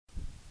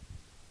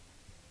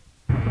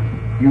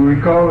You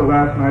recall that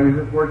last night, is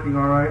it working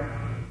all right?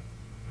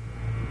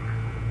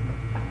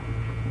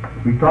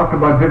 We talked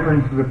about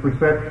differences of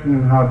perception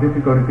and how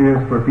difficult it is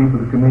for people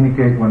to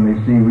communicate when they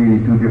see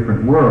really two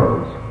different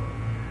worlds.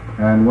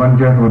 And one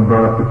gentleman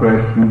brought up the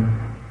question,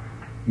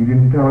 you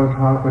didn't tell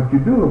us what you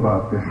do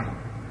about this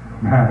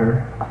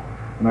matter.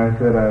 And I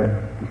said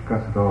I'd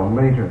discuss it all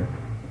later.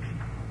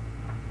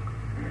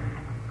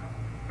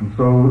 And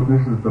so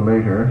this is the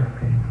later.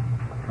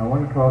 I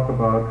want to talk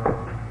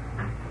about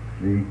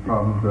the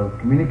problems of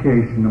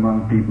communication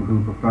among people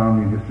who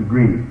profoundly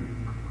disagree.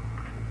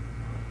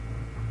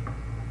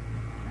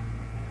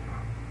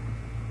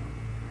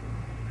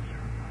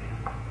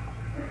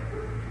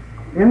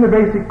 In the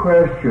basic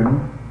question,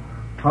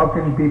 how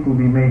can people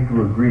be made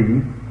to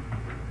agree,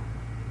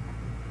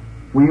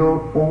 we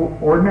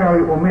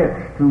ordinarily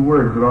omit two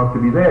words that ought to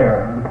be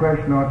there. The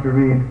question ought to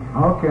read,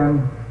 how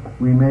can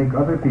we make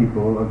other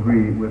people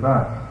agree with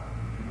us?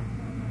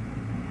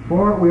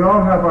 For we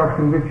all have our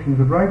convictions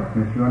of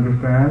rightness, you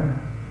understand,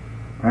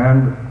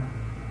 and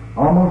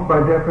almost by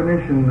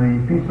definition the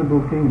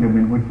peaceable kingdom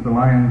in which the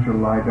lion shall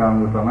lie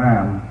down with the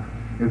lamb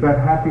is that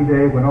happy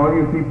day when all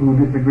you people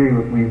who disagree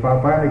with me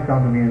finally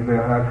come to me and say,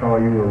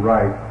 Hayakawa, you were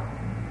right,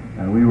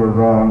 and we were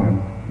wrong,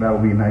 and that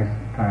will be a nice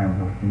time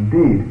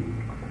indeed.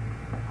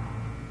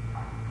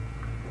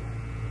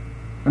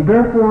 And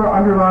therefore,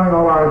 underlying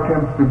all our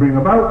attempts to bring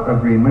about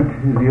agreement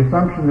is the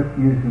assumption that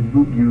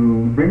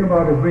you bring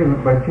about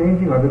agreement by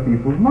changing other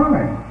people's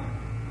minds.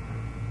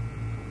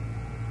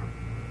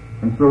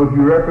 And so if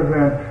you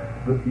represent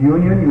the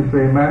union, you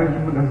say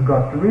management has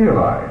got to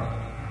realize.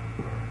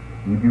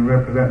 If you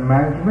represent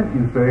management,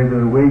 you say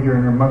the wage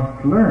earner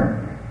must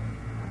learn.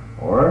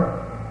 Or,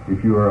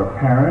 if you are a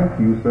parent,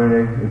 you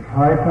say it's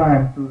high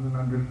time Susan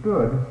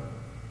understood.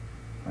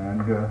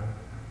 And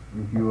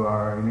if you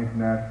are in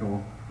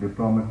international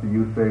diplomacy,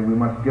 you say we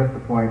must get the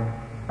point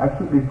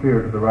absolutely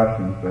clear to the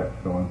Russians that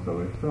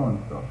so-and-so is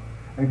so-and-so.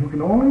 And if you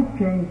can only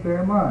change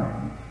their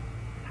minds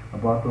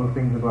about those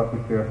things about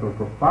which they are so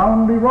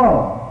profoundly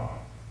wrong,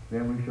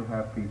 then we shall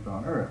have peace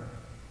on earth.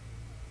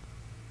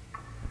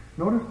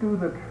 Notice too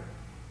that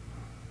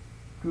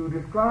to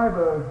describe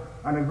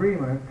an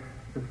agreement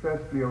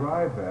successfully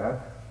arrived at,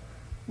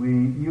 we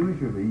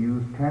usually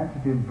use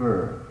transitive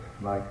verbs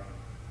like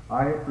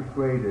I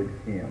persuaded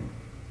him,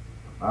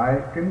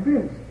 I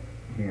convinced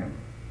him,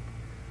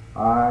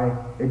 I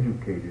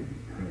educated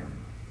him.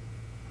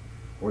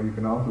 Or you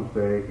can also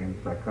say in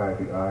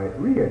psychiatry, I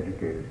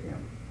re-educated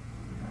him.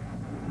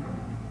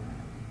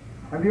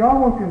 And the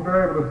almost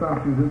invariable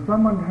assumption is that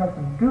someone has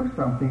to do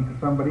something to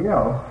somebody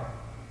else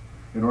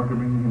in order to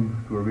bring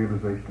him to a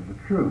realization of the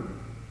truth.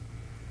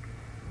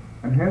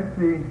 And hence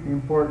the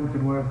importance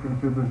in Western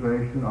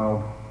civilization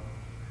of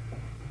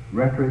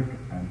rhetoric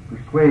and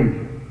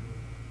persuasion,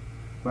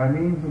 by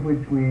means of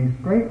which we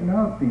straighten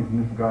out these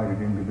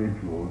misguided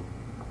individuals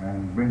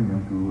and bring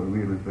them to a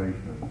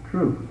realization of the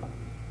truth.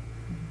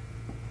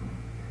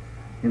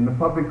 In the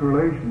public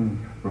relations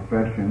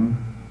profession,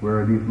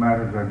 where these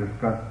matters are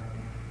discussed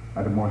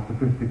at a more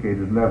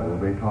sophisticated level,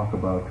 they talk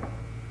about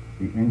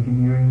the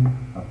engineering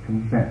of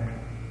consent,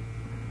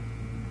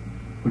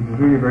 which is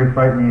really a very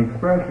frightening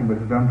expression, but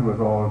it's done to us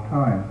all the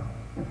time.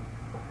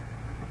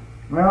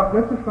 Now,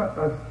 let's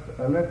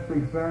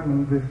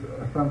examine this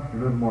assumption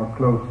a little more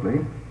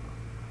closely.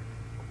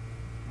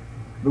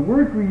 The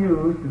words we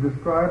use to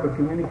describe a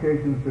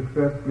communication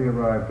successfully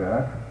arrived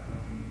at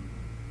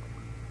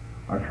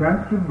are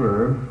transitive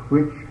verbs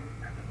which,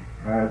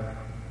 as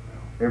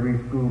every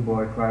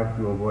schoolboy tries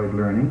to avoid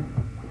learning,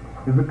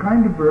 is the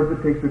kind of verb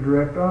that takes a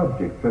direct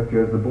object, such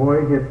as the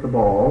boy hit the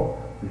ball,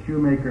 the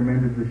shoemaker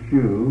mended the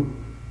shoe,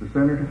 the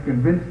senator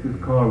convinced his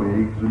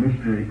colleagues, the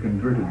missionary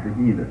converted the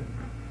heathen.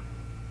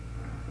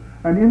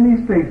 And in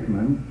these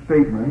statements,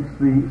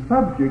 the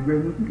subject,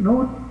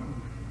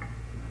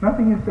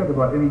 nothing is said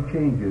about any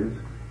changes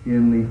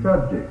in the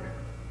subject.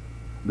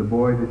 The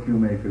boy, the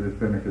shoemaker, the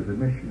senator, the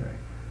missionary.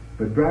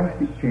 But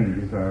drastic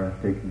changes have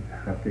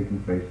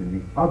taken place in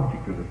the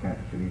object of the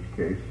sentence in each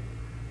case.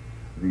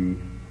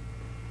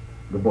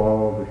 The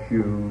ball, the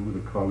shoe,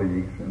 the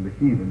colleagues, and the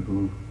heathen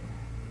who,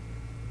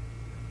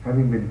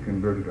 having been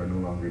converted, are no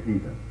longer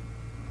heathen.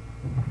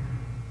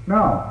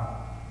 Now,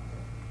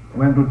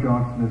 Wendell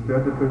Johnson has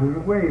said that there is a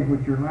way in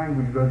which your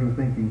language does your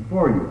thinking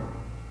for you.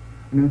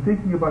 And in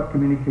thinking about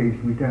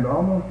communication, we tend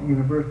almost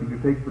universally to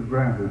take for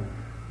granted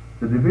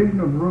the division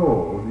of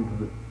roles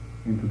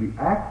into the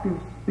active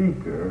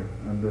speaker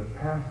and the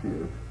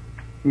passive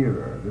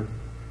hearer. This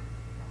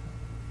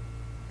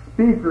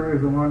speaker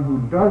is the one who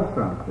does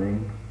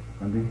something,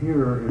 and the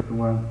hearer is the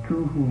one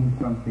to whom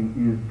something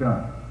is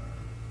done.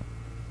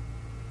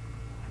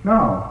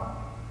 Now,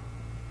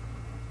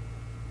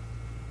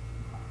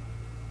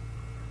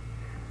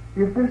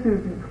 if this is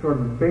sort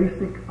of a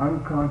basic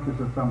unconscious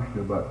assumption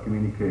about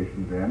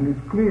communication, then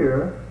it's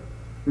clear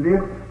that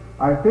if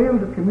I fail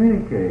to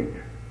communicate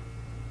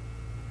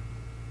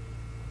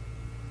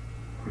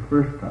the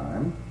first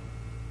time,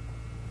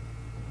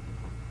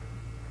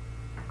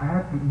 I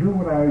have to do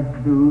what I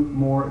do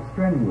more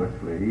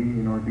strenuously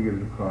in order to get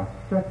it across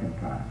the second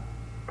time.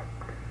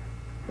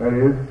 That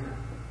is,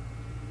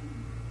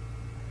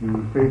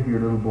 you say to your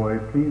little boy,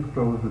 please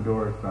close the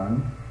door,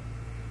 son,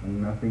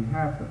 and nothing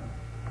happens.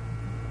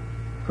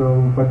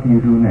 So what do you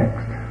do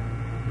next?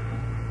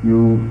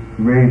 You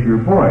raise your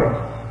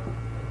voice.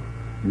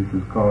 This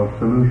is called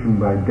solution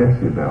by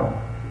decibel.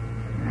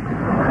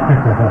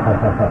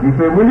 You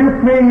say, will you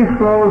please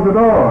close the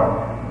door?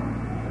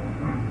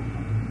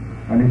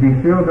 And if he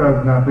still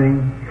does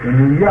nothing, then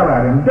you yell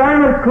at him,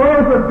 damn it,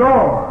 close the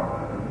door!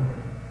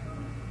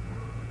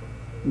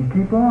 You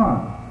keep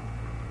on.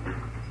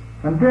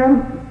 And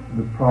then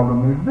the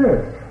problem is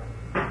this.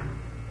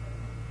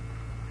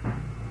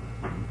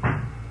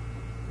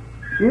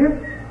 If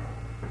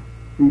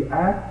the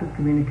act of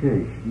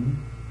communication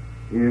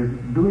is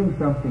doing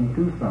something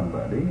to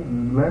somebody,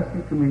 and the less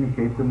you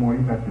communicate, the more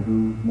you have to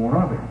do more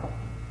of it.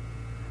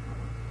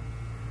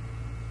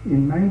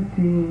 In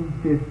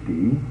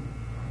 1950,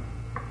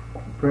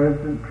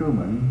 President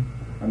Truman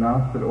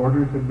announced that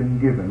orders had been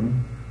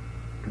given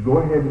to go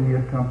ahead in the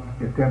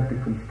attempt to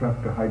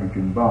construct a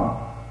hydrogen bomb.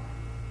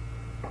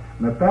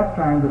 And at that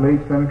time, the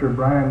late Senator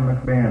Brian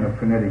McMahon of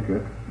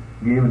Connecticut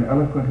gave an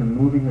eloquent and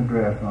moving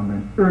address on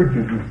the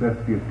urgent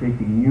necessity of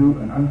taking new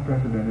and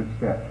unprecedented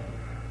steps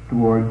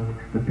towards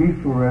the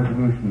peaceful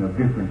resolution of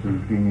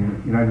differences between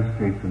the United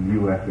States and the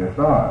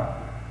USSR.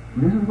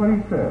 And this is what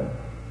he said.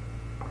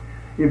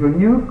 If a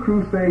new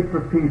crusade for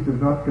peace is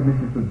not to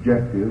miss its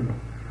objective,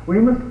 we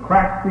must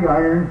crack the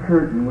Iron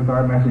Curtain with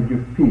our message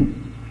of peace.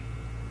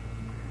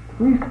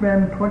 We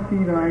spend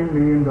 $29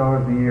 million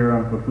a year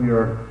on what we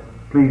are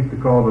pleased to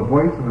call the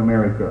Voice of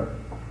America.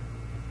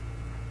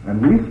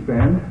 And we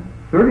spend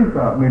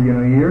 $30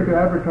 million a year to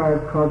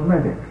advertise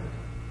cosmetics,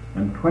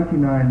 and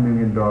 $29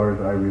 million,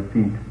 I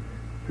repeat,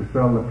 to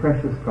sell the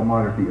precious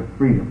commodity of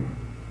freedom.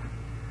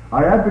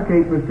 I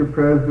advocate, Mr.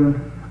 President,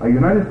 a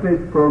United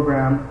States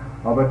program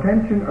of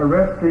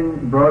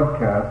attention-arresting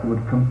broadcasts that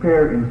would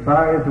compare in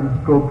size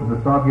and scope to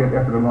the Soviet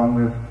effort along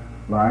this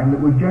line that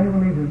would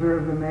genuinely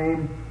deserve the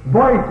name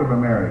Voice of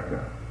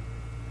America.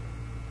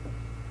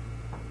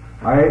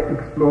 I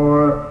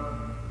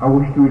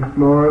wish to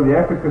explore the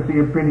efficacy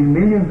of printing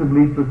millions of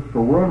leaflets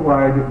for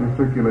worldwide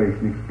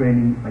circulation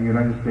explaining a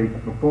United States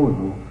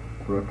proposal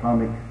for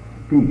atomic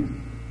peace.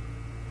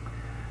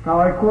 Now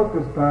I quote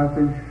this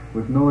passage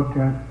with no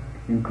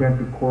intent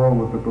to quarrel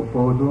with the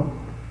proposal,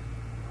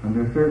 and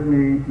there's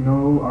certainly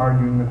no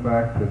arguing the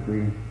fact that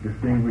the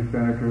distinguished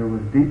senator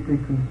was deeply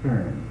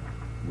concerned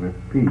with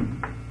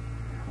peace.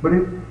 But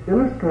it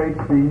illustrates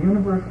the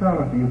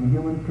universality of the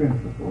human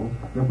principle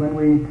that when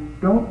we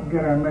don't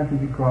get our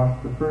message across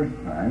the first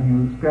time,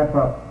 you step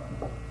up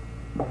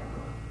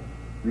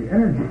the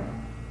energy.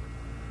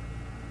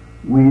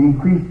 We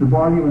increase the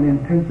volume and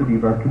intensity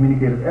of our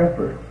communicative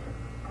efforts.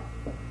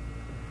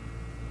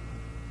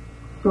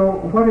 So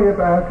what if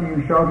after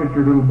you shout at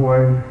your little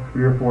boy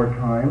 3 or 4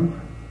 times,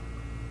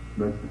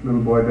 the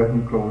little boy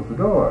doesn't close the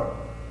door?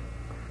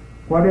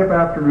 What if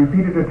after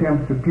repeated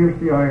attempts to pierce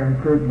the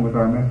Iron Curtain with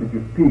our message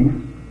of peace,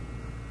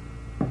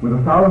 with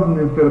 1,000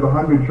 instead of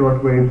 100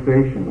 shortwave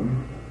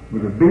stations,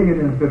 with 1 billion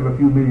instead of a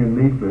few million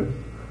leaflets,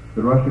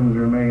 the Russians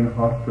remain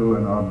hostile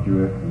and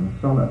obdurate and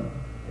sullen?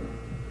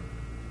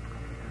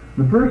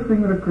 The first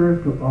thing that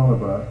occurs to all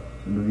of us,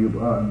 and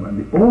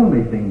the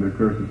only thing that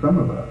occurs to some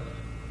of us,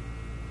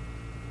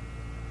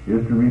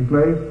 is to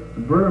replace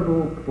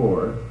verbal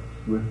force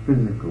with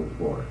physical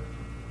force.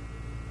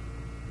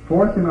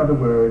 Force, in other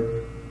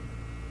words,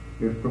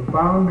 is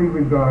profoundly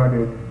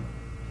regarded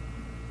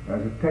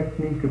as a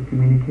technique of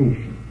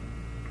communication,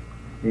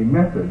 a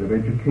method of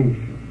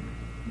education.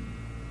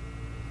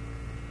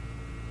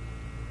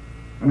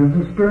 And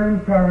as the stern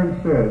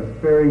parent says,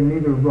 sparing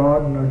neither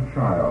rod nor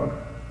child,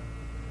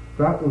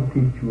 that will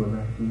teach you a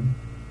lesson.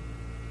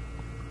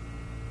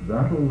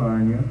 That will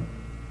learn you.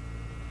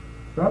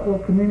 That will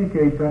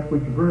communicate that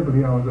which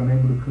verbally I was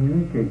unable to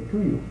communicate to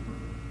you.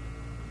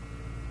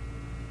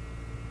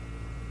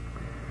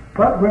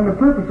 But when the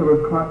purpose of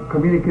a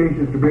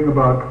communication is to bring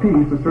about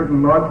peace, a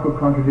certain logical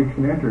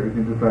contradiction enters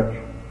into such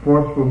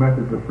forceful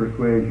methods of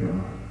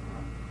persuasion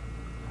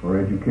or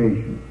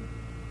education.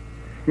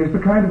 It's the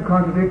kind of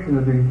contradiction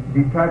that the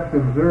detached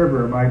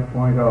observer might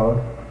point out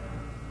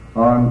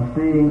on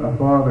seeing a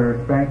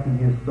father spanking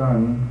his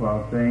son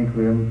while saying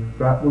to him,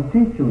 that will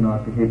teach you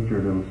not to hit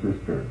your little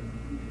sister.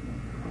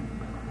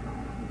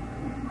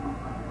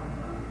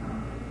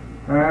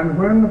 And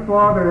when the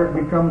father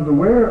becomes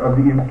aware of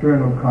the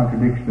internal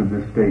contradiction of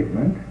this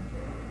statement,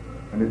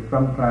 and it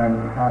sometimes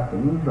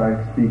happens, I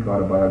speak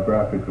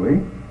autobiographically,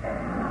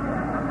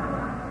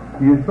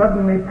 he is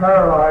suddenly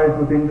paralyzed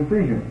with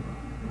indecision.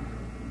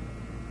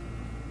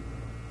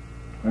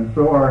 And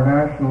so our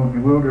national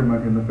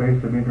bewilderment in the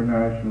face of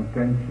international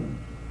tensions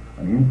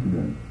and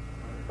incidents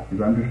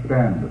is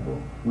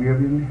understandable. We have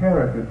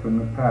inherited from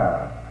the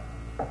past,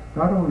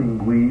 not only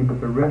we, but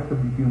the rest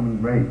of the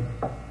human race,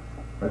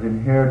 has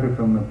inherited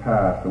from the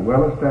past a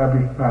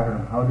well-established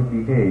pattern of how to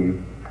behave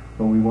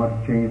when we want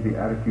to change the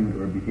attitude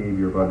or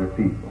behavior of other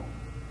people.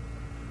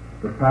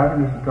 The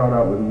pattern is to start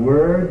out with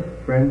words,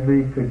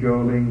 friendly,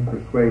 cajoling,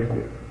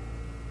 persuasive.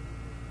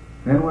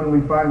 Then when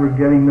we find we're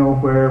getting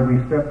nowhere,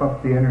 we step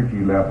up the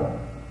energy level.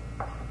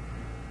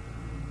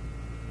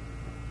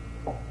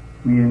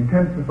 We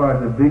intensify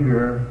the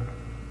vigor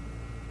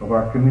of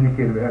our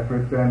communicative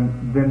efforts,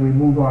 and then we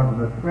move on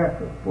to the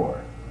threat of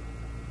force.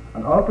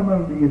 And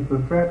ultimately, if the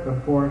threat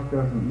of force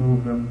doesn't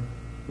move them,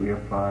 we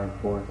apply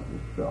force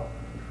itself.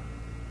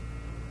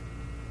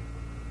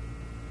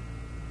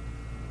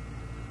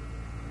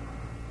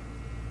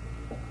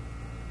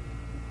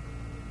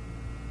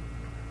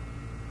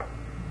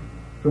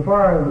 So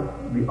far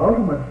as the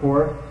ultimate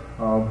force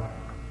of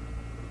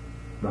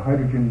the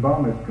hydrogen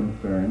bomb is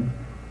concerned,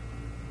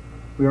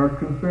 we are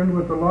concerned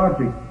with the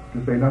logic,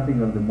 to say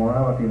nothing of the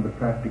morality and the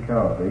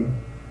practicality,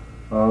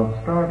 of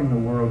starting a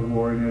world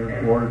war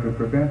in order to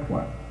prevent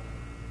one.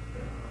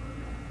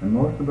 And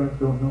most of us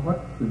don't know what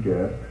to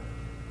suggest,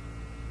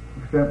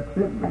 except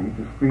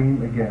simply to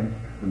scream against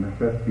the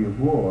necessity of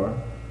war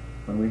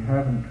when we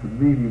haven't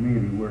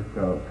really worked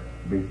out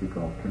basic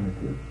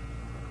alternatives.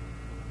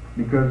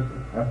 Because,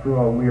 after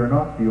all, we are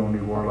not the only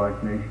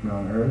warlike nation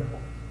on earth.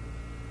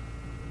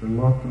 There are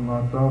lots and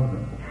lots of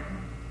them.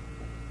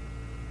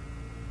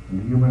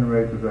 And the human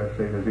race, as I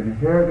say, has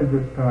inherited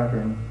this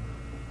pattern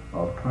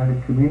of trying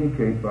to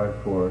communicate by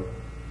force.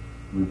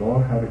 We've all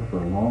had it for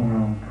a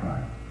long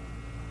time.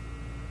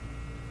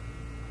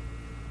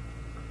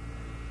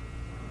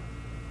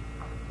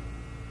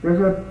 There's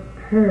a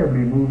terribly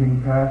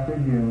moving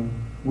passage in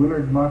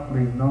Willard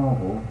Motley's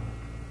novel,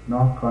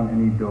 Knock on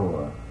Any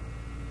Door.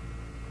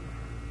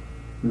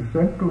 The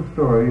central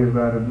story is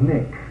that of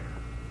Nick,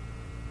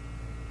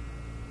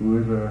 who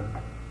is a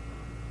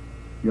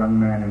young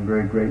man in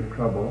very great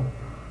trouble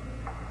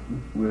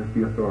with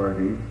the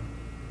authorities.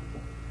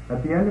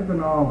 At the end of the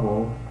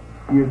novel,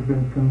 he has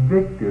been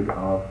convicted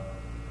of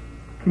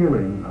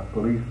killing a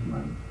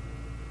policeman.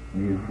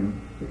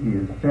 He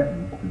is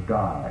sentenced to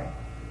die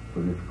for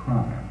this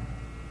crime.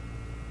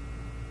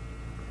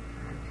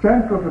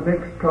 Central to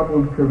Nick's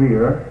troubled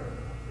career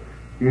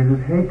is his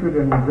hatred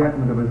and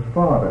resentment of his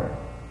father,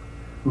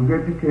 whose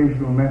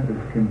educational methods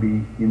can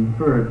be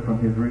inferred from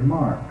his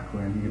remarks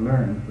when he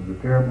learns of the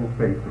terrible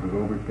fate that has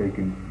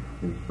overtaken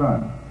his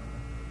son.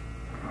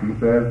 He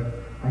says,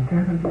 "I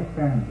can't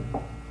understand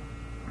it.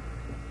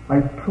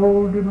 I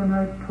told him and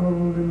I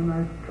told him and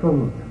I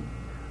told him,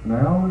 and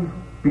I always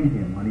beat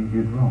him when he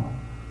did wrong."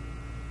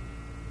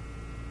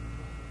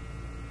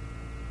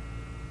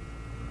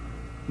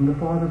 And the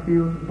father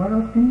feels, what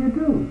else can you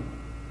do?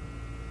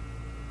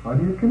 How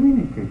do you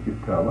communicate? You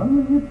tell him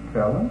and you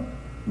tell him.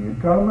 You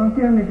tell him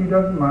again, if he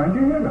doesn't mind,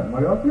 you hit him.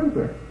 What else is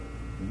there?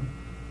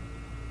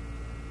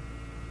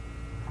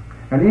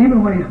 And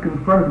even when he's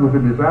confronted with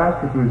a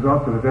disastrous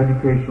result of his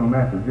educational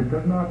methods, it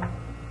does not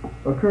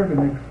occur to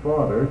Nick's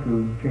father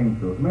to change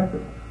those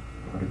methods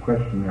or to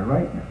question their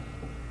rightness.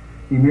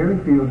 He merely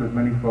feels, as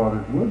many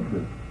fathers would,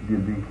 that he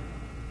did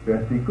the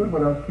best he could.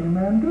 What else can a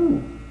man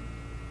do?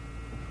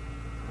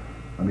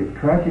 And the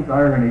tragic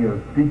irony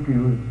of deeply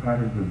rooted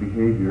patterns of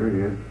behavior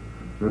is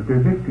that their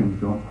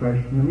victims don't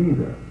question them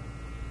either.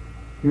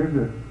 Here's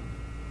a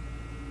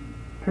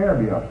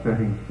terribly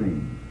upsetting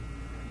scene.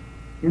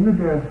 In the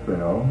death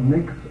cell,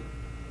 Nick's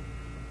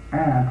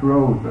Aunt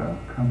Rosa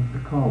comes to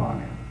call on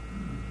him.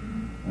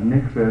 And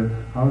Nick says,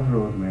 "How's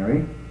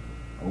Rosemary?"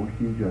 "Oh,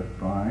 she's just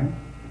fine."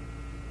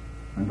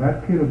 "And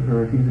that kid of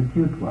hers, he's a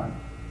cute one."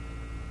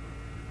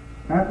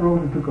 Aunt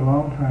Rosa took a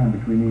long time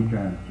between each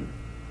answer.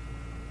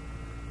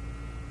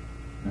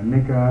 And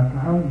Nick asked,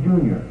 "How's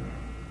Junior?"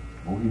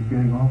 "Oh, he's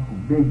getting awful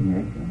big,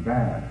 Nick, and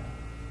bad."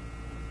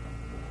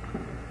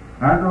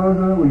 "Aunt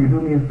Rosa, will you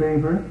do me a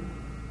favor?"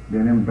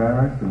 Then,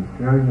 embarrassed and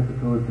staring at the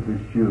toes of his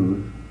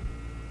shoes,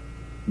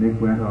 Nick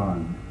went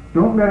on,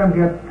 "Don't let him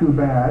get too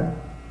bad.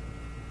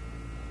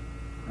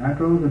 Aunt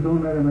Rosa,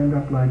 don't let him end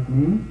up like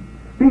me.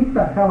 Beat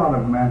the hell out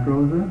of him, Aunt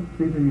Rosa.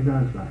 See that he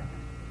does right."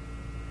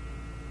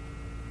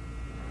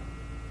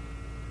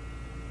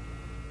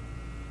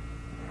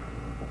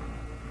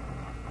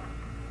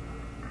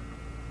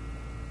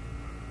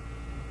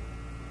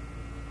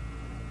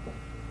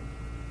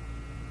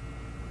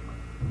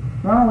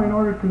 Now, in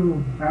order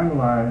to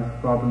analyze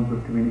problems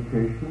of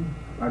communication,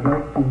 I'd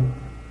like to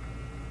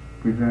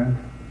present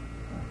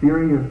a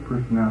theory of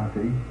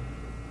personality,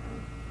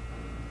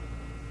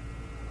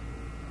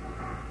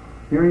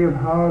 theory of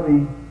how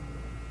the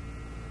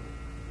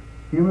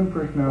human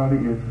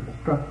personality is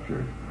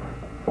structured.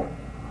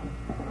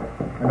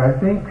 And I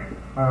think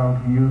I'll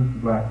use the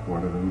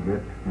blackboard a little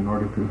bit in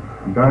order to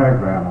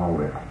diagram all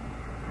this.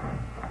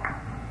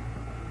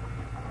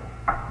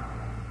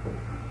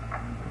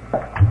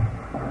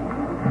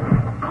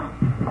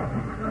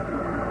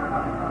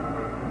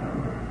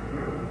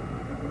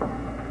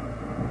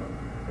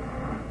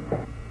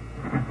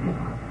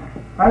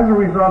 As a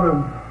result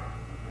of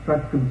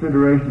such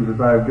considerations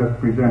as I have just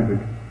presented,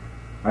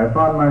 I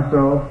found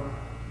myself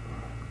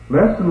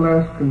less and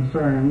less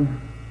concerned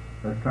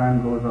as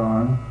time goes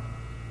on,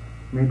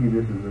 maybe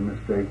this is a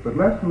mistake, but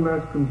less and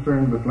less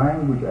concerned with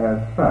language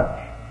as such,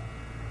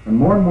 and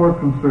more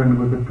concerned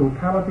with the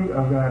totality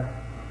of that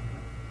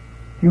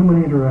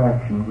human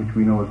interaction which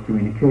we know as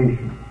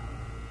communication.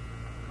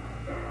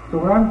 So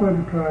what I'm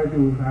going to try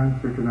to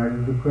answer tonight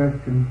is the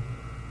question,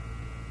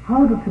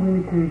 how do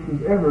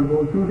communications ever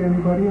go through to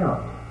anybody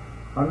else?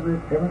 How does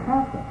it ever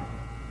happen?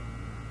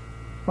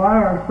 Why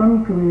are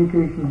some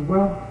communications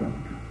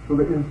welcomed, so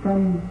that in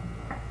some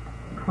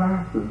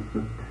classes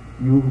that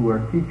you who are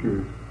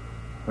teachers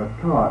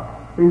have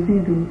taught, they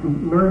seem to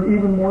learn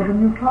even more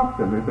than you taught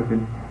them. There's such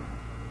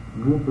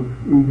a group of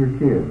eager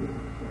kids.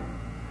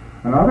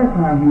 And other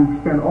times you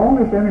spend all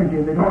this energy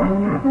and they don't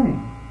learn a thing.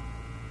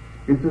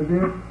 It's as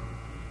if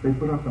they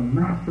put up a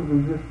massive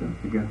resistance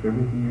against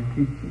everything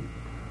you're teaching.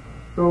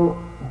 So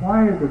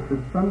why is it that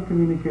some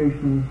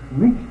communications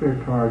reach their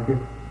target?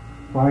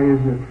 Why is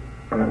it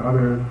that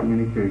other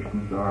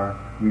communications are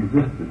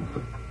resisted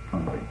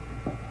something?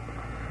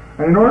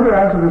 And in order to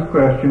answer this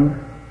question,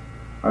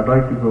 I'd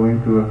like to go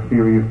into a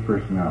theory of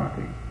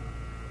personality.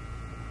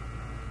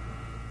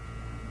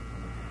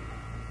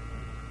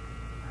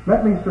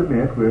 Let me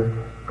submit with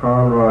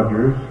Carl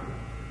Rogers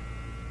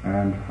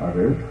and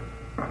others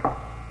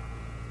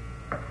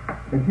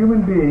that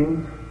human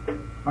beings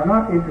are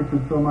not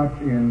interested so much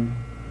in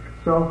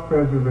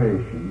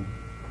self-preservation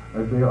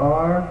as they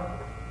are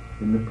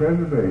in the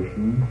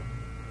preservation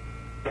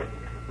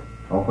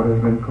of what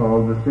has been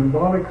called the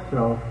symbolic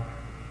self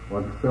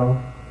or the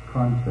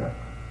self-concept.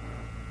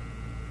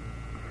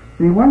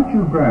 See, once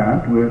you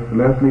grant with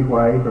Leslie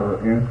White or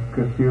Ernst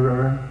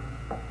Cassirer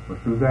or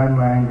Suzanne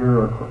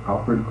Langer or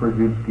Alfred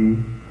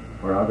Korzybski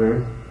or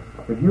others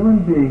that human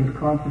beings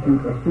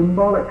constitute a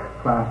symbolic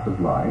class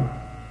of life,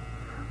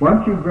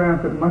 once you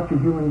grant that much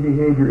of human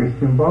behavior is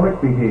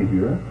symbolic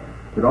behavior,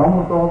 that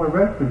almost all the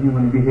rest of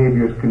human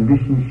behavior is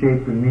conditioned,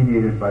 shaped, and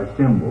mediated by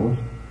symbols,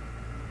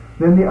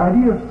 then the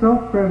idea of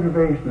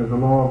self-preservation as a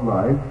law of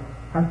life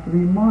has to be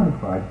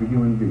modified for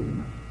human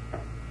beings.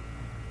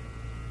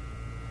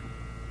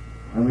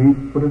 And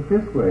we put it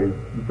this way,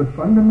 that the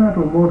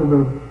fundamental motive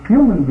of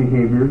human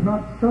behavior is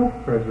not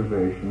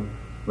self-preservation,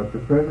 but the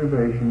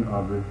preservation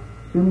of the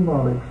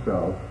symbolic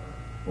self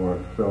or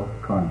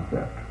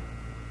self-concept.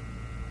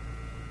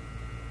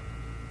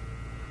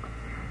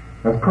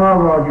 As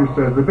Carl Rogers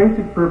says, the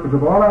basic purpose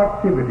of all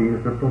activity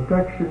is the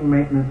protection,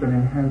 maintenance, and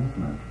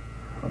enhancement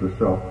of the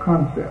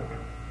self-concept.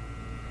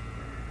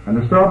 And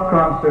the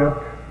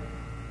self-concept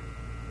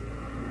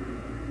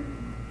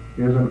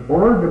is an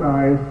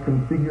organized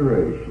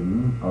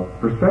configuration of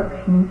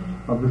perceptions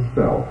of the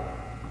self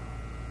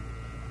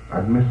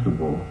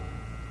admissible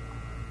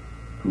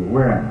to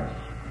awareness.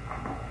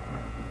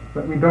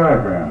 Let me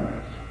diagram this.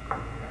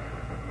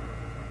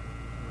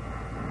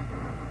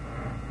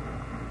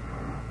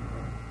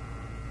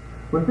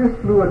 With this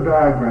fluid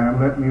diagram,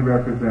 let me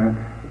represent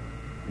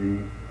the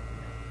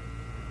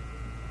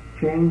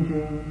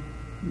changing,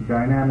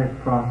 dynamic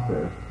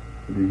process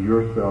that is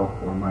yourself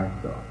or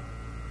myself.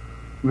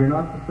 We're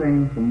not the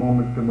same from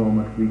moment to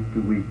moment, week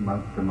to week,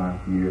 month to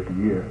month, year to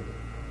year.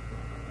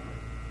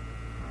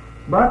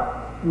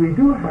 But we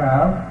do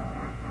have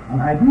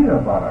an idea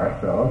about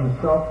ourselves,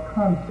 a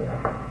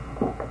self-concept,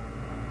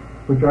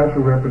 which I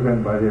shall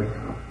represent by this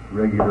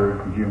regular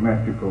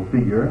geometrical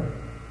figure.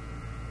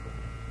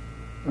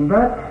 And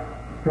that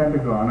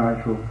pentagon,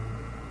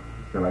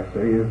 shall I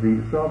say, is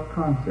the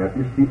self-concept.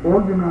 It's the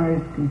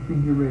organized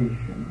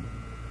configuration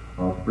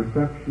of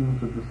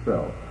perceptions of the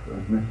self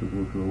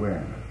admissible to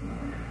awareness.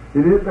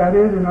 That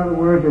is, in other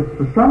words, it's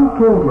the sum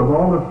total of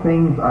all the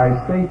things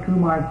I say to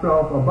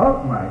myself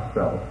about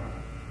myself,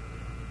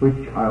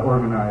 which I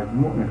organize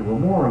into a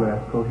more or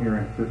less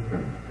coherent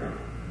system.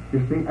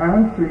 It's the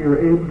answer you're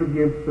able to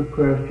give to the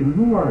question,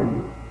 who are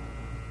you?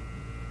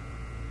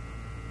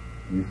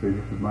 You say,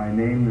 this is my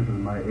name, this is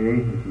my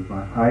age, this is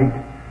my height.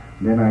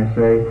 And then I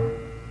say,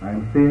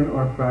 I'm thin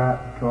or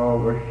fat,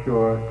 tall or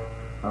short.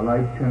 I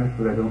like tennis,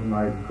 but I don't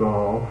like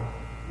golf.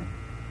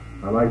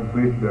 I like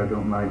bridge, but I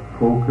don't like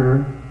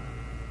poker.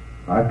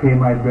 I pay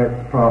my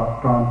bets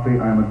promptly.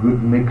 I'm a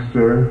good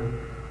mixer.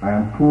 I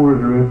am poor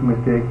at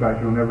arithmetic. I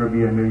shall never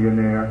be a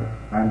millionaire.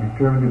 I am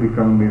determined to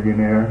become a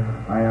millionaire.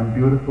 I am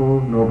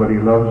beautiful. Nobody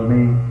loves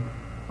me.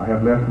 I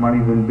have less money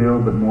than Bill,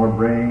 but more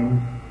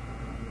brains.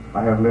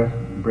 I have less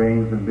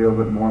brains than Bill,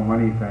 but more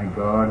money, thank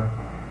God.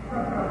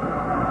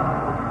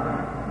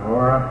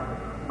 Or,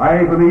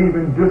 I believe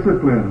in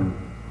discipline.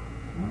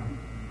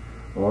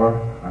 Or,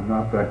 I'm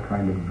not that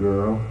kind of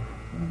girl.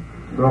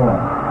 So on.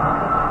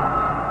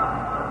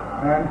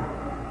 And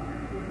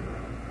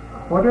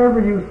whatever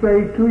you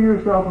say to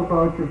yourself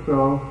about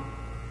yourself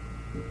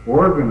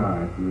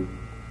organizes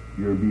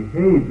your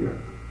behavior.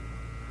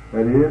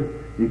 That is,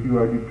 if you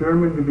are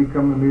determined to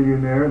become a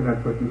millionaire, and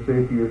that's what you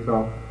say to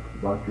yourself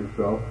about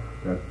yourself,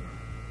 that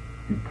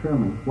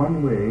determines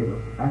one way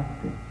of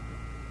acting.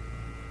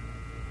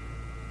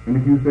 And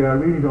if you say, I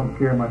really don't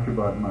care much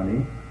about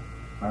money,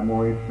 I'm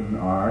more interested in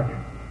art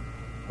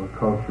or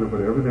culture or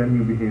whatever, then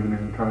you behave in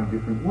an entirely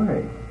different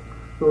way.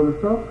 So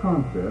the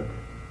self-concept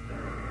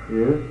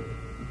is,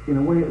 in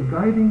a way, a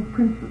guiding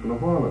principle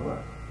of all of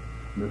us.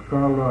 And as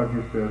Carl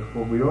Rogers says,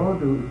 what we all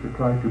do is to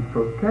try to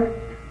protect,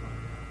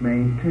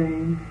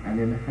 maintain, and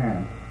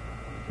enhance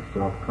the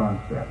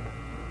self-concept.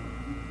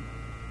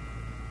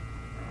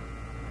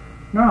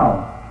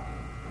 Now,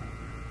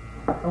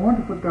 I want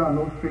to put down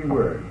those three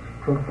words: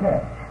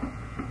 protect,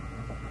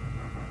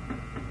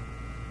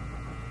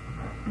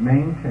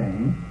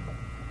 maintain,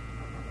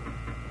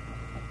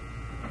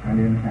 and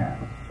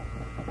enhance.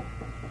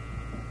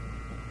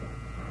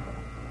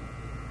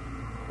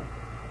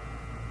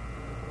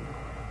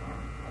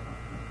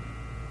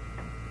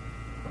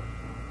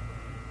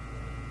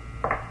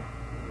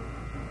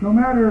 No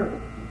matter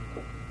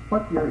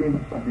what you're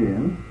interested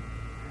in,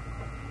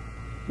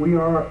 we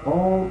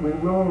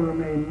will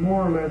remain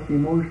more or less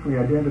emotionally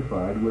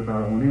identified with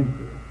our own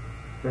interests.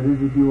 That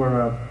is, if you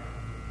are an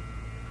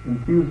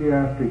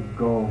enthusiastic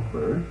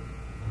golfer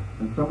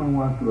and someone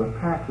wants to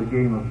attack the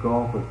game of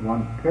golf with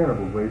one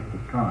terrible waste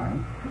of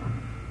time,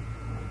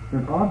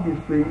 then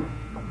obviously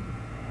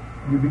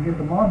you begin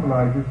to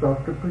mobilize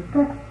yourself to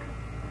protect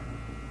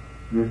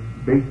this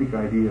basic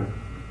idea,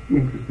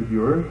 interest of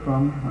yours,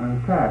 from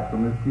an attack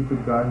from this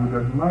stupid guy who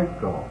doesn't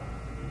like golf.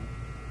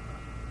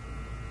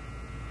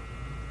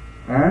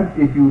 And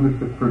if you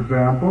listen, for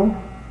example,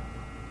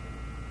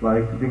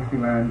 like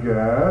Dixieland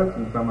Jazz,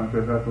 and someone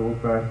says that's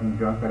old-fashioned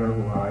junk, I don't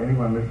know how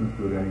anyone listens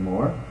to it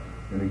anymore,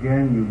 then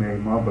again you may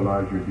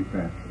mobilize your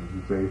defenses.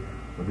 You say,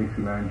 well,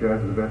 Dixieland Jazz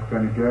is the best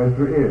kind of jazz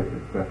there is,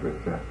 etc.,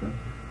 etc.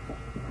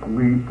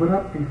 We put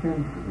up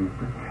defenses, we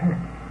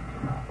protect.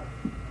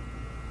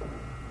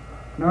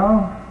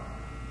 Now,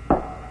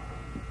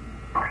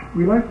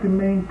 we like to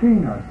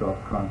maintain our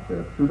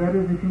self-concept. So that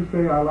is, if you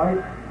say,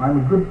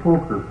 I'm a good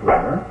poker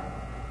player,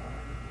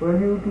 well,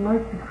 you'd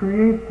like to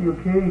create the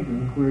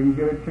occasions where you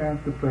get a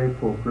chance to play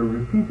poker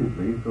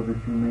repeatedly so that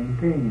you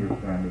maintain your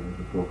standing as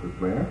a poker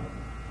player.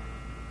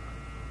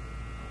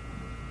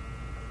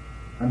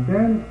 And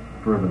then,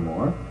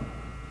 furthermore,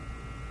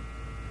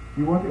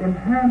 you want to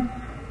enhance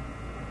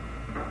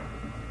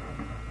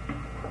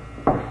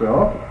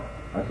yourself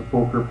as a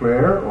poker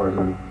player, or as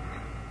an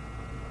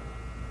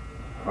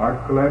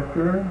art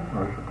collector,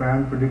 or as a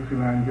fan for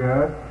Dixieland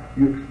Jazz.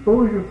 You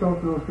expose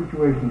yourself to those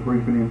situations where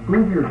you can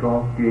improve your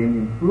golf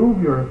game,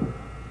 improve your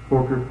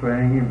poker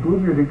playing,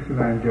 improve your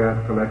Dixieland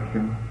Jazz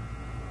collection.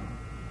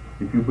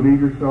 If you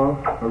believe yourself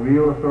a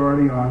real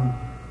authority on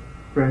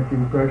French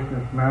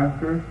Impressionist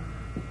masters,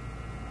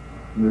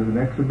 and there's an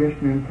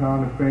exhibition in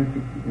town of French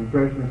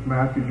Impressionist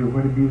masters, you're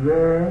going to be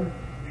there,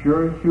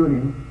 sure as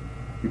shooting,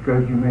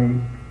 because you may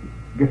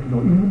get to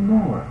know even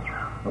more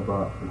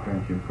about the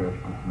French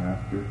Impressionist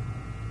masters,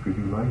 because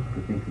you like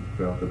to think of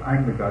yourself that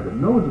I'm the guy that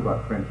knows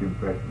about French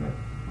Impressionists.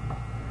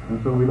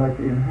 And so we like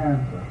to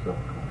enhance our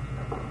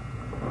self-concept.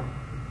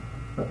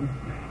 But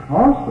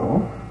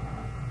also,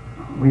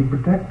 we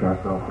protect our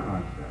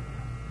self-concept.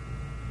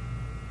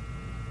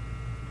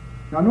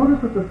 Now notice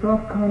that the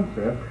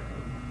self-concept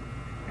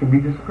can be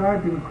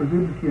described in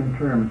Krasivskian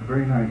terms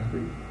very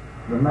nicely.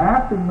 The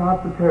map is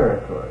not the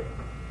territory.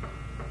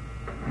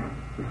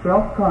 The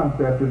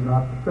self-concept is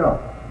not the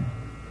self.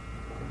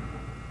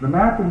 The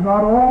map is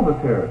not all the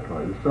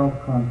territory. The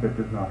self-concept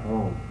is not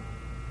all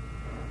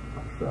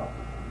the self.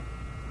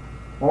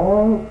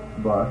 All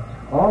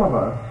of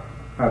us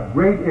have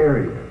great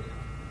areas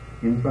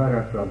inside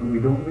ourselves that we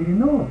don't really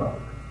know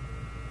about.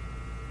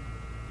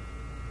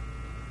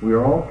 We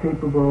are all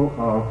capable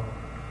of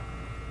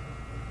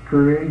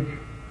courage,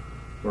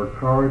 or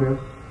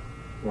cowardice,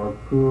 or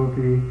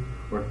cruelty,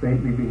 or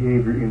saintly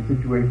behavior in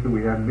situations that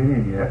we haven't been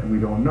in yet and we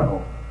don't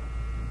know.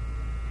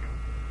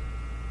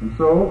 And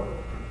so,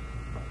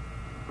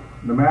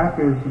 the map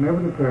is never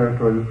the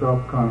territory, the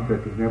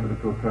self-concept is never the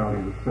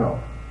totality of the self.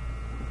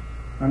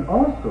 And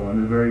also,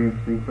 and a very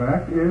interesting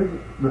fact, is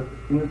that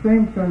in the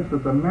same sense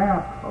that the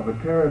map of a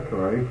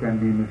territory can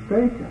be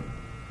mistaken,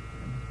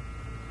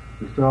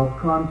 the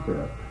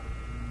self-concept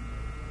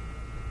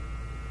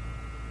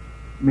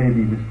may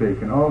be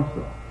mistaken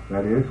also.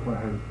 That is,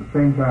 at the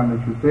same time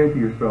that you say to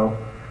yourself,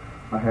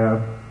 I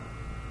have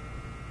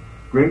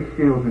great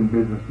skills in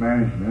business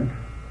management,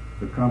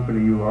 the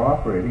company you are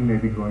operating may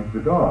be going to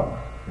the dogs.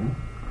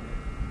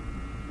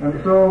 And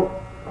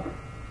so,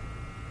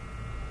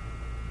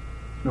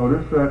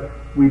 notice that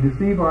we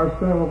deceive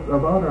ourselves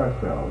about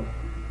ourselves,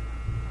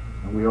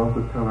 and we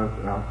also tell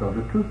ourselves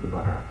the truth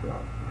about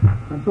ourselves.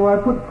 And so I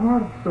put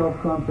part of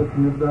self-concept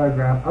in this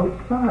diagram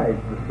outside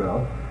the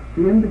self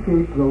to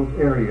indicate those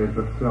areas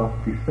of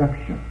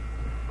self-deception,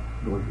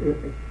 those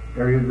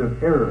areas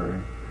of error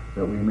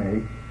that we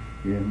make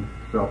in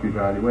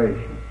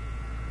self-evaluation.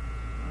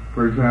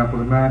 For example,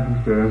 the man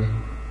who says,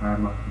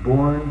 I'm a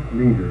born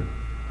leader,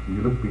 and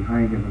you look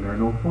behind him and there are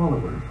no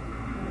followers.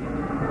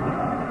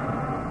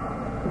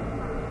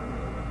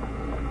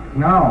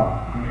 Now,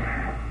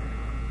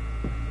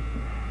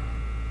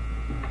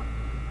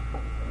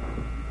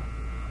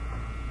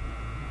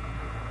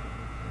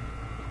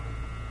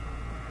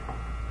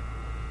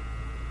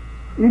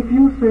 if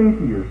you say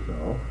to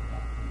yourself,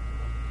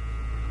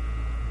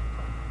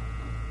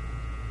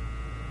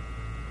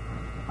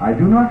 I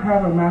do not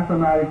have a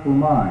mathematical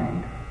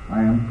mind,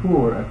 I am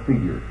poor at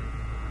figures.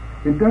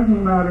 It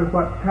doesn't matter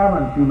what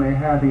talent you may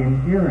have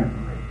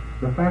inherently.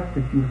 The fact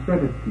that you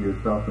said it to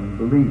yourself and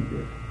believed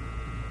it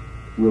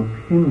will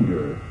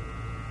hinder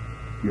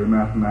your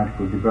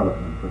mathematical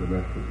development for the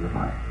rest of your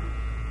life.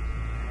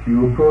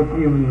 You approach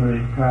even the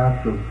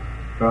task of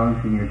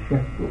balancing your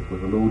checkbook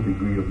with a low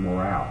degree of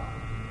morale.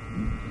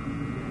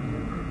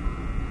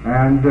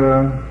 And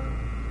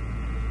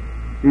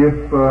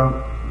if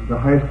the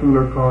high school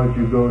or college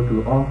you go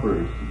to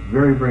offers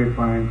very, very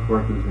fine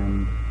courses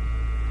in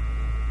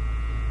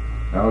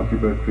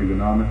algebra,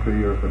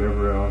 trigonometry, or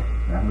whatever else,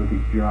 analytic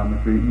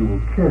geometry, you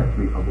will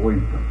carefully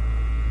avoid them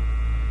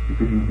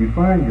because you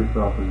define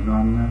yourself as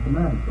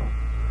non-mathematical.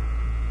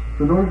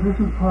 So notice this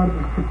is part of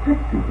this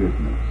protective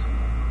business.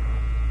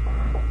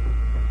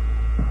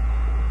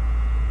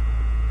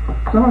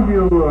 Some of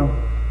you,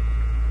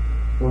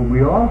 well,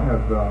 we all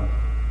have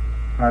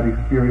had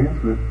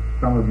experience with,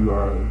 some of you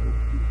are,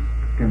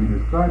 can be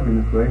described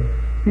in this way,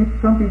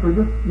 some people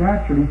are just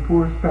naturally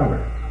poor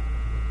spellers.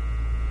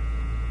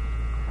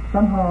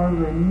 Somehow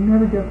they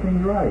never get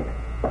things right.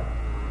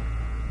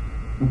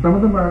 And some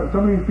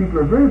of these people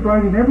are very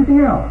bright in everything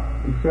else,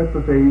 except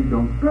that they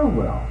don't spell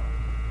well.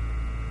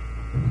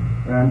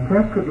 And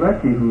Prescott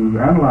Leckie, who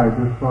analyzed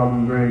this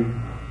problem very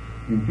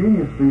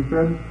ingeniously,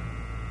 said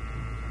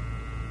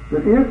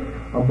that if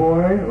a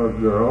boy or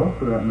girl,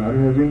 for that matter,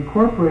 has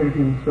incorporated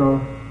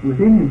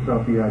within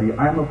himself the idea,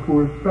 I'm a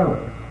poor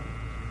speller,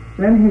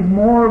 then he's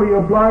morally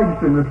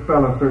obliged to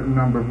misspell a certain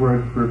number of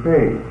words per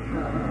page.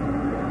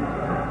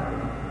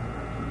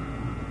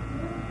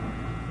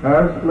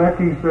 As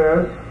Leckie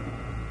says,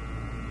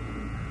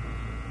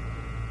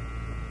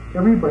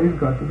 everybody's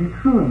got to be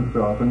true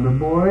himself, and the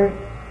boy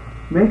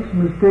makes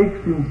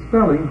mistakes in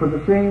spelling for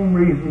the same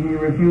reason he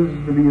refuses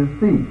to be a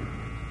thief.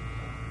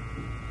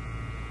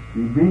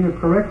 Being a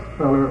correct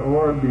speller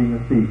or being a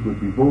thief would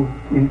be both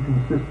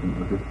inconsistent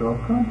with his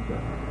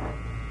self-concept.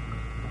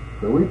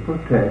 So we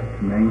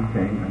protect,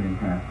 maintain, and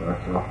enhance our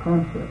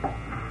self-concept.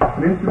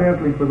 And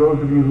incidentally, for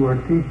those of you who are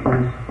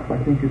teachers, I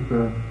think it's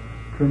a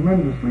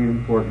tremendously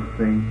important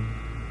thing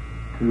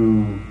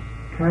to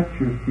catch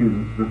your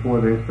students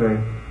before they say,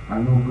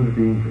 I'm no good at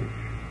English.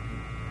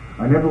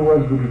 I never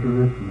was good at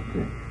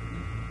arithmetic.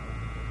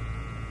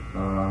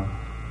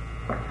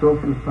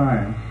 Social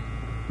science,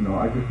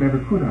 I just never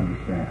could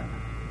understand.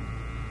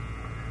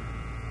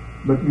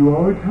 But you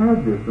always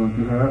had this, don't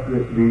you have? The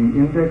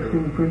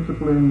indexing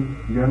principle in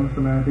general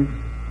semantics,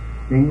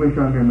 English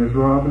under Miss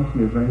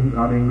Robinson is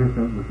not English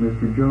with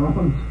Mr.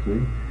 Jones,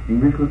 see?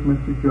 English with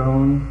Mr.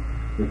 Jones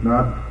is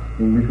not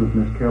English with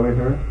Miss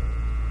Kelleher.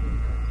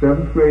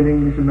 7th grade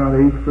English is not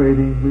 8th grade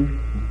English.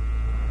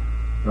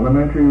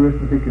 Elementary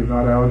arithmetic is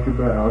not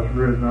algebra.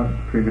 Algebra is not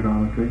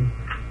trigonometry.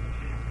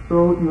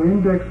 So you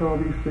index all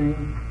these things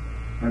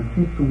and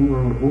keep the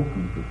world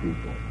open for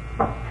people.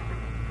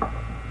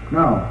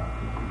 Now,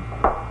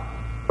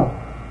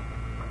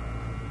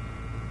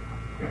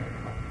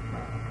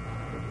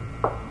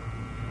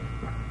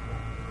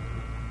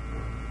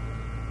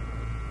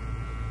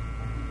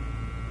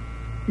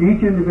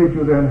 each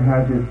individual then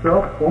has his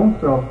own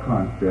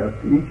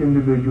self-concept. Each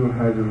individual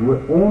has his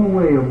own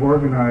way of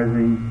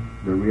organizing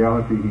the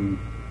reality he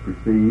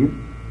perceives.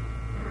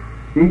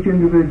 Each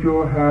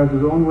individual has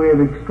his own way of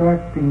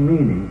extracting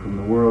meaning from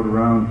the world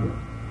around him.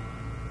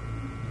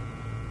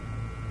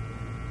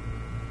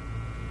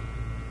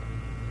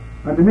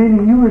 And the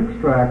meaning you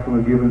extract from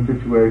a given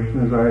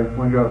situation, as I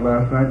pointed out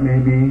last night, may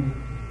be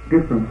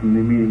different from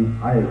the meaning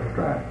I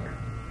extract.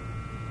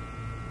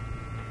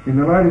 In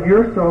the light of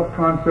your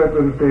self-concept,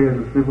 let us say, as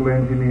a civil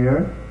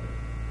engineer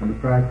and a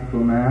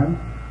practical man,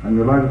 and in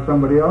the light of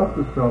somebody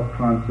else's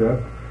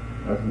self-concept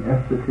as an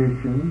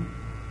esthetician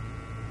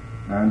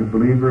and a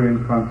believer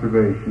in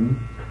conservation,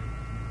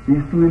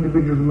 these two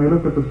individuals may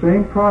look at the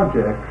same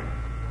project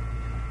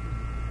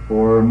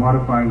for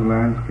modifying the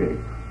landscape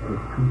with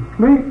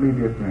completely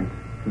different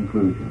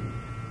conclusions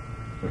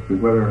as to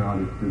whether or not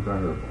it's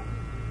desirable.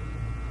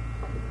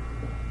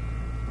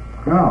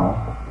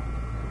 Now,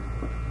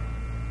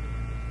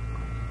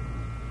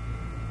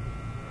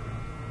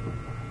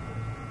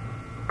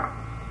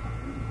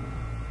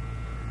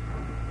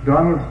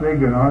 Donald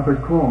Snigg and Arthur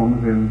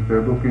Combs, in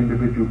their book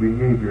Individual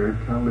Behavior,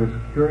 tell this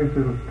curious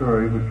little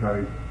story which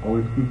I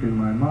always keep in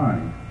my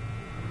mind.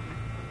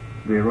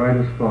 They write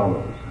as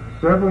follows.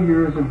 Several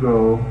years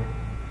ago,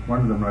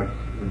 one of them writes,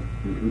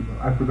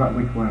 I forgot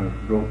which one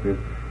wrote this.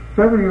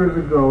 Several years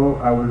ago,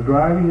 I was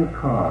driving a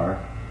car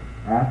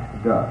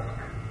at dusk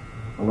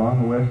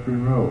along a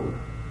western road.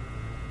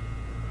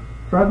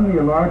 Suddenly,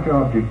 a large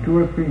object, 2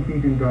 or 3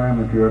 feet in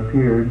diameter,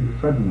 appeared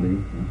suddenly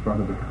in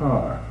front of the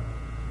car.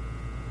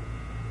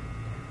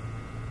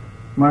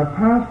 My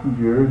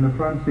passenger in the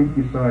front seat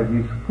beside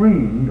me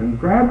screamed and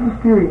grabbed the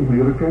steering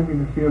wheel,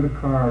 attempting to steer the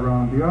car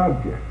around the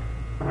object.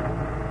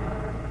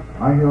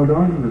 I held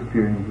onto the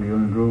steering wheel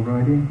and drove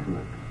right into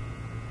it.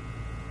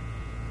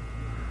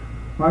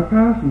 My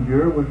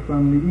passenger was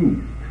from the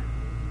east,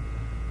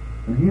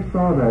 and he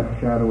saw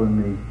that shadow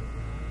in the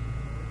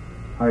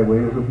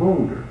highway as a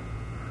boulder.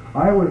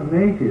 I was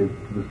native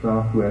to the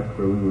southwest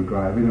where we were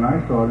driving, and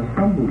I saw it as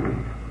tumbleweed.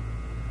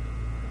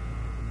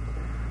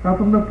 Now,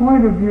 from the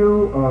point of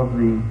view of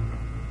the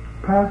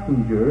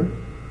passenger,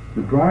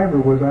 the driver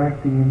was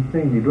acting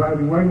insanely,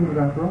 driving right into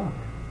that rock.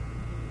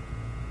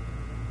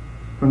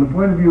 From the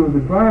point of view of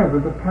the driver,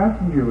 the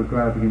passenger was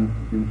driving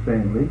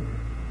insanely,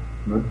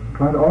 but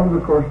trying to alter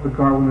the course of the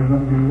car when there's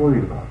nothing to be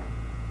worried about.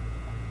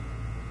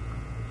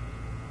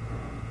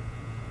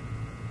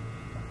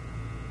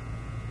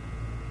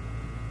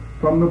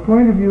 From the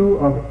point of view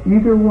of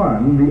either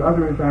one, the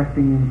other is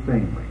acting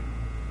insanely.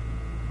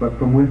 But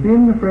from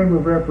within the frame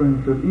of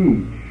reference of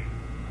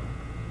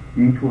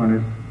each one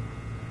is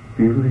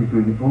feels he's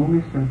doing the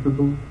only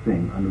sensible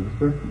thing under the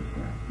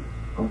circumstances.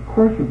 Of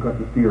course you've got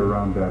to steer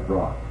around that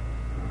rock.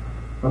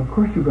 Of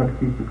course you've got to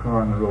keep the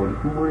car on the road.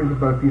 Who worries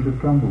about a piece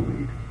of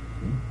tumbleweed?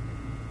 See?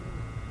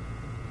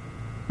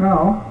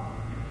 Now,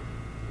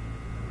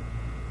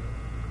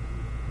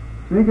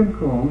 Sig and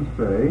Combs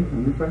say,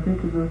 and this I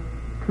think is a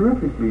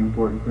terrifically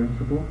important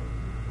principle,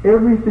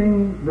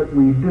 everything that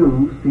we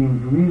do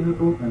seems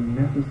reasonable and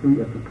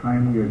necessary at the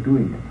time we are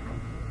doing it.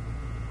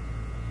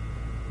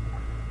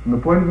 From the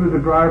point of view of the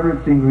driver,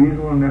 it seems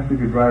reasonable and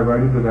necessary to drive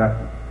right into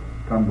that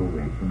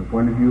tumbleweed. From the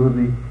point of view of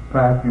the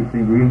passenger, it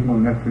seems reasonable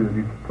and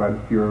necessary to try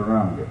to steer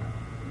around it.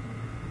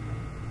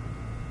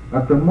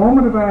 At the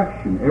moment of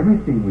action,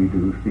 everything we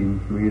do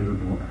seems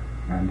reasonable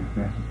and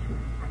necessary.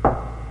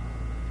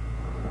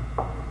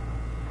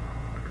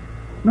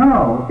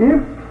 Now,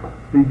 if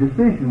the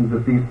decisions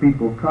that these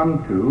people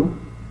come to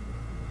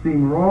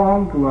seem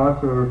wrong to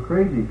us or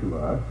crazy to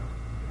us,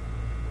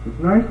 it's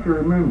nice to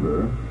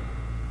remember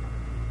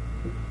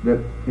that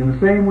in the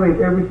same way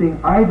everything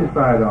I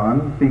decide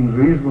on seems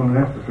reasonable and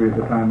necessary at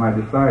the time I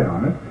decide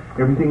on it,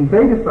 everything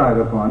they decide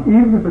upon,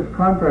 even if it's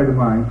contrary to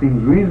mine,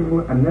 seems reasonable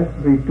and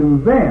necessary to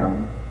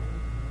them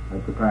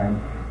at the time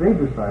they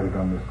decided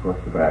on this course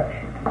of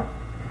action.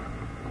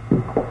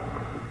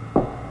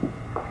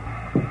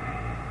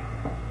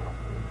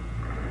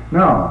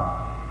 Now,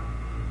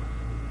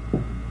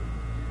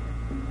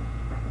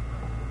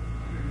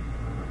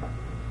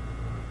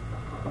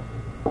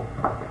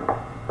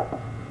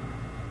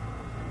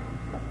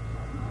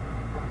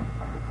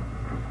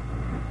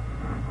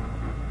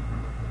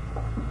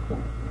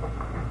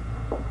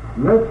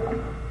 let's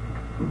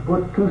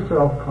put two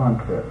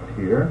self-concepts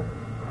here.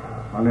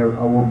 I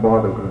won't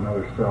bother with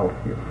another self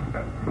here.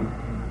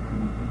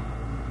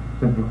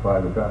 Simplify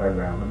the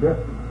diagram a bit.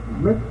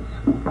 Let's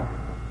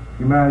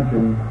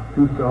imagine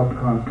two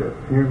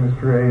self-concepts here,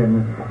 Mr. A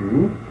and Mr. B,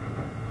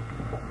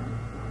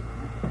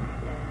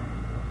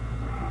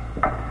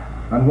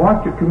 and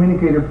watch a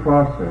communicative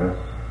process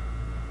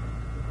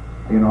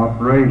in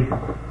operation.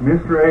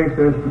 Mr. A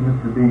says to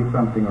Mr. B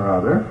something or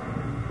other,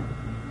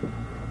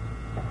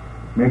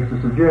 makes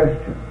a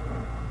suggestion,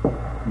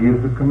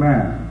 gives a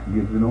command,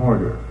 gives an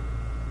order.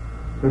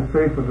 Let's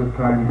say for the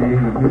time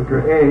being that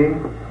Mr. A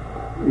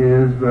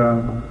is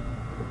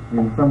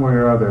in some way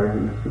or other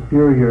in a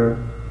superior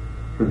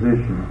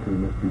position to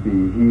Mr. B.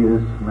 He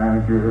is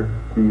manager,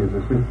 B is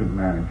assistant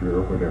manager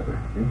or whatever.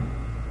 See?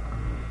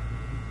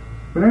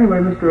 But anyway,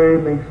 Mr. A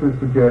makes a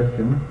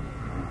suggestion,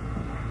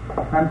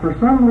 and for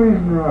some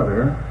reason or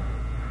other,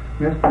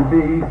 Mr.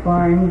 B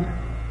finds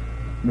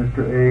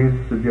Mr. A's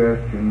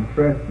suggestion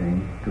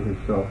threatening to his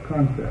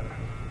self-concept.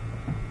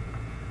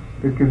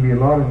 There can be a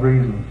lot of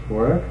reasons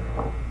for it.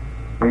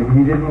 Maybe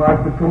he didn't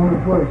like the tone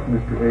of voice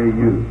Mr. A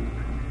used.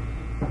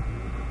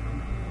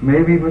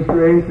 Maybe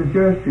Mr. A's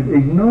suggestion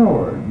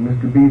ignored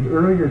Mr. B's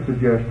earlier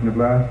suggestion of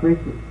last week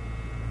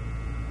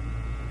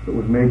that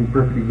was made in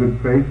perfectly good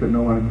faith, but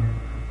no one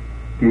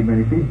gave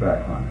any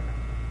feedback on it.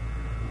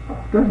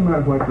 Doesn't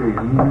matter what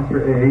reason,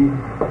 Mr.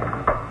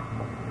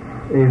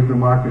 A's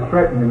remark is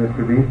threatening to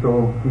Mr. B,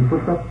 so he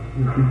puts up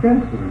his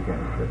defenses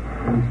against it.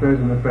 And he says,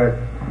 in effect,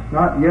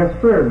 not yes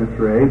sir,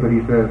 Mr. A, but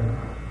he says,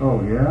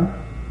 oh yeah?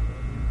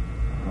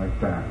 Like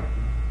that.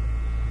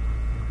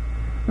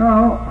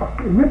 Now,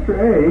 Mr.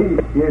 A,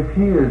 if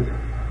he is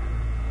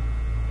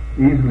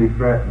easily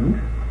threatened,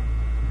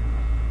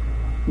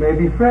 may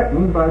be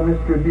threatened by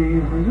Mr.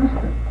 B's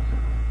resistance.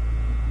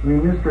 I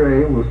mean, Mr.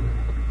 A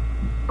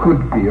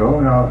could feel,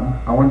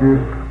 now, I wonder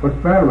what's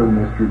the matter with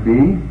Mr. B,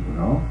 you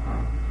know?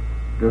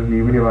 Doesn't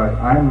he realize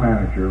I'm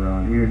manager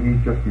around here and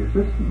he's just the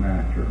assistant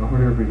manager, or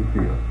whatever he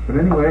feels. But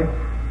anyway,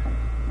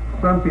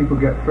 some people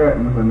get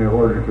threatened when their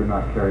orders are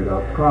not carried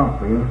out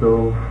promptly, and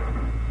so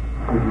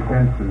the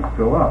defenses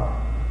go up.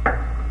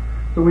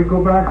 So we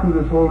go back to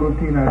this whole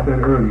routine I said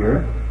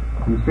earlier.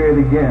 We say it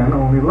again,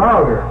 only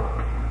louder.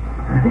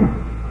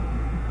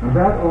 And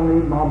that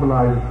only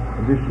mobilizes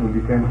additional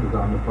defenses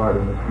on the part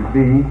of Mr.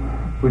 B,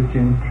 which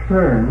in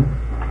turn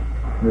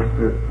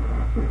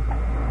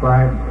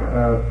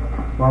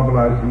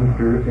mobilizes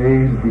Mr.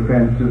 A's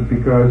defenses,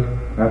 because,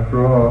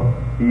 after all,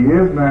 he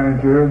is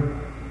manager,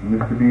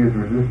 and Mr. B is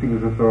resisting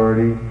his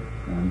authority,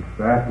 and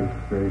that is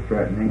very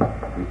threatening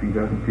if he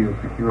doesn't feel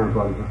secure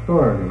about his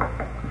authority.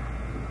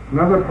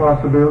 Another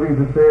possibility is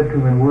to say it to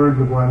him in words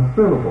of one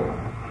syllable.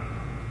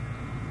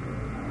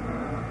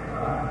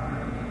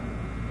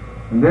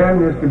 And then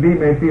Mr. B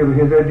may feel that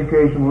his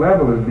educational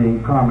level is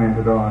being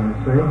commented on, you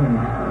see, and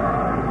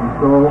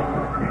so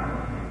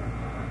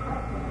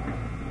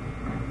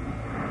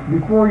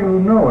before you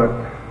know it,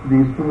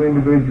 these two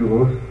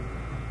individuals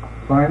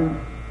find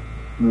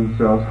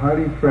themselves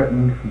highly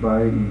threatened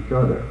by each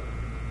other.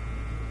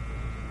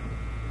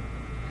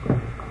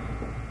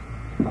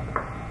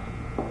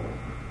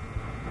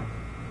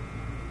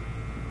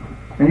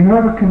 And you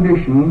have a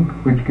condition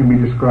which can be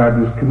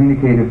described as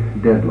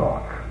communicative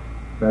deadlock.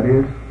 That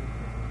is,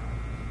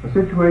 a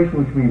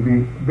situation which may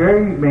be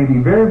very,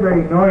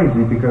 very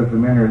noisy because the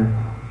men are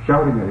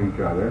shouting at each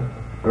other,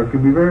 or it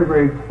can be very,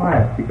 very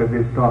quiet because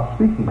they stop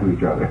speaking to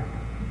each other.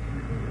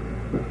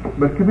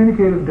 But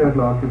communicative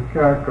deadlock is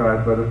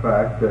characterized by the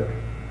fact that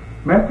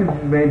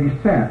messages may be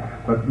sent,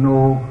 but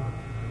no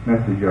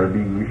messages are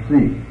being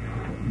received.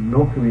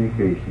 No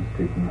communication is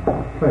taking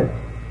place.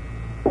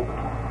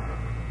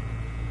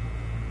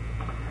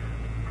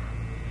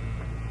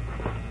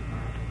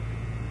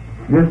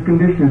 This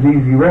condition is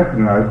easily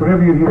recognized.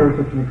 Whenever you hear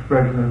such an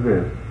expression as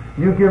this,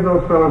 you give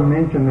those fellows an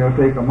inch and they'll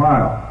take a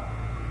mile.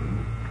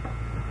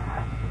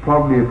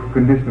 Probably a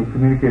condition of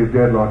communicative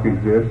deadlock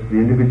exists. The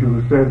individual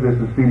who says this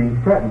is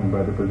feeling threatened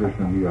by the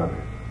position of the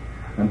others.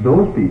 And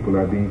those people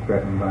are being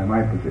threatened by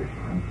my position,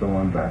 and so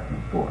on back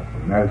and forth.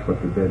 And that is what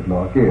the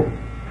deadlock is.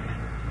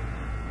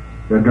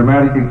 The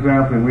dramatic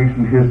example in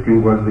recent history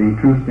was the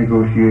truce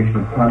negotiation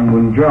of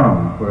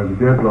Panmunjom, where the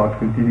deadlock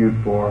continued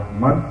for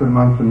months and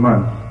months and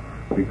months,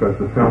 because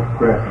the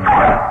self-threat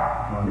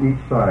on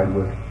each side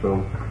was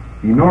so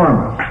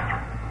enormous.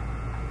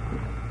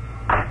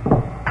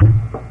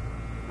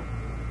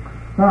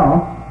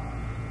 Now,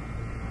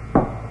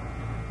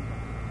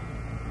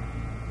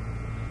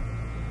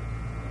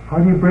 how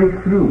do you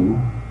break through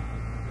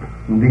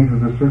when these are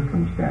the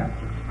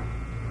circumstances?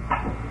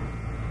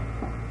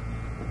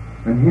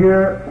 And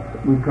here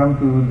we come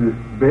to this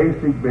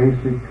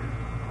basic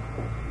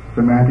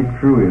semantic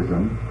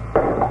truism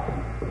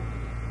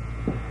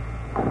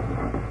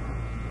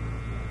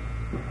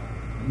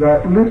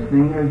that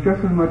listening is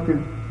just as much a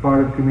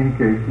part of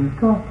communication as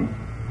talking.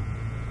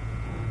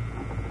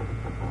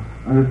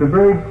 And that the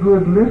very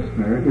good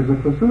listener is a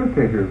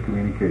facilitator of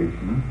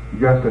communication,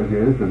 just as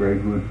is a very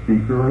good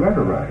speaker or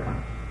letter writer.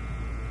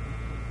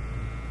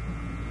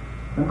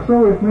 And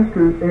so if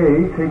Mr.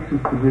 A takes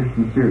his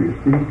position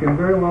seriously, he can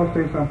very well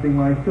say something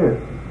like this: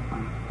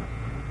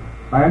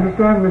 I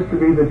understand, Mr.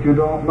 B, that you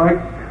don't like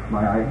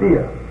my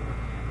idea.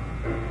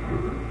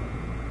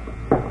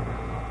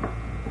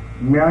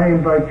 May I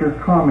invite your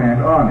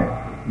comment on it?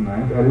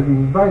 Right? That is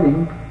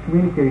inviting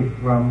communication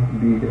from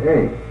B to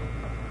A.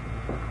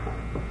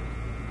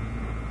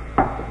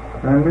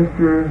 And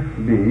Mr.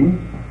 B,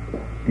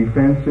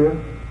 defensive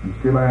and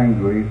still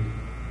angry,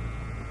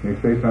 may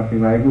say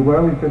something like,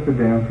 well, it's just a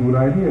damn fool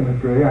idea,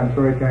 Mr. A. I'm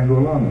sorry I can't go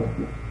along with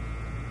you.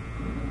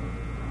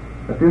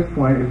 At this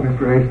point, if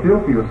Mr. A still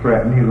feels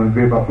threatened, he's going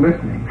to give up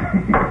listening.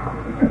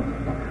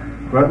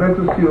 But let's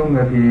assume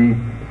that he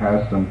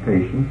has some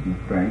patience and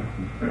strength.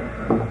 He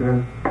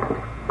says,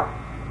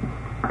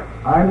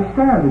 I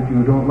understand that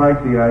you don't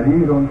like the idea,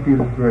 you don't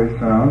feel it's very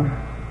sound.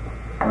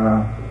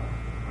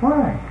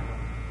 Why?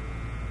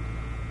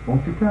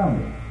 Won't you tell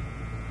me?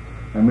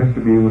 And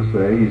Mr. B will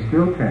say, he's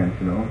still tense,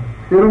 you know,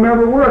 it'll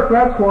never work,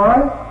 that's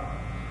why.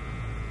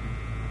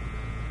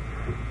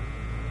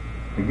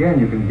 Again,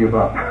 you can give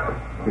up.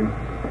 You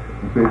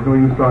say, it's no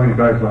use talking to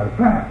guys like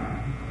that.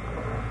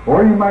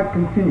 Or you might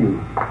continue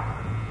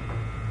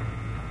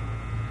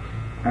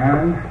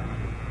and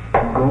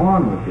go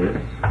on with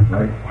this.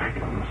 Like,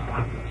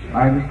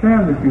 I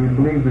understand that you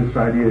believe this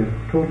idea is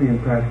totally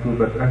impractical,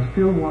 but I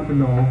still want to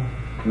know,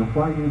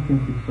 why do you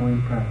think it's so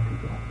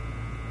impractical?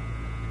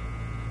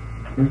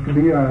 Mr.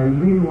 B, I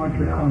really want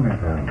your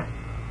comment on it.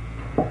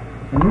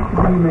 And Mr.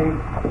 B may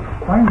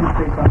finally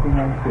say something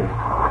like this: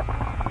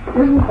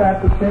 isn't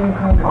that the same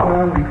kind of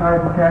plan we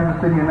tried in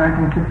Kansas City in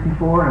 1964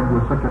 and it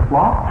was such a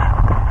flop?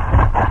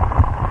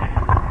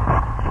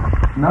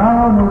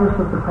 Now notice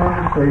that the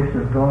conversation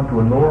has gone to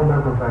a lower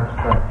level of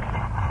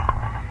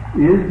abstraction.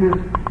 Is this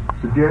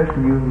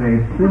suggestion you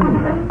made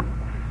similar?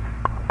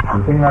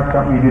 The thing like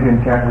that we did in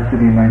Kansas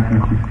City in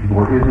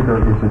 1964, is it or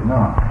is it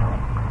not?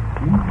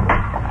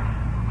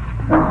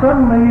 And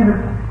suddenly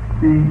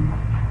the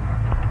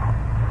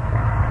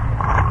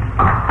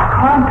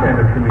content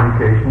of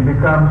communication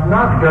becomes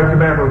not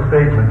judgmental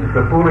statements, it's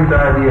a foolish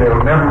idea,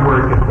 it'll never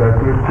work,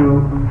 etc., to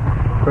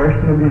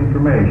question of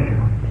information.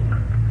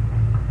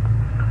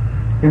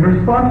 In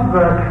response to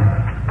that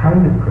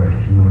kind of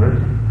question,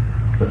 notice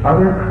that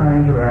other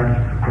kinds of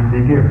answers can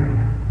be given.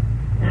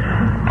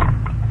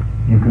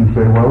 You can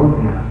say, well,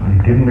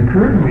 it didn't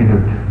occur to me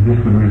that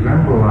this would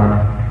resemble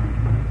our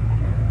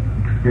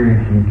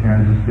experience in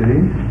Kansas City,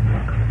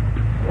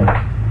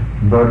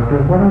 but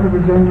what are the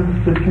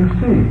resemblances that you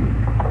see?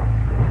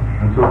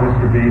 And so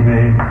Mr. B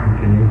may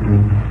continue to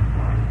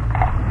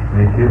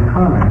make his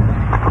comments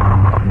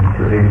on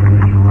Mr. A's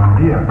original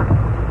idea.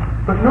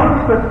 But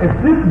notice that if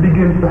this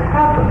begins to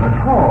happen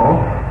at all,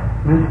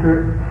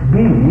 Mr.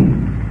 B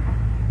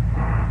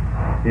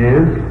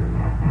is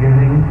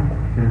getting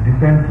his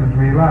defenses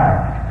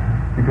relaxed.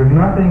 Because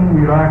nothing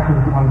relaxes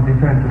on the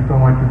defenses so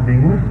much as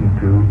being listened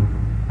to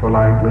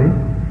politely,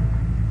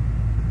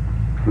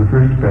 with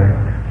respect,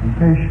 and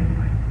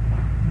patiently.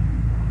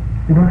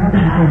 You don't have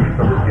to defend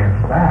yourself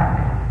against that.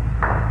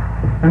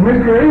 And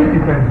Mr. A's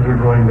defenses are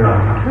going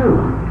down too.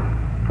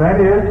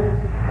 That is,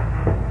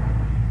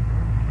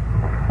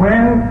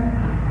 when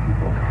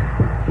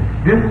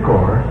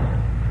discourse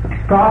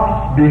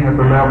stops being at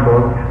the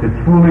level of it's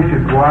foolish,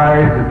 it's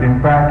wise, it's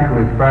impractical,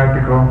 it's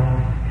practical,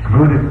 it's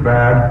good, it's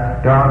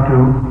bad, down to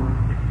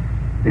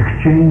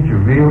exchange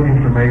of real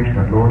information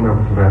at lower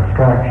levels of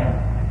abstraction.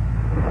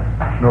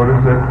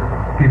 Notice that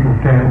people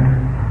tend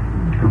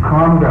to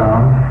calm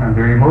down and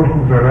their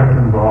emotions are less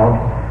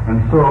involved,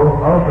 and so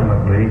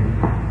ultimately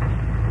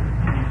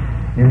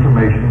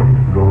information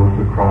goes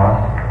across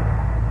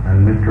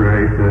and Mr.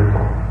 A says,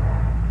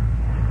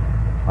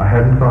 I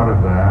hadn't thought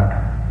of that.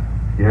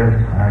 Yes,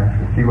 I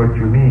see what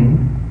you mean.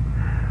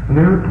 And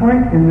there's a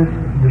point in this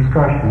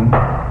discussion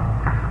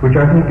which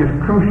I think is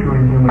crucial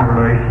in human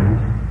relations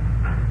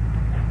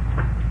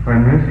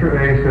when Mr.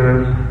 A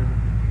says,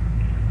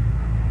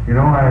 you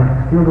know, I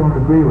still don't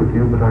agree with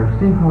you, but I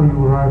see how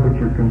you arrive at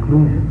your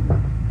conclusion.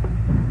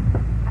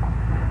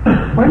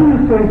 When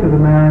you say to the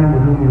man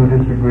with whom you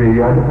disagree,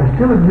 I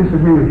still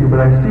disagree with you, but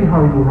I see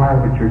how you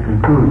arrive at your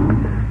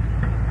conclusion,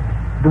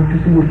 don't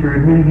you see that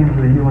you're admitting him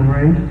to the human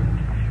race?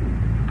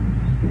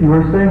 You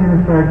are saying,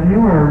 in fact,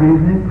 you are a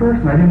reasoning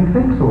person. I didn't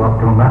think so up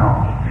till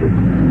now.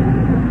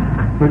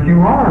 But you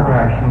are a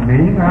rational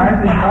being, and I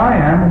think I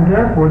am, and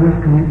therefore this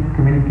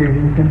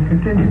communication can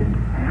continue.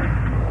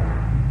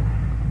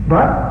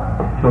 But,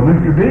 so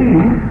Mr. B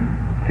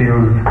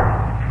feels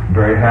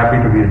very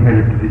happy to be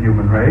admitted to the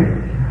human race.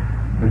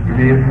 Mr.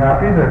 B is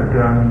happy that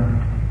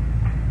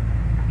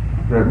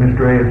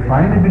Mr. A is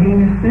finally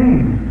beginning to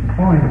see the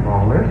point of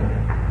all this.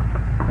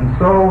 And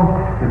so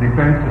the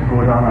defenses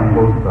go on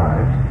both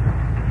sides.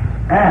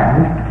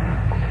 And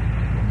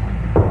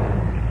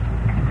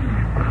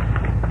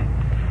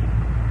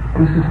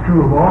this is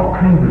true of all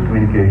kinds of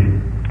communication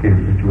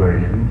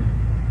situations.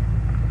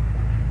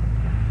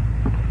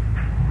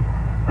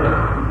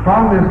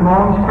 From this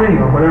long string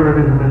of whatever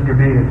it is that Mr.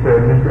 B has said,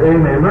 Mr. A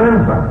may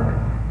learn something.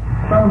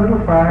 Some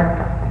little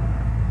fact,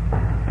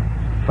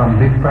 some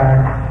big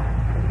fact,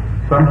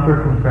 some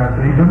circumstance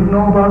that he didn't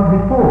know about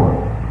before.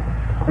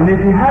 And if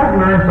he has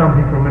learned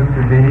something from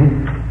Mr. B,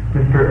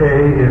 Mr.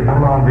 A is no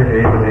longer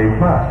A but A+.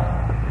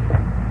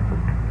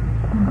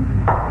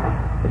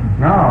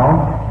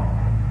 Now,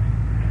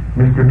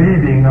 Mr. B,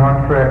 being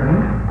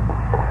non-threatened,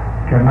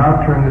 can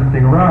now turn this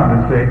thing around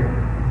and say,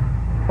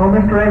 oh,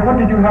 Mr. A, what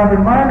did you have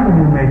in mind when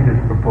you made this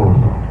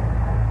proposal?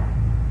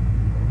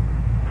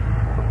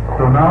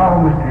 So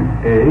now Mr.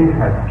 A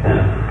has a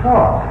chance to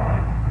talk.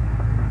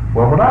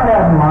 Well, what I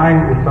have in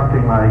mind is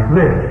something like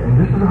this, and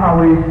this is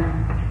how it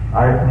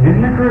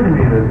didn't occur to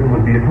me that it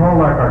would be at all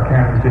like our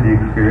Kansas City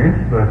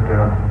experience, but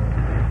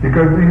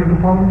because these are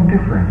the following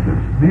differences.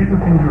 These are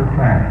things we're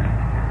planning.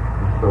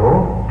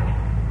 So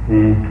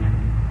he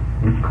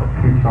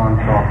keeps on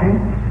talking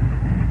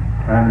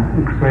and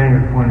explaining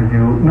his point of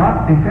view,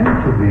 not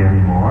defensively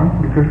anymore,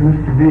 because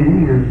Mr. B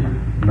is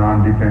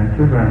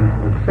non-defensive and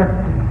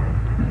accepting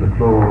the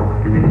flow of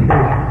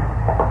communication.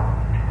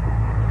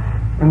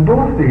 And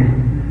both these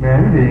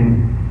men,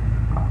 being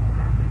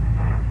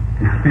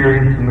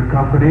experienced in the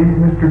company,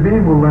 Mr. B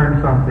will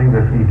learn something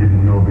that he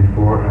didn't know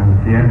before, and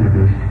at the end of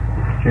this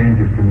exchange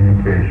of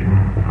communication,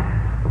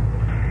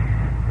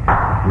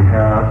 we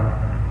have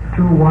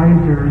two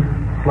wiser,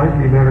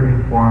 slightly better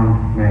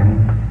informed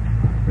men,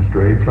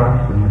 Mr. A+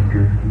 and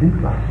Mr. B+.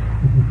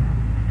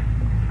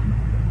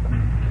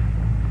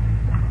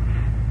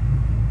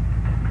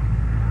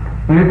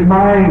 And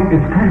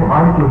it's kind of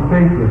article of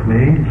faith with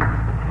me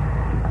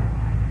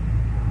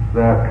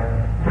that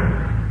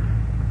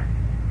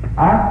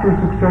after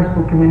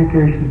successful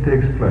communication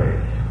takes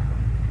place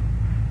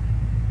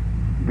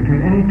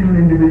between any two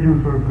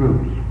individuals or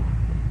groups,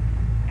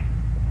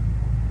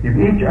 if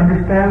each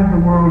understands the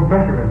world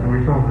better as a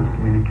result of this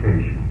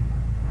communication,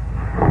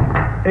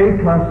 A+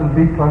 and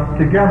B+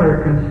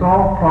 together can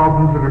solve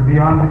problems that are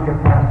beyond the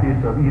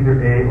capacities of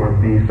either A or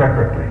B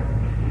separately.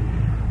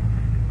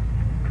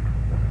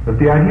 But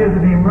the ideas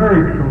that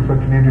emerge from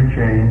such an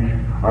interchange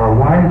are a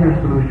wiser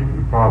solution to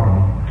the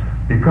problem,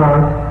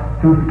 because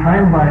through the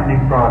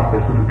time-binding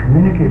process, through the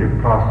communicative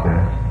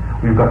process,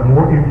 we've got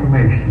more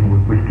information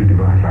with which to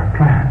devise our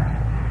plans.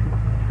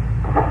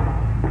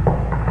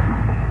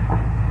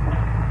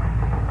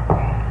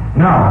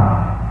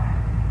 Now,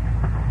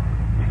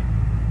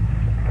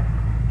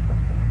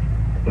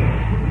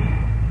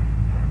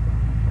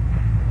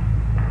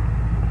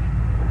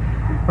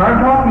 what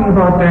I'm talking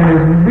about then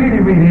is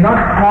really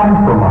not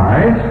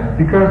compromise,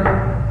 because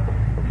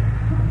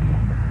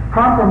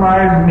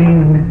compromise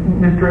means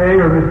Mr. A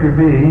or Mr.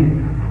 B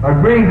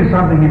agreeing to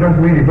something he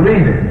doesn't really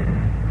believe in,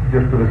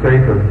 just for the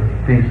sake of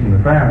peace in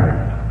the family.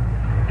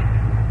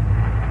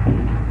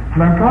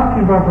 What I'm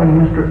talking about when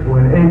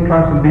A+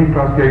 and B+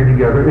 get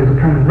together is a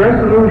kind of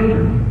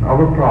resolution of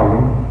a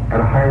problem at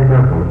a higher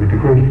level of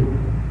integration.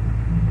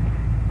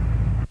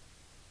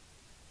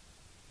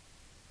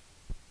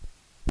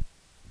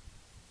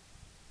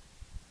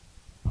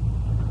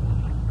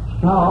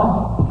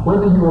 Now,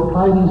 whether you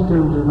apply these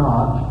terms or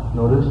not,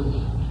 notice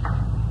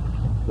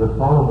that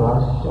all of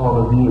us,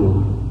 all of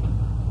you,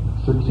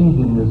 succeed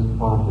in this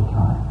part of the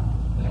time.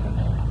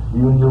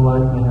 You and your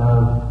wife may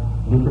have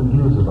different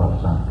views about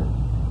something.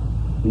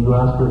 You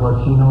ask her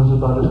what she knows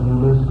about it and you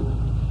listen.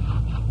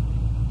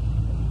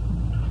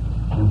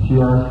 And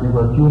she asks you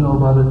what you know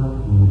about it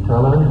and you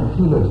tell her and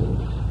she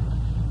listens.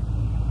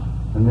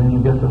 And then you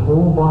get the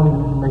whole body of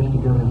information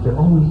together and say,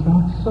 oh, is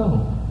that so?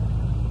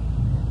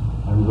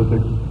 And with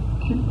the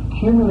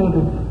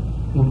accumulated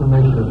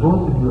information that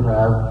both of you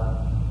have,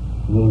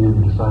 you may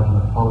decide on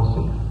a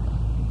policy,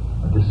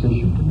 a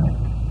decision to make.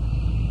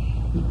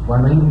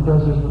 One even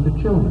does this with the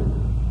children.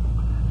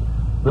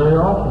 Very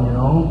often,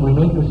 we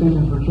make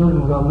decisions for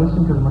children without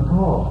listening to them at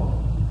all,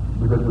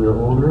 because we are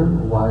older,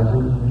 wiser,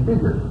 and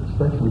bigger,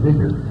 especially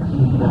bigger.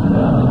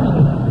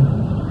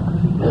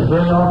 And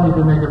very often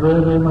you can make a very,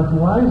 very much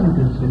wiser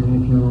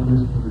decision if you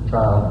listen to the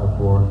child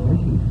before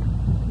making it.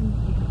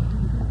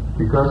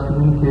 Because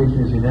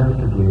communication is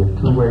inevitably a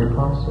two-way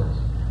process.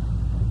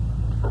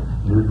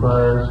 It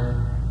requires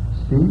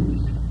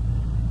speech,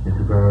 it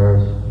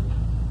requires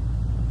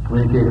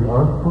communicative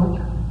output,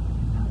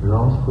 it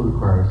also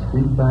requires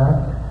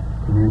feedback,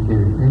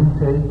 communicative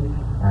intake,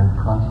 and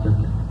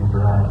constant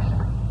interaction.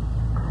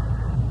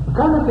 The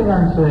kind of thing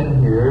I'm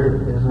saying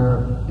here is,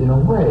 in a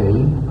way,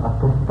 a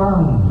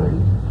profoundly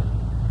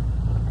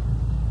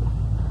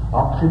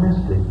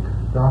optimistic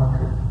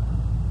doctrine.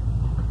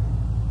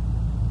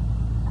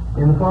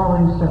 In the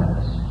following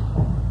sense.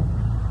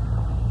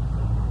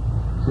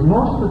 See,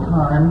 most of the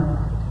time,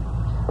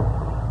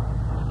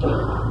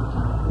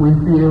 we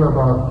feel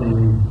about the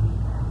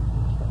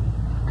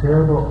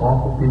terrible,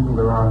 awful people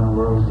there are in the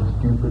world, the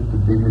stupid, the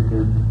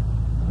bigoted,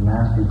 the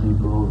nasty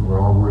people we're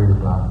all worried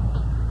about.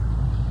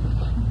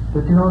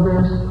 But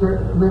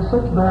they're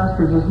such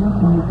bastards, there's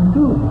nothing you can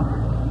do about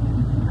it.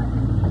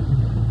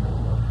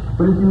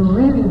 But if you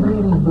really,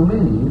 really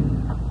believe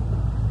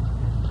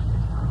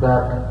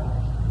that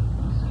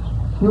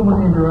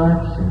human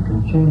interaction can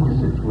change a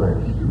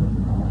situation,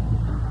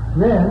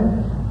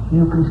 then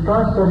you can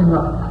start setting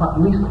up, at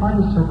least trying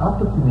to set up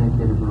a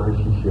communicative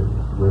relationship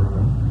with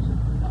them,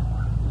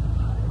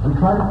 and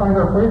try to find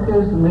out what it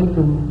is to make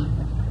them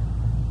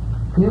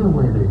feel the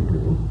way they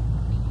do.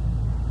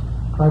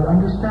 Try to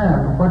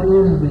understand what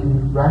is the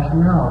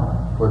rationale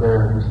for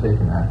their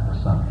mistaken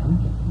assumptions,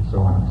 and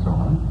so on and so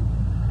on.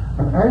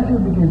 And as you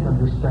begin to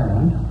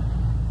understand,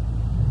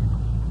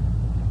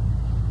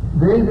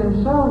 they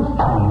themselves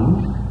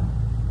changed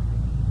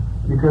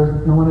because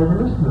no one ever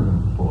listened to them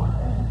before.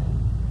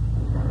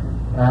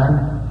 And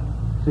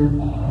see,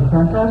 the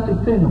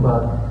fantastic thing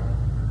about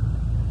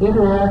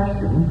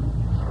interaction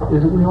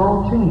is that we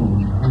all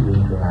change under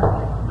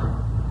interaction.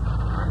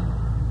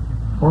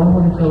 Well, I'm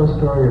going to tell a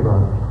story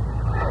about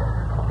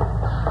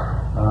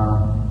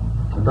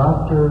a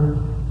doctor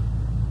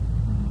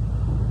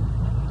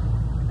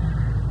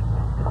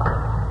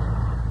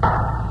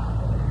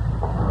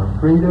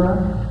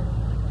Frida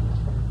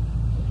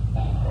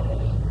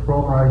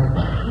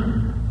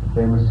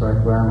famous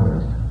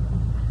psychoanalyst,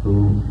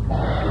 who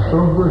was so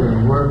good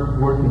in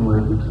working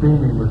with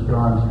extremely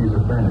withdrawn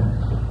schizophrenics.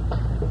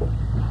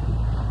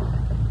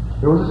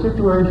 There was a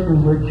situation in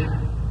which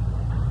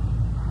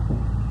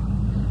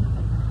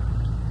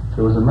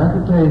there was a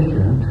mental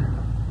patient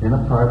in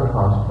a private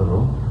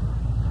hospital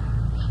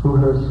who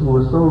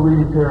was so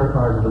really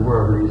terrified of the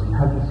world that he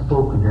hadn't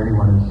spoken to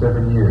anyone in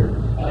 7 years.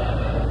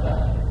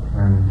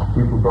 And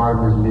people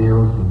brought him his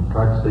meals and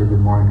tried to say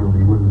good morning to him,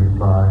 he wouldn't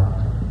reply.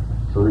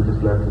 So they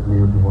just left his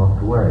meals and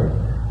walked away.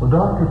 Well,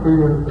 Dr.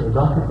 Frida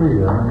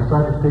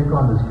decided to take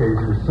on this case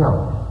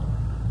herself.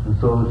 And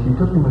so she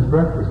took him his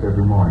breakfast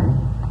every morning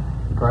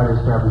to try to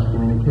establish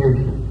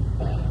communication.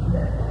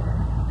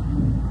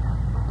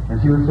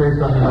 And she would say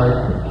something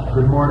like,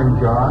 "Good morning,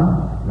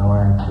 John." No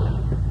answer.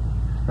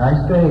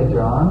 "Nice day,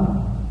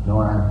 John."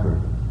 No answer.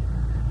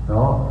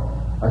 "No,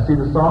 I see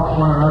the Sox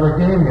won another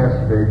game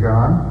yesterday,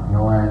 John."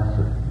 No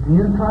answer.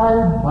 "You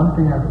tried?" One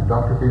thing after.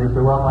 Dr. Frida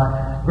said, "Well, my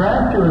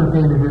grandchildren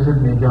came to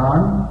visit me,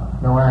 John."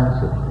 No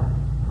answer.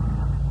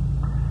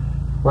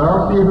 "Well,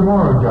 I'll see you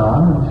tomorrow,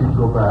 John." And she'd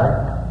go back,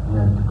 and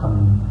then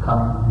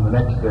come the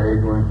next day,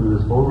 going through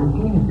this whole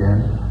routine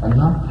again, and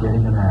not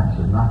getting an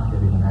answer, not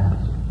getting an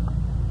answer.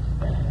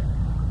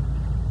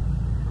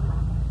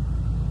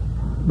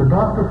 But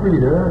Dr.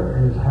 Frida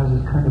has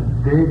this kind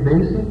of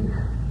basic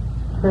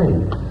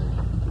faith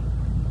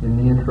in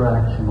the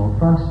interactional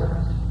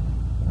process.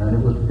 And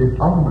it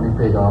ultimately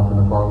paid off in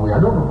the following way. I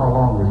don't know how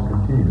long this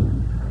continued,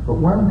 but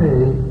one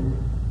day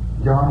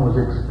John was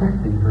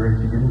expecting her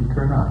and she didn't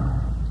turn up.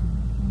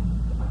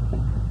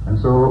 And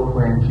so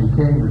when she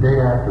came the day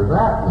after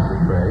that with the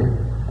tray,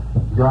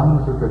 John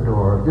was at the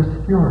door just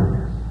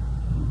furious.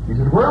 He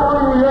said, "Where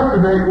were you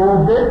yesterday, you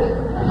old bitch?"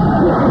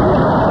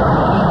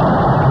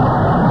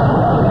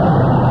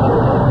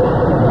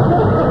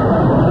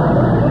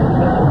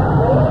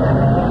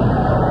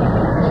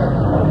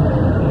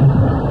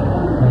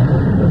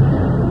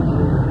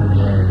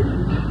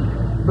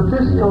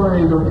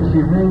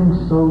 rings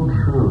so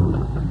true,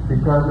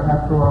 because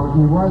after all,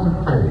 he was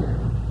afraid.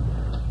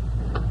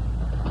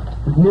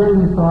 And here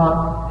he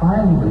thought,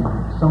 finally,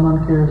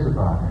 someone cares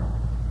about him.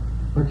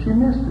 But she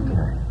missed it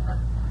there.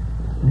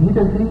 And he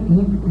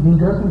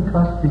doesn't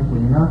trust people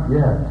enough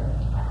yet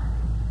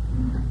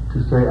to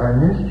say, I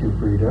missed you,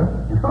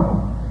 Frida. You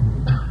know?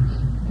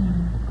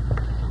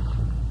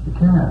 You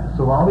can't.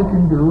 So all he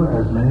can do,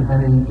 as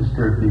many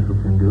disturbed people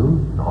can do,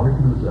 all he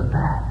can do is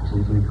attack. So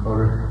easily call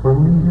her, where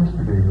were you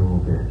yesterday, you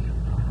old bitch?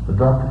 But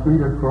Dr.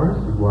 Frida, of course,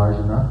 is wise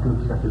enough to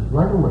accept it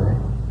right away.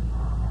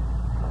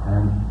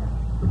 And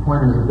the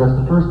point is that that's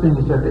the first thing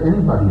he said to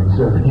anybody in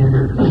 7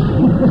 years.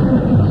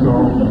 So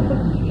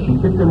she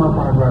picked him up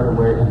on it right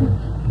away, and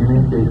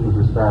communication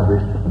was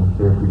established, and the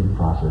therapeutic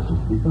process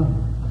was begun.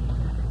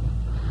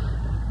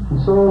 And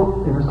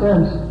so, in a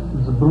sense,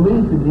 the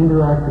belief in the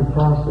interactive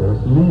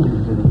process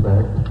means, in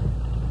effect,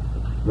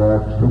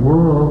 that the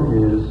world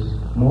is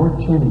more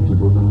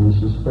changeable than we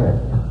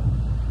suspect.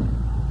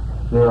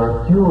 There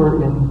are fewer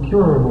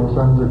incurable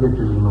sons of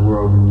bitches in the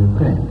world than you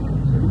think.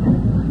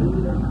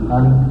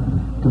 And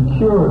to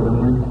cure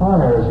them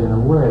requires, in a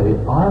way,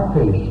 our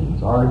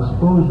patience, our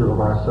exposure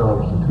of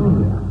ourselves to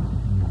them.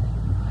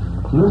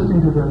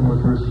 Listening to them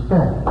with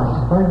respect, in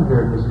spite of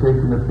their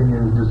mistaken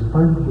opinions, in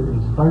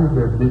spite of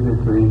their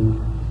bigotry,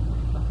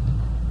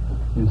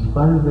 in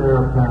spite of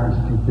their apparent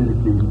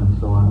stupidity, and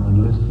so on,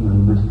 and listen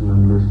and listen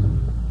and listen.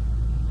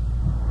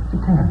 You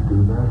can't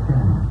do that,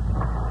 can you?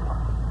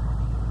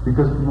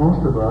 Because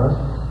most of us,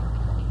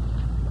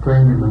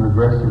 trained in an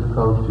aggressive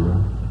culture,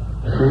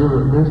 feel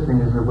that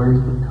listening is a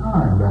waste of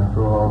time.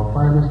 After all,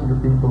 why listen to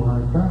people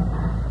like that?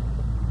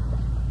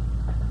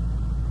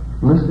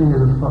 Listening is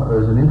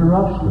an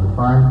interruption of the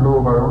fine flow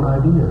of our own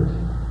ideas.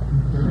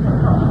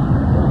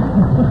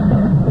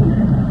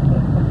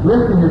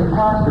 Listening is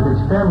passive, it's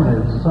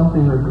feminine, it's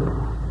something that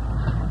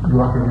you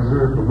ought to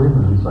reserve for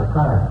women and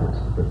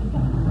psychiatrists. But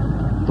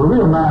for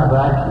real man of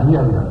action, he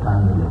hasn't got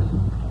time to listen,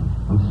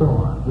 and so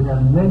on. We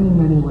have many,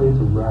 many ways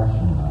of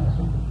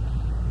rationalizing,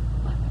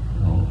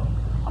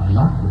 are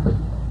not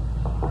listening.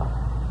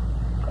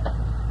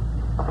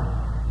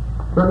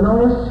 But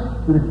notice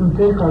that if we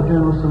take our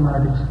general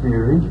semantics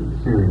theory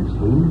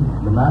seriously,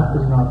 the map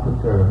is not the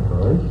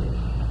territory,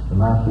 the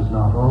map is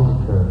not all the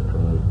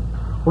territory.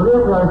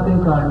 Whatever I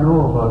think I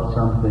know about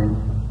something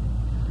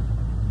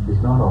is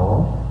not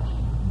all.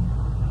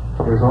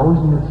 There's always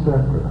an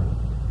etc.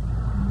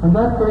 And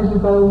that crazy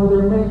guy over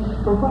there may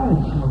provide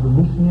some of the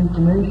missing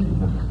information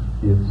that's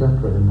the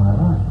etc. in my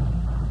life.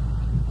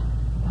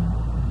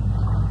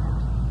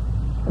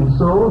 And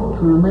so,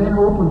 to remain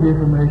open to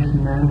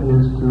information then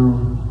is to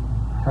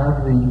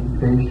have the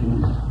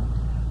patience,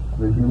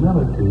 the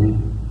humility,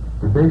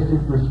 the basic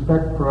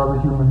respect for other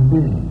human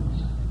beings.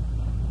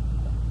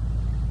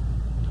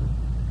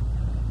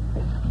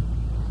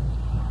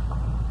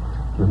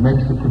 That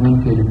makes the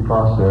communicative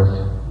process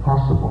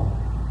possible.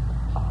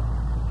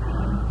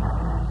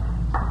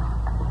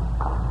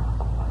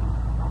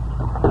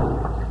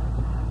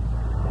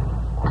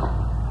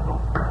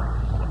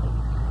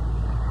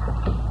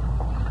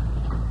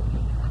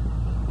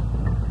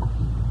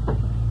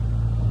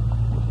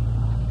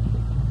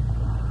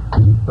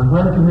 But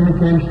when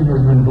communication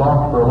has been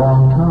blocked for a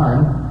long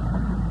time,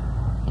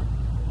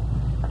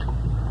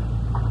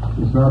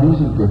 it's not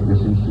easy to get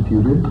this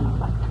instituted,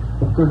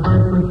 because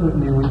very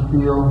frequently we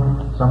feel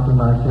something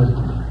like this,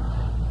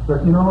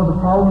 that, the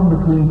problem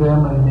between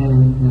them and me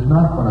is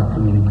not one of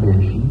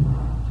communication,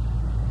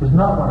 is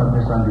not one of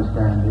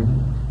misunderstanding.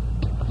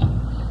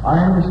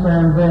 I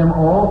understand them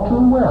all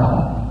too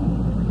well,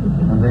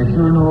 and they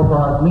sure know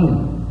about me,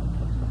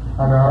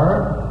 and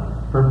our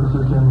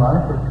purposes in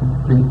life are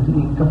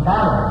completely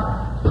incompatible.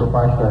 So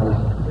why should I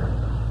listen to them?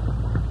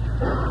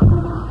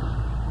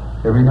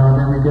 Every now and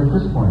then we get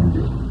this point of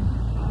view.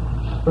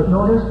 But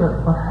notice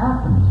that what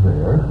happens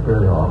there,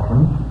 very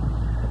often,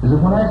 is that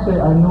when I say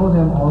I know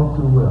them all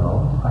too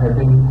well, I have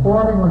been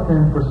quarreling with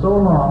them for so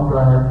long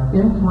that I have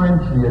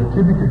inferentially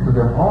attributed to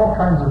them all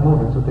kinds of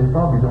motives that they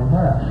probably don't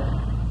have.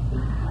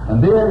 And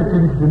they have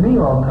attributed to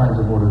me all kinds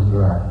of motives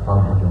that I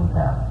probably don't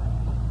have.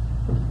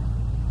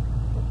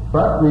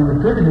 But we've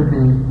attributed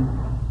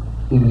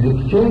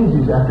exchanged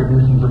these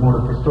attributions of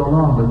motive for so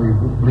long that we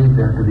believe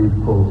them to be,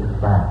 quote,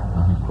 fact,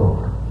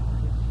 unquote.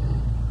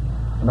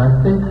 And I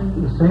think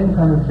the same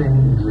kind of thing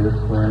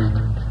exists when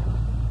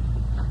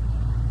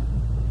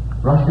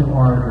Russian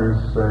orators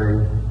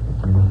say,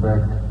 in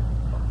effect,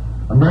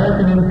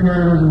 American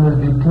imperialism is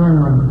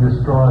determined to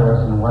destroy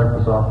us and wipe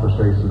us off the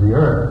face of the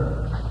earth.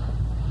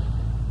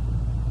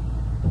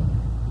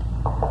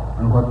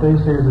 And what they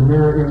say is a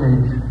mirror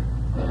image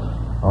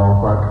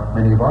of what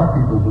many of our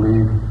people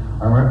believe.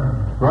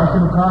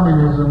 Russian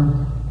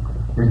communism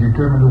is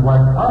determined to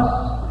wipe us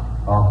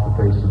off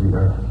the face of the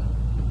earth.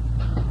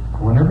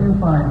 Whenever you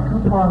find two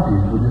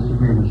parties who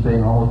disagree in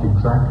saying almost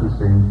exactly the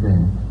same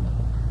thing,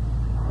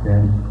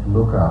 then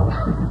look out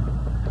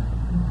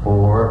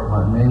for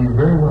what may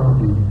very well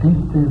be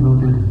deeply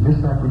rooted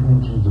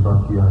misapprehensions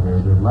about the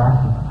other that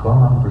last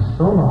gone on for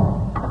so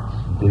long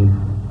they've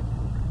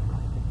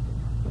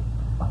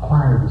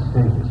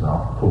mistake is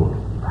I'll pull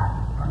it back.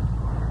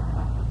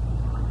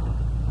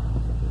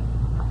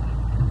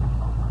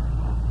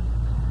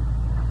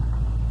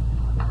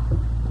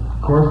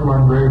 Of course,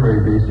 one very,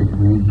 very basic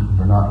reason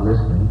for not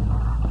listening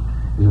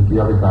is that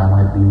the other guy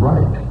might be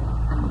right.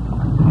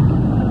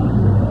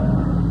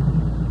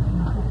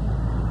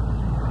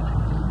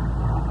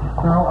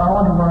 Now, I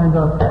want to wind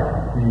up the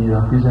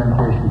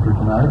presentation for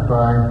tonight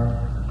by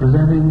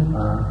presenting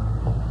a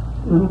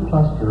little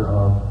cluster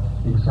of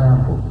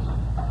examples.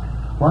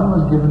 One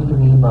was given to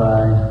me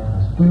by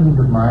a student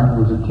of mine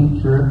who was a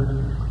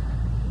teacher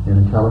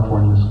in a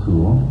California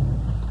school.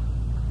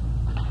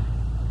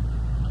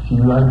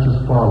 She writes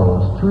as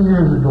follows: 2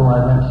 years ago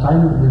I lent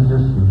silent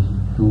resistance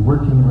to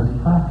working with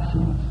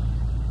fractions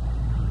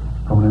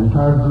from an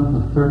entire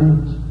group of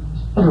 30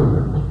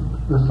 children.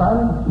 The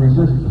silent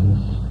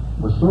resistance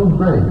was so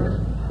great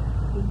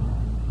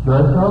that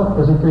I felt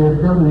as if they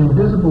had built an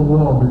invisible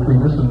wall between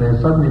us and they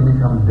had suddenly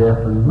become deaf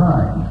and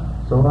blind.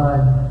 So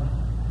I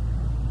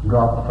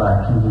dropped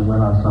fractions and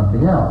went on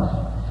something else.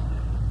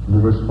 The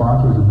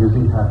response was a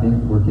busy, happy,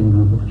 working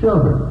group of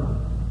children.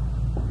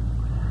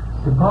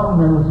 The problem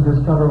then was to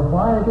discover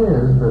why it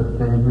is that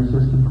they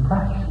resisted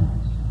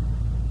fractions.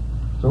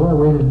 So I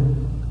waited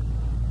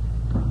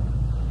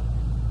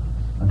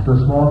until a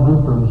small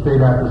group of them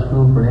stayed after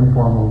school for an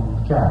informal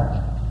chat.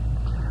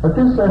 At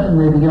this session,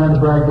 they began to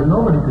brag that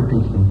nobody could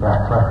teach them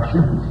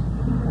fractions.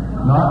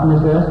 Not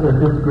Miss S, their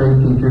 5th grade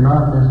teacher,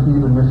 not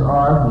even Miss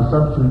R, who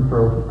substituted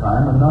for a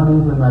time, and not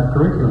even that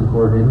curriculum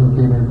coordinator who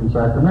came in from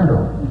Sacramento.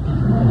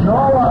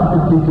 No one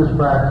could teach us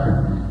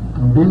fractions.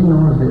 And being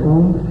known as the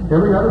only,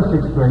 every other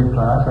 6th grade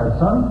class had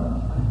some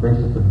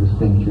basis of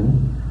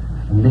distinction,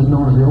 and being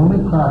known as the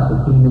only class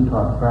that couldn't be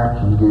taught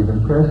fractions gave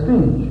them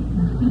prestige.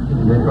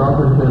 They thought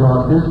that if they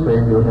lost this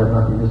fame, they would have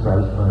nothing to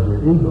satisfy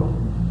their ego.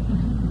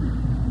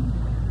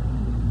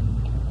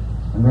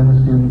 And then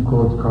the student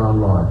quotes Carl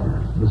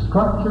Rogers: "The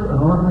structure and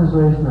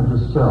organization of the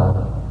self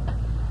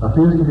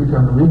appears to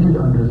become rigid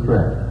under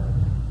threat,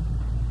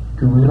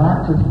 to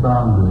relax its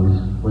boundaries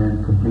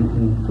when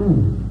completely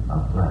free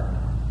of threat."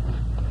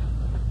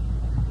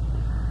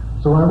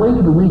 So I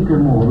waited a week or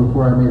more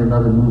before I made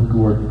another move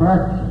toward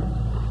fractions.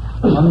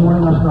 One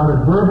morning I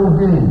started verbal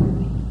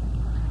games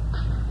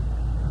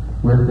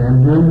with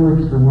them, during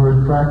which the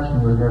word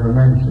fraction was never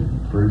mentioned.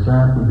 For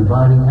example,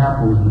 dividing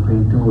apples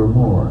between 2 or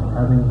more,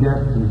 having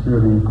guests and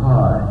serving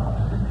pie.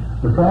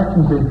 The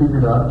fractions they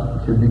figured out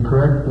should be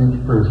correct for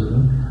each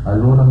person. I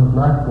wrote on the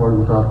blackboard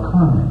without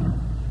comment.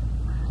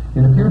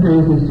 In a few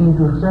days they seemed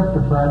to accept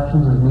the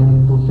fractions as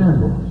meaningful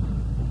symbols.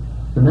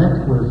 The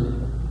next was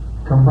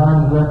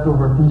combining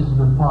leftover pieces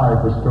of pie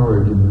for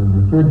storage in the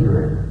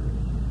refrigerator.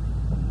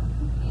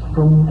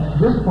 From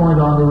this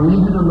point on, they were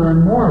eager to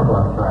learn more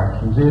about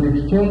fractions. They had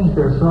exchanged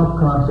their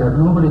self-concept,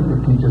 nobody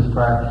could teach us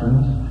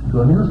fractions,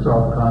 to a new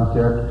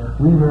self-concept,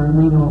 we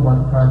know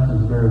about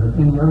fractions better than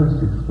any other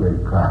 6th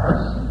grade class.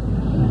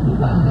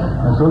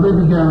 And so they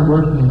began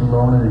working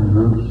alone and in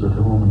groups at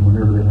home and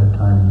whenever they had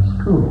time in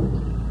school.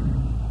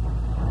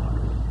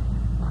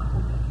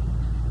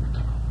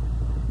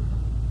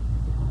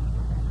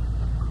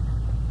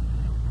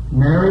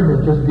 Mary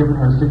had just given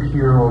her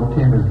 6-year-old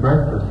Tim his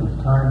breakfast.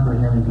 It's time for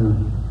him to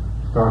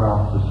start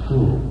off to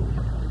school.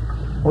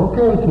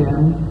 "Okay,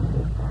 Tim."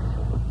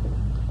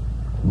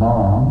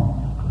 "Mom."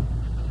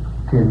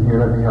 "Tim, here,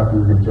 let me help you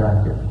with your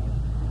jacket."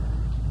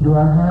 "Do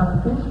I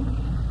have to?"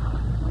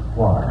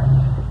 "Why?"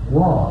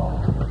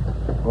 "Walk."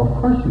 "Well, of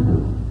course you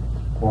do."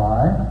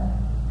 "Why?"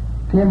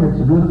 "Tim, it's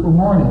a beautiful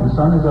morning. The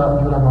sun is out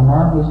and you'll have a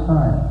marvelous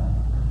time."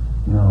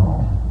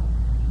 "No."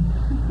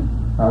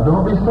 "Now,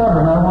 don't be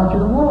stubborn. I want you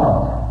to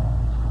walk."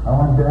 "I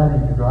want Daddy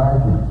to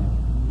drive you."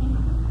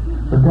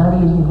 "But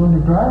Daddy isn't going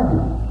to drive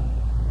you."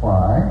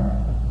 "Why?"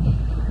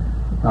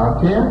 "Now,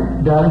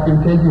 Tim, Daddy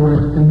can take you when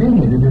it's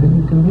convenient. It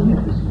isn't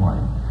convenient this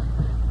morning."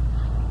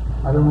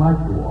 "I don't like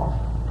to walk."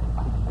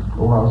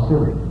 "Oh, how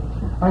silly."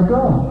 "I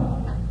don't.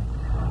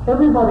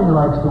 Everybody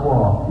likes to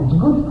walk. It's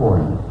good for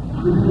you."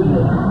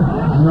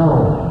 "No."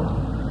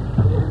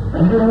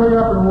 "You can hurry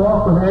up and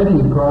walk with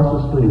Eddie across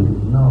the street."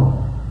 "No."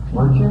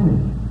 "Or Jimmy."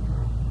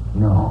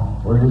 "No."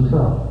 "Or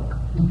yourself."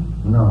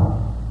 "No."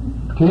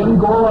 "Tim,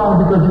 go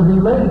along because you'll be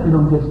late if you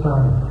don't get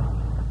started."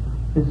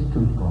 "It's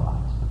too far."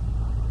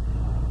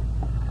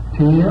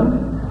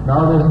 "Tim,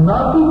 now there's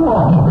nothing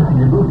wrong with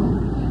you.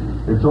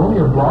 It's only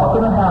a block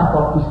and a half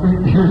up the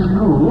street to your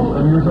school,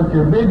 and you're such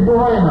a big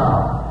boy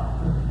now."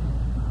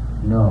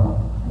 "No."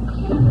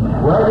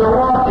 "Well, you're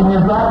walking,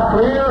 is that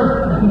clear?"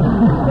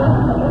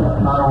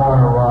 "I want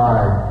to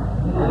ride."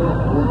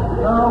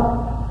 Now,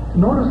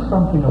 notice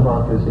something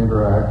about this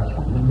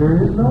interaction. There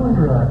is no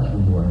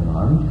interaction going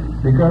on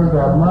because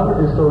that mother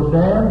is so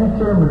damn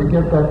determined to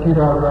get that kid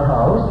out of the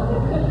house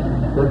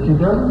that she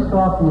doesn't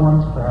stop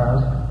once to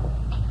ask,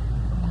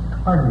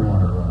 "Why do you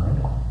want to ride?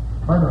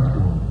 Why don't you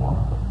want to walk?"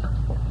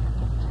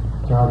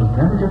 Child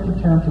never gets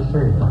a chance to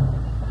say that.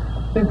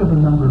 Think of the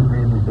number of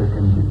reasons there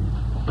can be.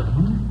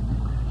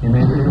 He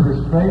may feel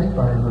displaced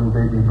by his little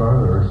baby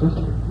brother or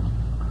sister.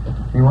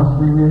 He wants to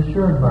be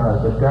reassured by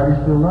us that Daddy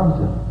still loves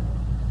him.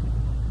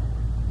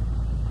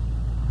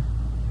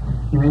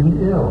 He may be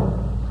ill.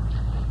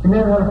 He may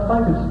have had a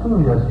fight at school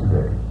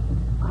yesterday.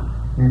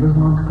 He doesn't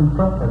want to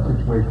confront that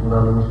situation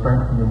without a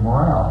strengthening your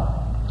morale.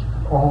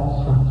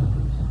 All sorts of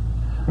reasons.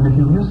 And if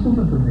you listen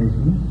to the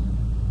reasons,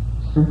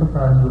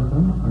 sympathize with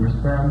them,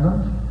 understand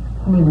them,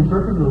 you may be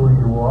perfectly willing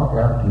to walk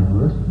after you've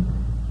listened.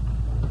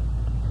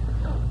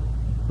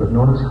 But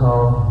notice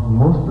how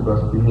most of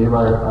us behave.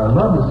 I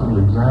love this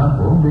little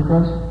example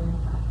because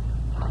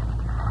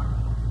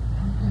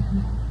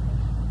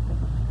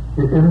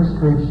it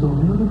illustrates so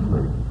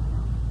beautifully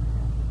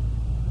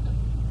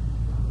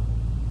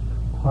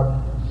what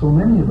so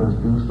many of us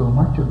do so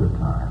much of the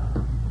time.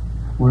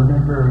 We're in a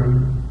hurry,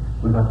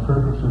 we've got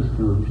purposes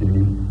to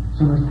achieve. As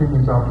soon as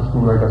Timmy's off to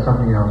school, I got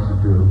something else to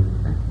do.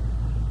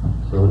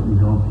 So you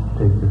don't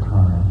take the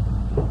time.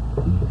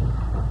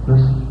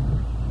 Listen.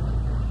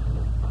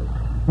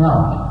 Now,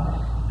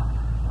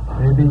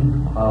 maybe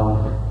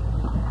I'll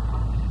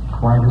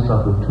wind this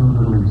up with two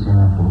little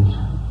examples.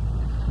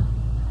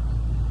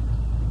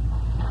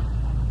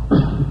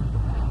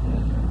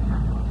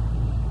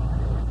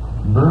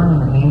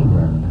 Burnham,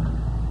 England,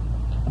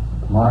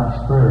 March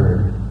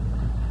 3rd.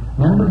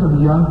 Members of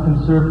the Young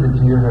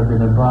Conservatives here have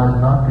been advised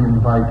not to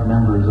invite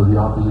members of the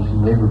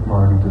opposition Labour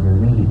Party to their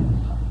meetings.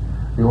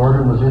 The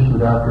order was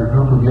issued after a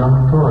group of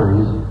young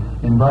Tories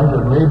invited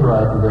a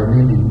Labourite to their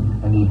meeting,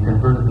 and he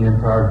converted the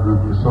entire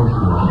group to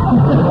socialism.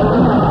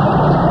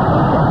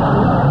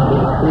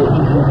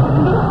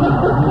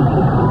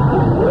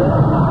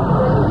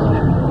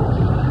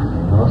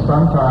 Well,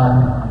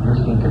 sometimes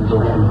listening can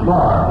go too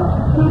far.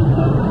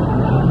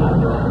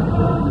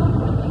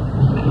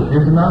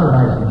 Here's another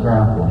nice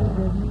example.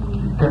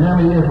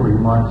 Canelli, Italy,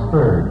 March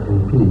 3rd,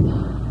 AP.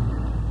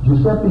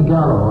 Giuseppe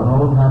Gallo, an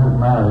old-handed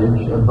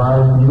marriage,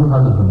 advised new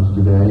husbands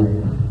today,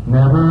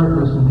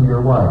 never listen to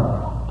your wife.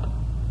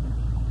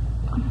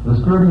 The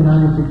sturdy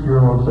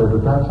 96-year-old said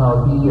that that's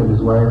how he and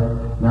his wife,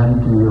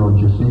 92-year-old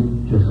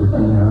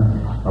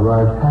Josefina,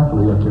 arrived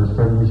happily at their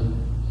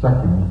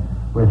 72nd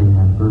wedding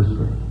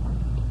anniversary.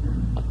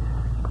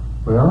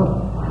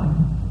 Well,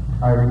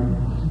 I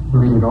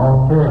believe in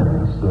all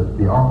fairness that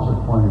the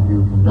opposite point of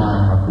view from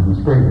mine ought to be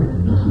stated.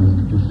 And this is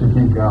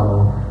Giuseppe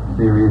Gallo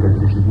theory that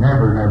you should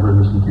never, never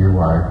listen to your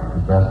wife,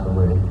 because that's the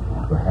way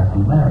to a happy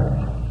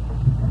marriage.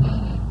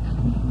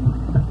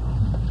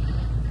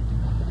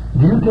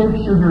 Do you take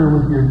sugar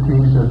with your tea,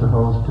 said the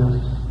hostess.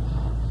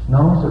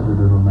 No, said the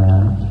little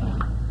man.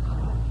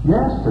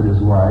 Yes, said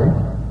his wife,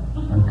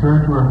 and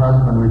turned to her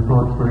husband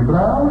reproachfully, but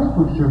I always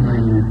put sugar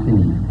in your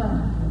tea.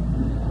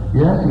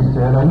 Yes, he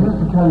said, I used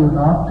to tell you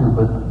not to,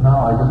 but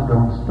now I just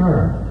don't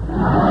stir.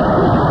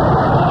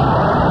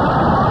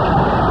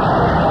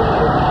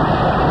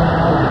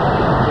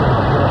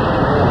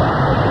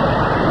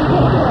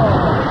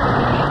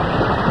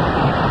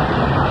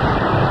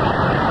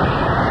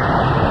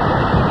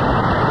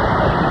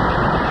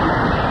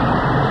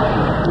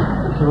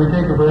 Shall we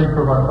take a break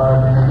for about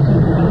 5 minutes?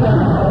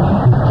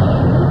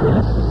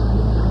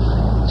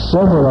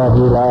 Several of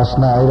you last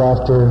night,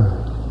 after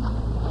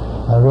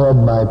I read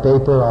my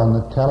paper on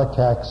the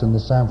Calicax and the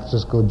San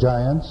Francisco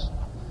Giants,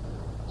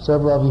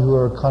 several of you who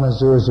are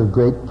connoisseurs of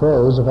great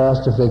prose have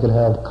asked if they could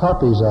have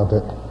copies of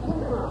it.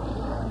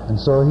 And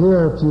so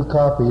here are a few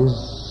copies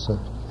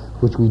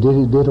which we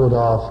dittoed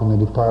off in the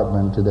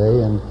department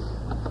today, and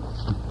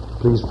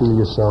please feel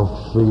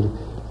yourself free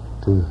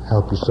to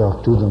help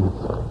yourself to them.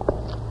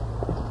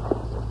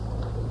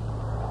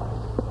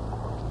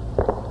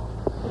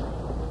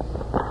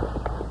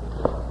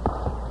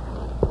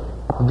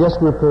 I guess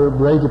we're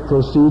ready to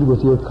proceed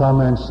with your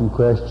comments and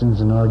questions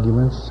and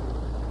arguments.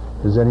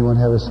 Does anyone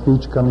have a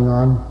speech coming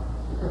on?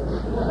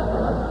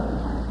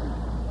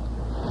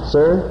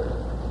 Sir?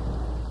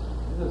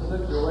 In a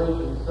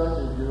situation such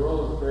as you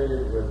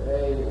illustrated with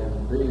A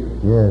and B,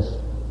 Yes.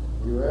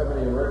 do you have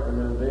any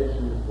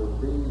recommendations for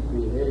B's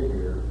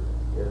behavior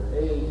if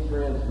A's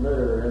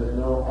transmitter has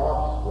no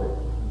off switch?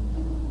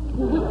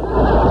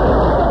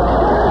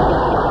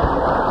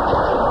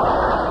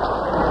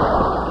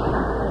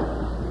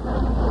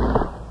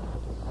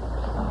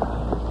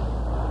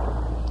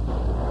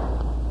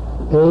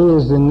 A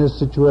is in this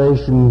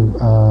situation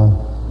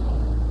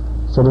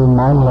sort of a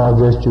monologue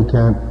that you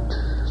can't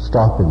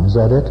stop him. Is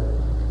that it?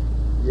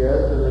 Yes,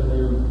 and if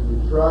you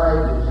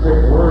try to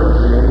stick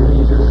words in,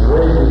 he just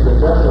raises the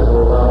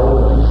decibel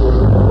level and he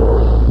sort of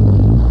goes.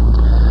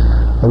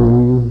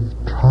 You've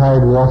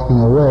tried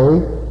walking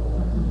away.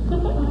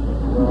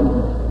 Well,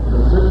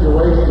 the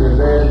situation is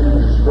as you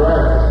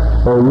described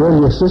it. Oh, you're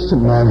the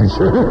assistant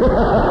manager.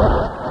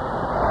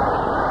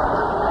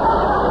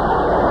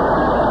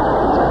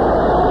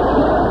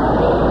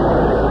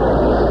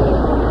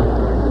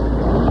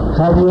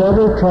 Have you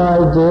ever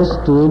tried this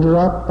to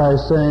interrupt by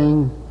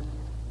saying,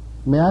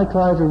 may I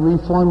try to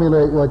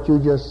reformulate what you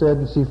just said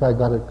and see if I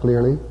got it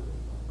clearly?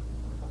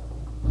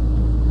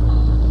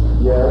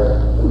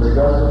 Yes, and the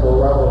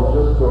decibel level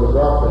just goes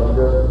up and he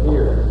doesn't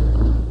hear.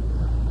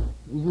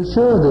 You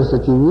sure of this,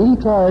 that you really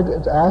tried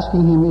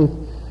asking him if,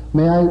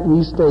 may I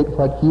restate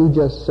what you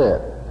just said,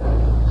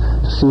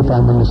 to see if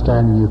I'm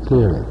understanding you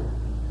clearly?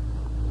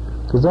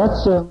 Because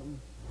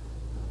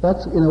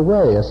that's in a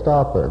way a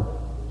stopper.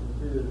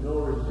 See, there's no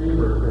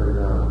receiver turned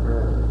on,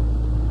 apparently.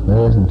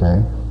 There isn't,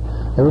 eh?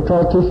 Ever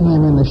try kicking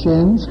him in the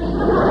shins?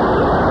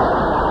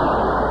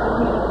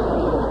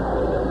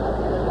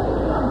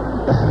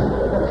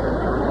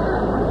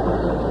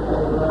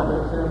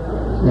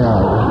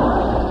 Yeah.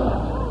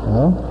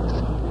 Well,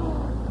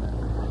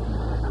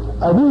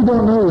 I really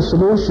don't know the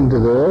solution to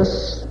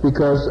this,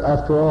 because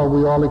after all,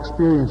 we all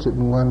experience it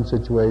in one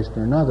situation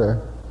or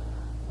another.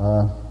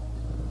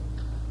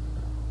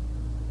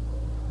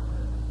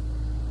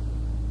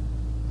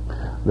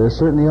 There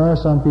certainly are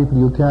some people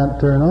you can't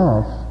turn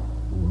off.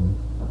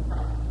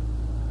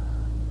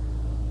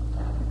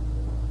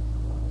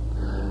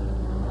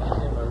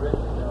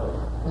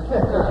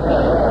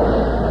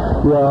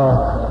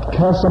 Yeah,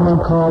 have someone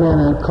call in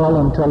and tell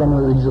him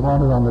that he's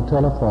wanted on the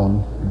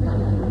telephone.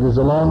 There's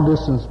a long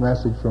distance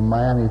message from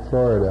Miami,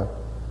 Florida.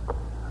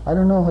 I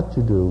don't know what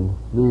to do,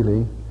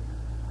 really.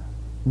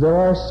 There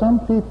are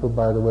some people,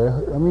 by the way,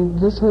 I mean,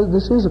 this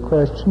is a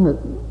question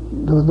that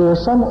there are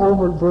some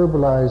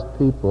over-verbalized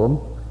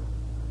people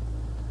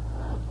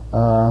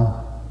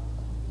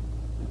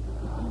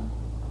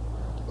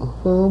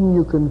whom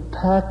you can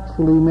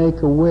tactfully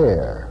make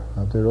aware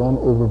of their own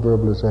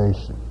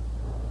over-verbalization.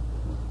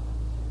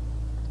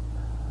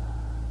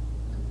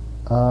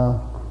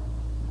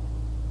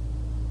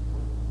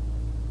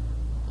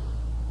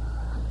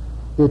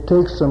 It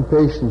takes some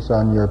patience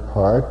on your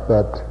part,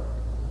 but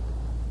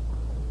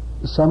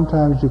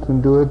sometimes you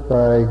can do it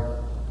by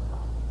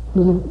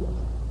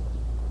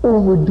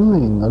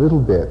overdoing a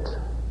little bit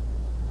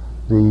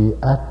the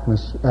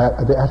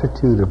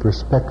attitude of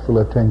respectful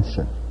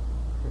attention.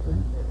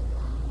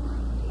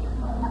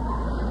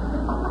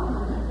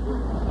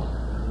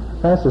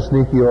 That's a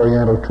sneaky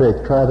Oriental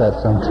trick. Try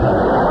that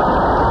sometime.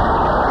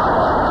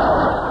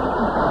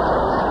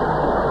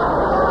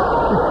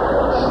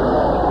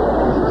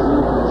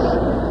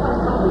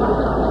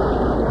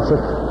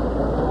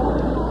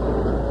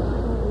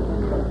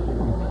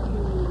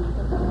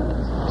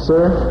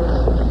 Sir?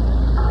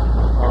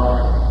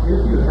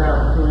 If you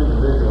have two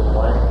individuals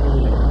like A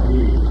and B,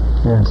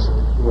 Yes.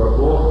 who are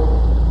both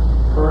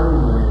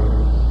firmly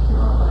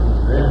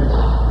convinced in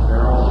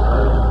their own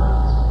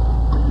arguments,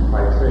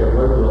 like say a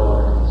liberal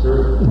and a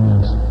conservative,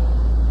 Yes.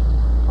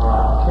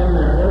 can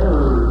this ever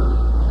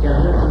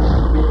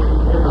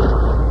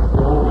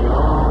go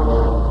beyond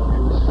what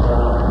you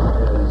describe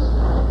as,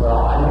 well,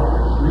 I don't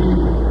agree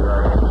with your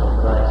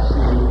argument, but I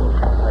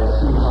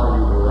see how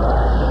you arrive.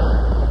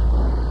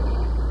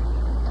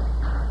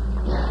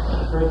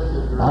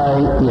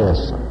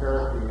 Yes.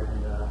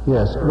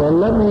 Yes. Well,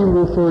 let me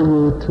refer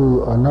you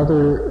to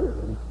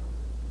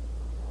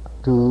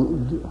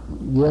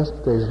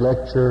yesterday's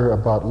lecture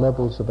about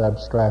levels of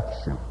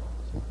abstraction.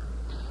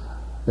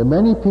 There are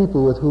many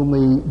people with whom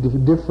we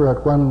differ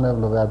at one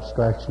level of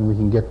abstraction we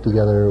can get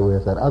together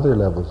with at other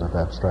levels of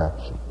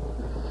abstraction.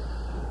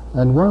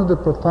 And one of the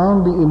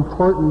profoundly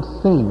important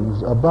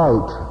things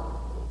about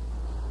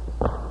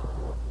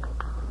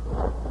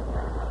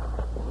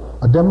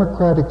a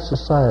democratic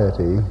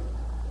society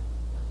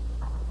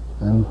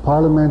and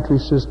parliamentary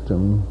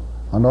system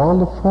and all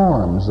the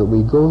forms that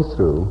we go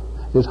through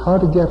is how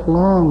to get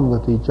along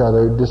with each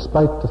other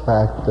despite the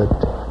fact that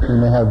we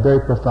may have very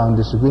profound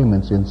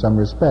disagreements in some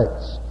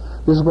respects.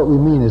 This is what we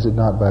mean, is it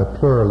not, by a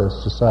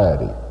pluralist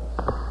society.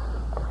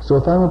 So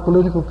if I'm a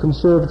political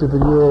conservative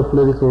and you're a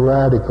political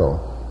radical,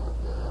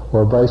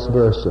 or vice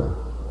versa,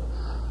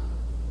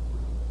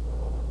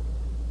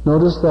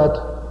 notice that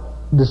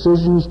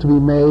decisions to be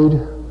made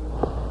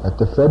at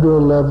the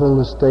federal level,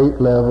 the state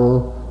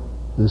level,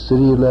 the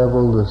city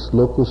level, the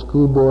local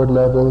school board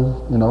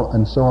level,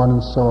 and so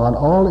on,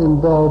 all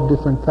involve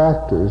different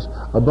factors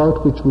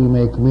about which we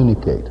may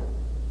communicate.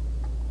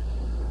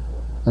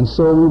 And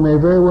so we may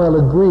very well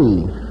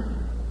agree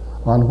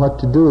on what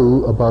to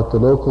do about the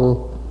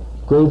local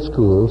grade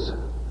schools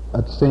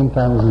at the same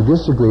time as we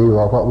disagree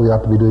about what we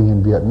ought to be doing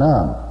in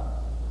Vietnam.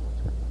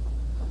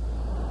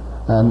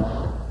 And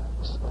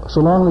so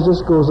long as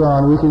this goes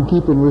on, we can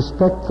keep in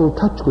respectful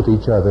touch with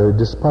each other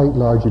despite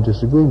larger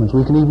disagreements.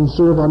 We can even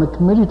serve on a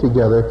committee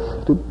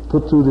together to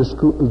put through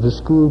the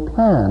school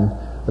plan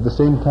at the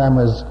same time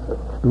as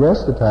the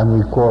rest of the time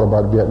we quarrel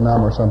about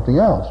Vietnam or something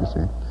else, you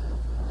see.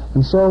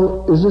 And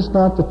so is this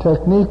not the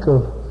technique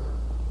of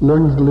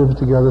learning to live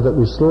together that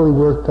we slowly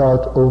worked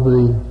out over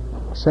the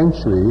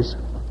centuries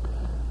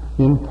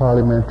in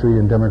parliamentary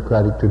and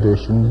democratic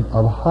tradition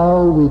of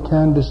how we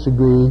can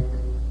disagree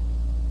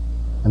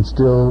and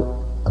still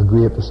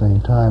agree at the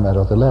same time at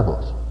other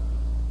levels?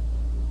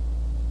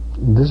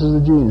 This is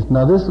the genius.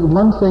 Now, this is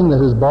one thing that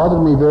has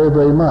bothered me very,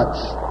 very much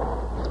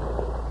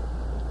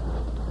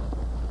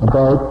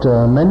about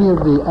many of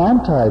the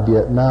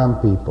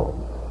anti-Vietnam people.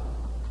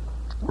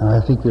 And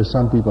I think there's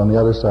some people on the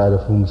other side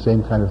of whom the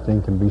same kind of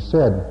thing can be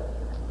said,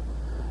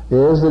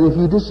 is that if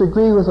you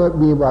disagree with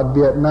me about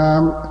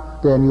Vietnam,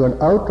 then you're an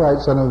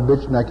outright son of a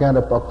bitch and I can't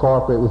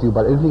cooperate with you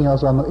about anything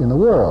else in the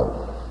world.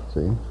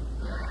 See?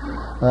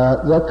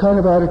 That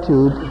kind of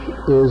attitude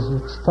is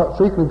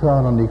frequently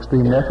found on the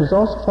extreme left, is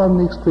also found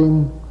on the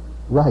extreme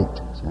right.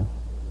 See?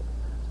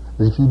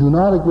 If you do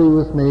not agree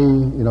with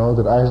me,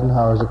 that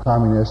Eisenhower is a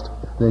communist,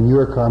 then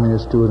you're a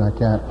communist too, and I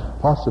can't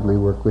possibly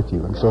work with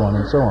you, and so on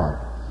and so on.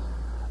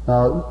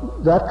 Now,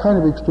 that kind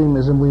of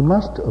extremism we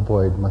must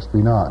avoid, must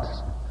we not?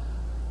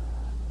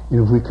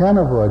 If we can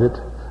avoid it,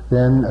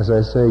 then, as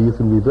I say, you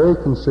can be very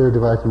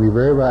conservative, I can be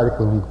very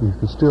radical, and we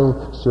can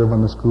still serve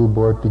on the school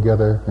board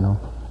together,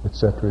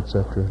 etc.,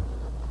 etc.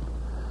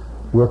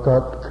 Work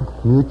out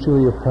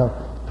mutually a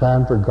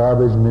plan for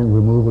garbage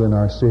removal in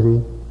our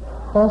city.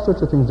 All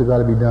sorts of things have got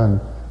to be done,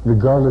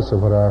 regardless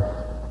of what our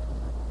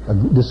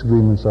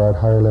disagreements are at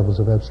higher levels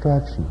of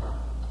abstraction.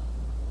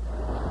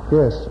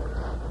 Yes?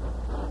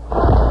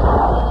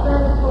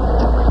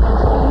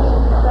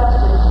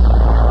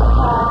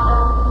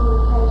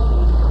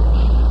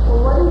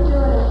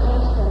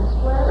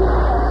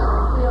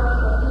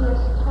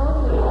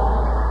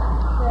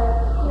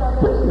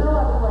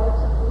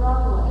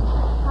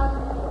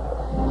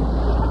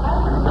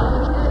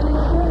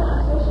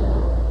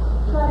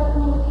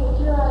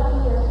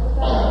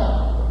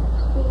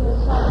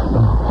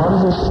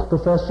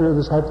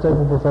 This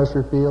hypothetical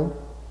professor feel?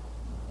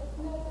 It's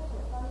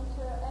negative. I mean,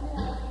 to any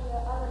idea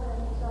other than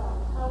his own.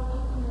 How do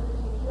you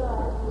communicate your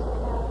ideas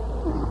without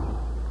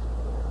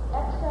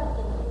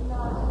accepting, if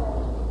not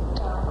accepting?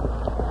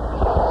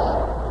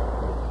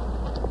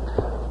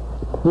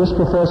 This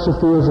professor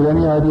feels that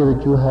any idea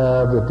that you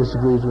have that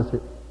disagrees with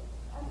it.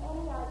 And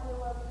any idea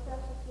where the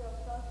professor feels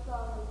so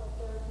strongly that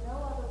there is no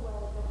other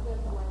way but his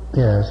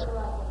way. Yes.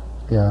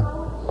 Yeah.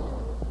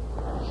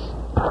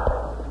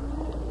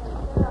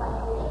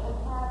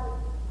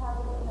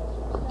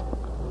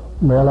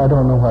 Well, I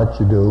don't know what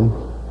you do.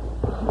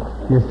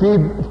 You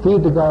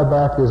feed the guy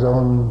back his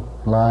own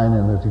line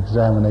in his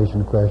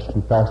examination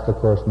question, pass the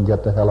course, and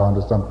get the hell on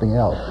to something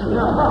else.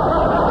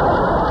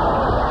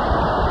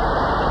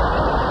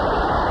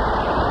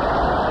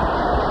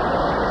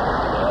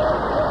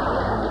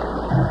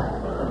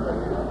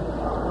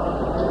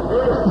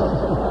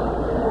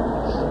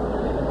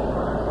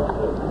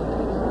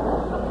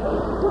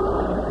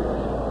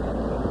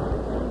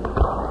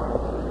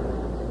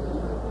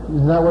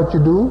 Isn't that what you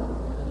do?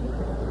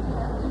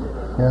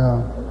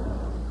 Yeah.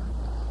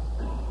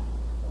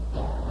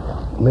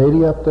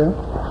 Lady up there?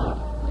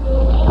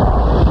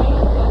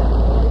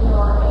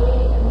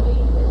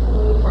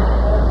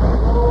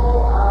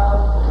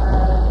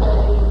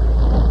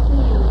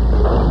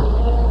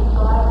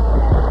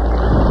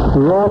 The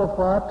role of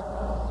what?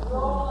 The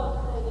role of,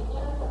 say, the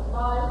innocent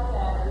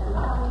bystanders, and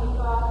how many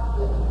thoughts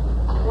the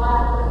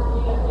black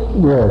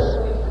community. Yes.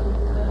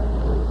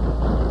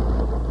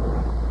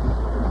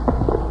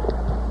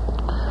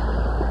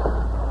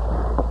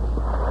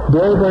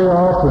 Very, very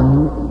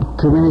often,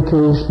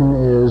 communication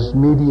is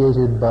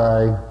mediated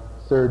by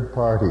third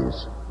parties.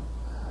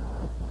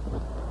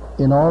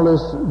 In all this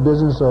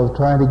business of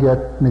trying to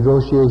get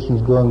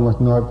negotiations going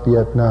with North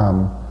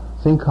Vietnam,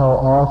 think how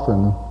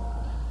often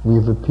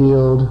we've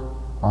appealed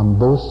on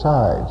both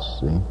sides,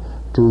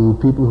 to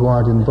people who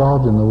aren't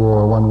involved in the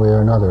war one way or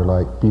another,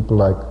 like people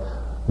like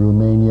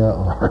Romania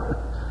or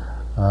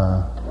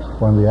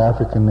one of the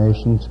African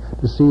nations,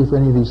 to see if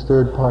any of these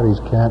third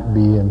parties can't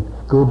be a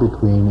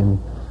go-between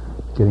in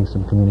getting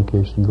some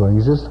communication going.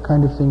 Is this the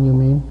kind of thing you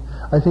mean?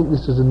 I think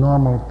this is a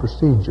normal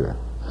procedure.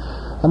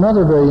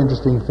 Another very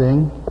interesting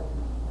thing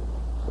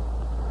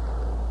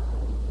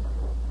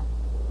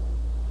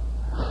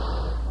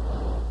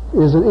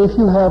is that if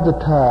you have the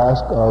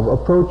task of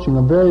approaching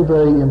a very,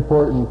 very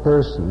important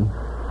person,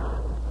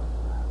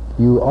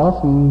 you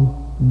often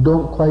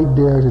don't quite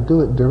dare to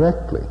do it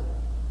directly,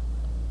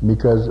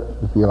 because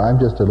you feel, I'm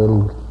just a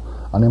little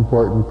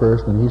unimportant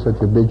person and he's such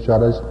a big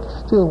shot, I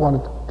still want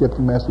to get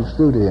the message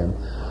through to him.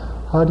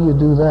 How do you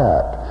do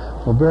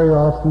that? Well, very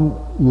often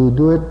you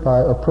do it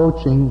by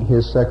approaching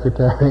his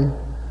secretary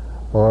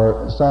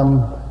or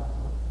some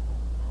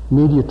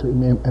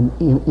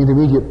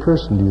intermediate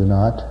person, do you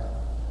not?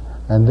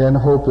 And then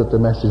hope that the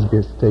message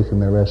gets taken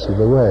the rest of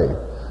the way.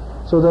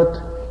 So that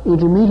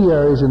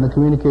intermediaries in the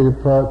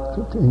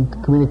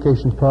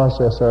communication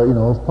process are,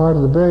 part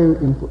of the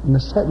very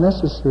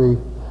necessary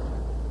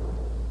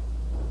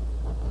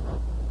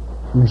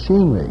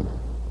machinery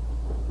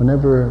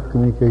whenever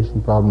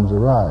communication problems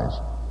arise.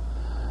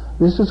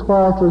 This is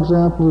why, for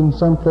example, in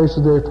some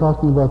places they're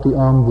talking about the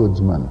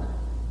ombudsman.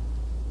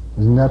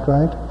 Isn't that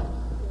right?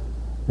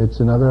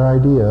 It's another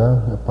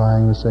idea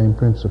applying the same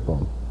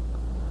principle.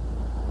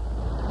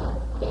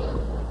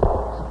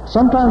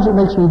 Sometimes it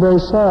makes me very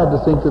sad to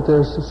think that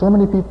there's so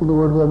many people in the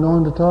world who have no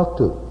one to talk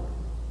to.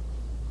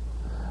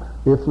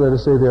 If, let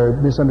us say, they're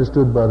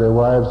misunderstood by their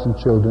wives and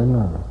children,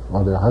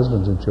 or their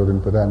husbands and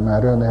children for that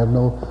matter, and they have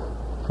no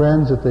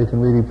friends that they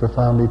can really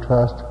profoundly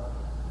trust.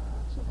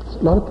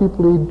 A lot of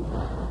people lead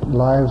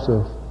lives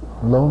of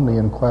lonely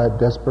and quiet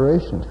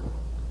desperation.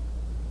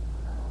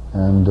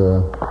 And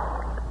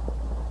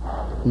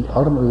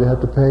ultimately they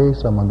have to pay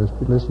someone to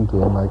listen to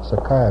them, like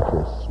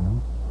psychiatrists.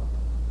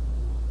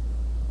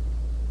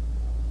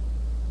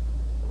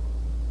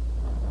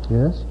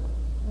 Yes?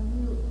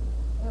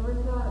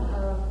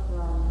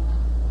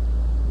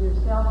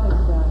 yourself as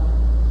a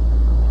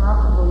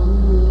possible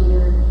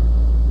mediator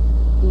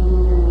in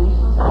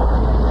international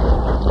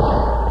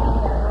security,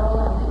 that role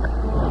in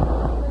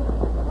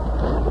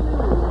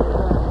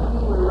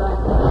you were right.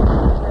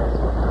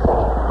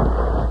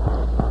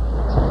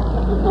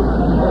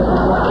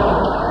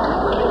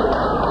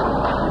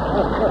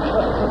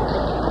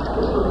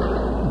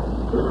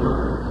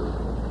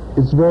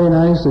 It's very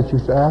nice that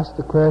you've asked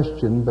the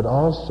question, but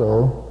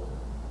also,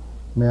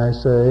 may I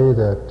say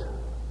that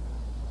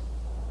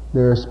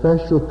there are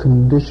special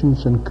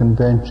conditions and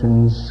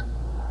conventions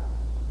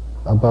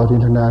about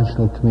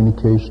international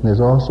communication. There's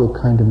also a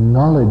kind of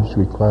knowledge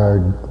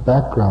required,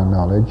 background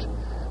knowledge,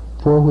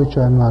 for which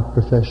I'm not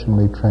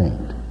professionally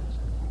trained.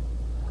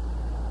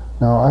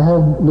 Now, I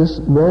have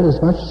read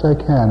as much as I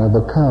can of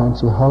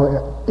accounts of how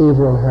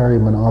Averell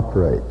Harriman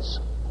operates.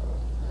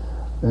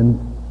 And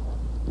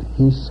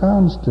he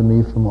sounds to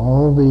me, from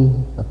all the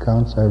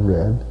accounts I've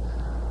read,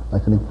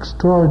 like an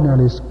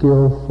extraordinarily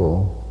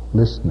skillful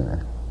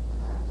listener.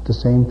 At the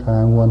same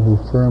time, one who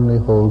firmly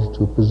holds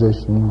to a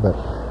position, but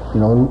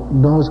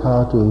knows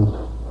how to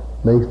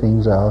lay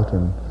things out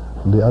and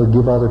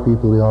give other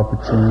people the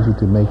opportunity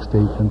to make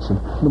statements and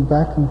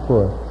back and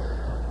forth.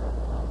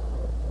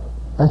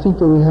 I think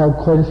that we have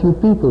quite a few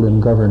people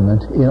in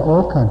government in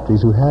all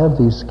countries who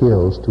have these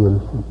skills to a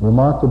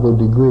remarkable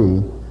degree,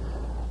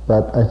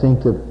 but I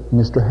think that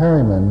Mr.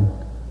 Harriman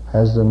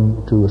has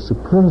them to a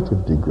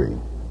superlative degree.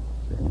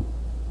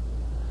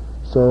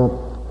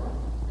 So,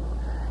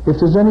 if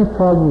there's any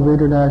problem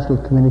with international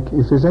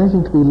communication, if there's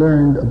anything to be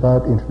learned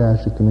about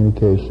international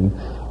communication,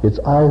 it's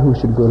I who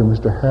should go to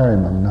Mr.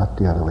 Harriman, not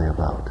the other way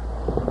about.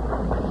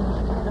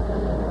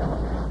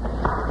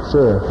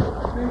 Sir.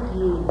 I think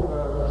you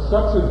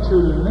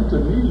substituted an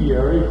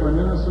intermediary for an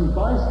innocent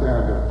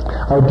bystander.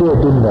 I did,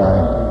 didn't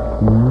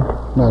I?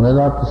 Mm-hmm. No, they're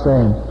not the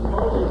same.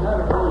 Suppose you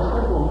had a very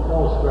simple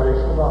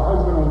illustration of a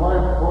husband and wife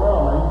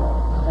quarreling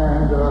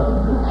and a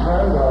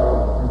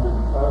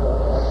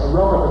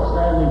relative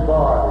standing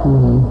by as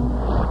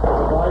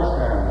a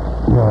bystander.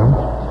 Yeah.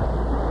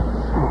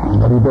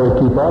 But you better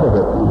keep out of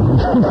it.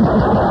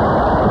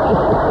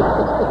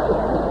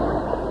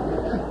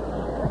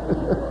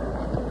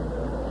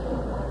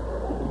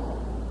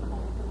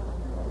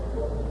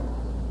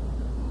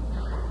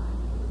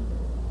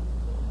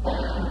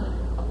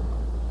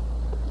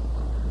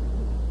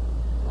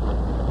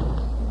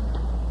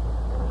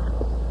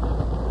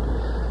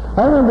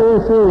 I remember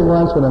very clearly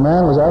once when a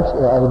man was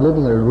actually, I was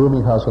living in a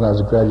rooming house when I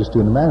was a graduate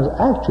student, a man was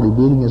actually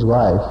beating his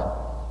wife.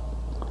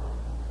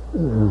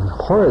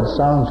 Horrid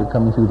sounds are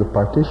coming through the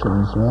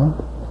partitions,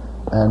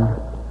 and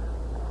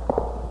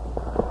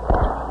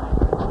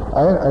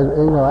I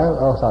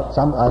thought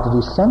I had to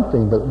do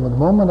something, but the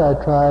moment I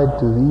tried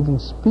to even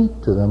speak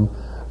to them,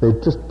 they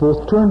just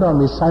both turned on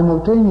me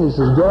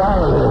simultaneously, get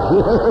out of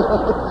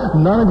here.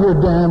 None of your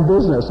damn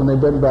business, and they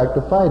went back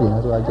to fighting.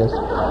 So I guess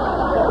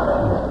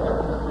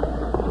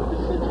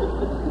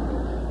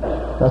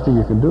nothing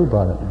you can do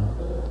about it.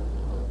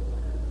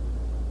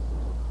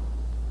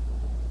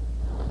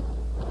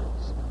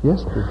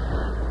 Yes, please.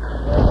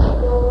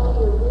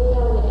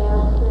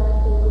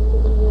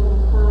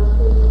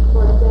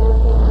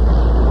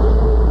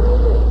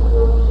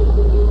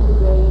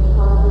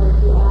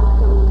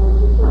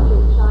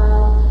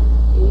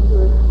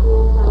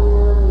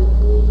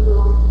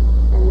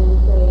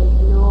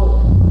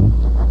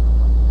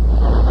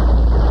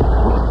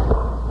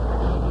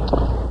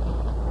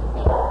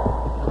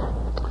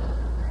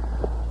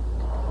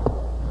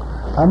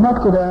 I'm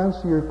not going to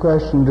answer your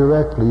question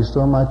directly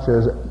so much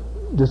as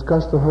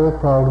discuss the whole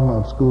problem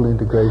of school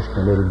integration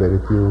a little bit,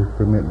 if you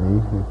permit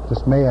me.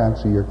 This may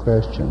answer your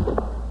question.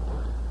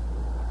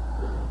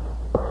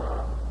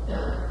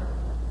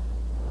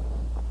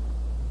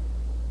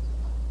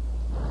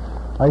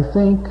 I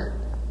think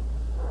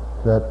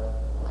that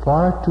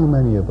far too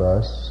many of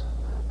us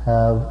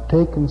have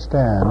taken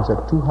stands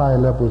at too high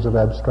levels of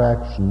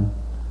abstraction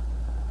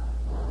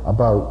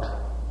about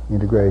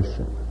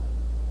integration.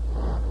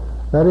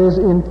 That is,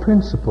 in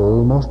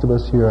principle, most of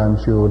us here, I'm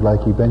sure, would like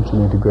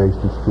eventual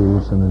integration of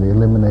schools and the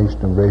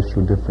elimination of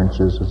racial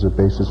differences as a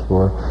basis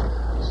for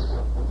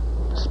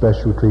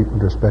special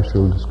treatment or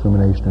special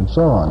discrimination and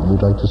so on.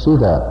 We'd like to see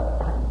that.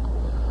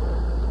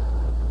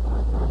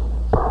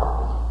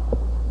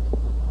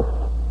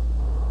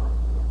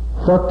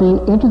 But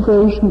the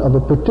integration of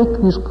a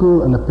particular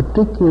school in a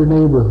particular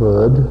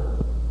neighborhood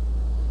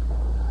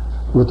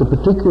with the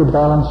particular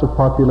balance of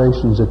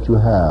populations that you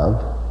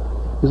have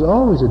is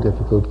always a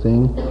difficult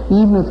thing,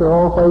 even if they're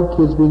all white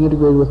kids being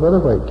integrated with other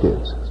white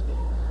kids.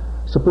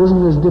 Supposing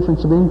there's a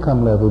difference of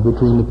income level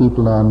between the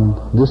people on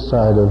this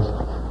side of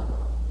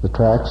the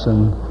tracks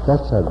and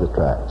that side of the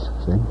tracks,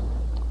 see?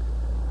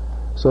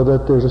 So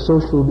that there's a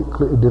social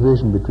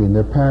division between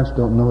their parents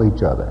don't know each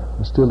other,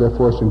 but still they're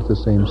forced into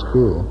the same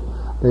school.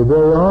 They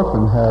very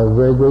often have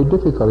very great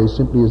difficulties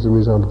simply as a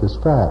result of this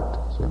fact.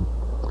 See?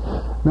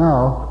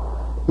 Now,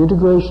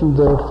 integration,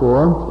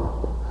 therefore,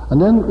 and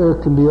then there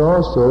can be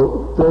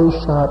also very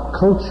sharp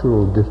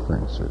cultural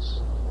differences.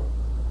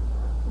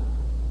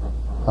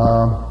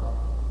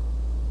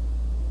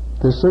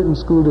 There's certain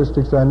school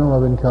districts I know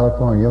of in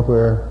California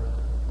where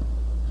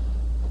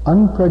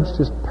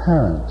unprejudiced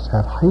parents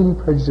have highly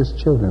prejudiced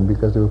children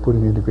because they were put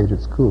in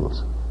integrated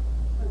schools.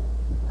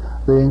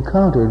 They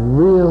encountered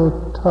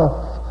real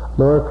tough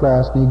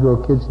lower-class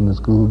Negro kids in the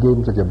school who gave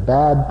them such a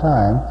bad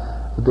time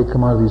that they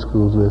come out of these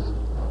schools with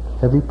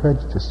heavy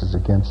prejudices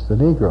against the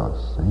Negroes.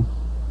 See?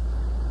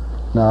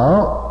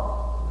 Now,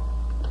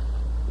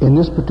 in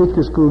this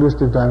particular school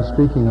district I'm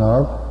speaking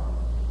of,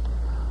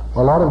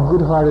 a lot of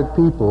good-hearted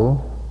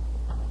people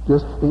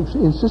just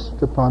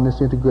insisted upon this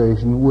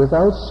integration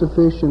without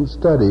sufficient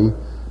study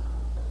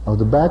of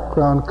the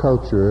background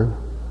culture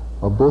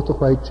of both the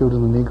white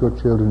children and the Negro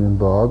children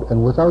involved,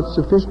 and without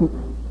sufficient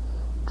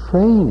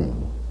training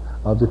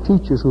of the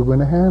teachers who are going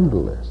to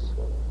handle this.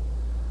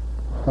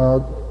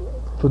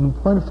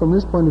 From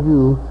this point of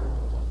view,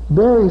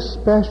 very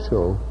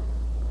special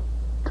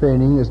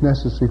training is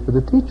necessary for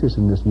the teachers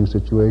in this new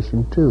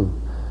situation too.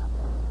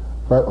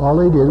 But all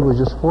they did was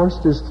just force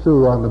this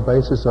through on the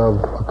basis of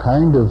a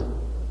kind of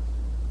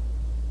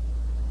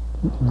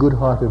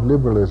good-hearted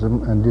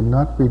liberalism, and did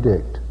not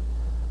predict,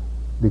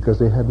 because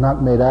they had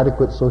not made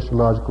adequate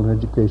sociological and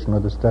educational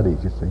other studies,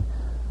 you see,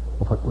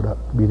 of what would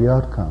be the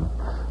outcome.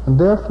 And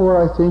therefore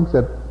I think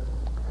that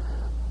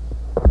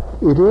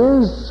it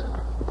is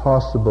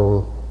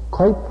possible,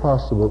 quite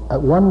possible,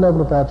 at one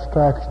level of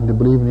abstraction to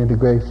believe in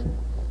integration,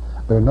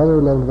 at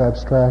another level of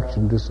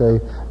abstraction to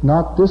say,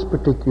 not this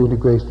particular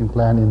integration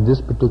plan in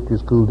this particular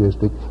school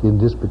district in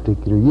this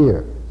particular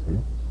year. See?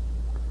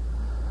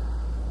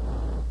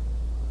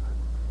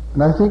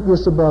 And I think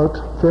this about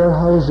fair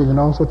housing and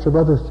all sorts of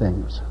other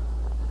things.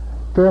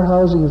 Fair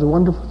housing is a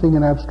wonderful thing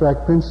in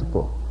abstract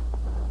principle.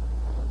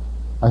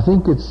 I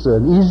think it's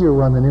an easier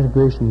one than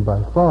integration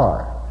by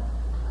far,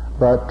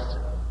 but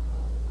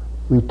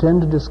we tend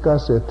to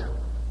discuss it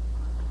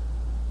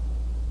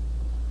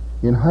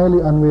in highly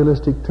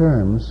unrealistic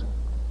terms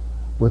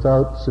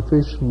without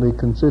sufficiently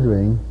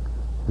considering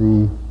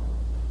the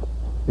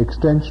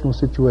extensional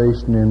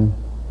situation in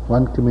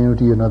one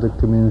community, another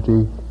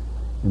community,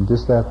 in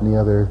this, that, and the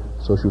other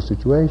social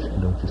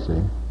situation, don't you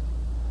see?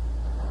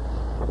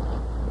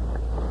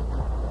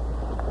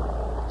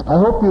 I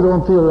hope you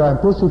don't feel that I'm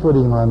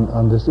pussyfooting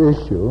on this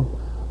issue,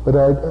 but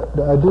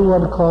I do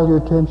want to call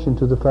your attention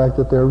to the fact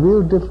that there are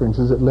real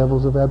differences at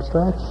levels of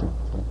abstraction.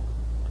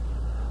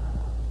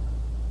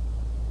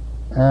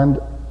 And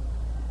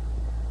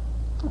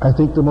I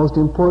think the most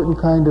important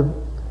kind of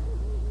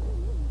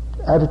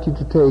attitude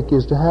to take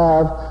is to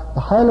have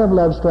the high-level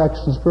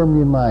abstractions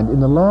firmly in mind. In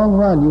the long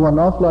run, you want an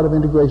awful lot of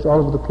integration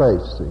all over the place,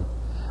 see?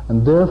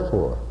 And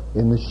therefore,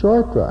 in the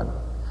short run,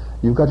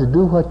 you've got to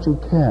do what you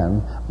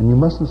can, and you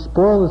mustn't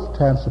spoil the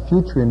chance of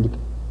future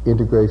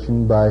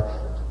integration by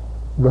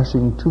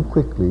rushing too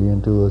quickly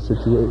into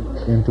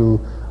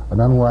an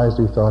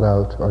unwisely thought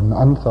out or an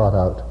unthought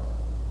out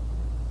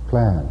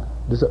plan.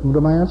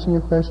 Am I answering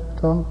your question,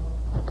 Tom?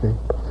 Okay.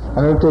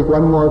 I'm going to take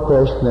one more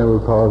question, then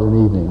we'll call it an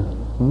evening.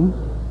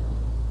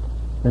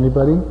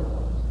 Anybody?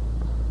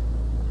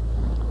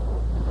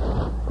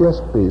 Yes,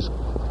 please.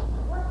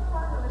 What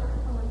part of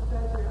influence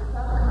does your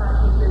subconscious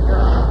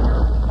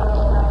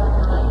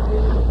or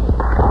your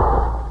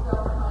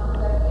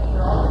self-concept and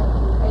your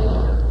ultimate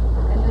behavior,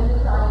 and then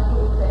deciding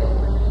to say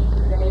when you use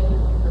your days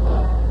and use your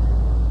planners?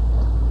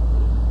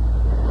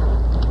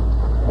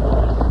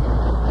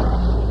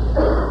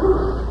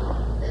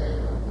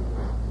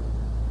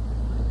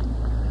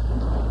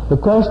 The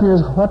question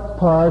is, what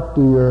part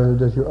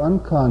does your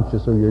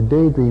unconscious or your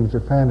daydreams or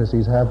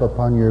fantasies have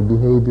upon your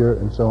behavior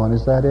and so on?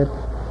 Is that it?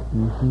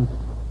 Mm-hmm.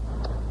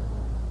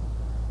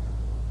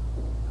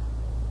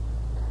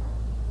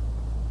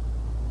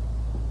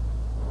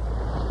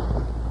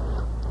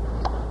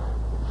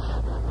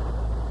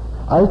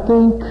 I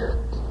think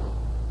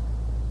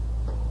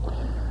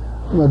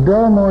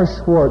Delmore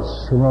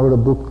Schwartz wrote a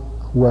book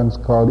once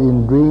called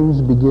In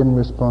Dreams Begin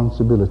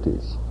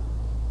Responsibilities.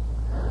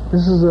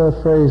 This is a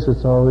phrase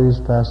that's always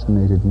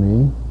fascinated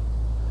me.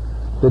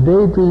 The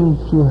daydreams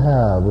you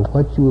have of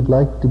what you would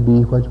like to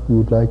be, what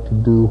you would like to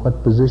do,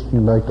 what position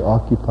you'd like to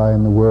occupy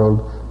in the world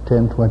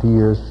 10, 20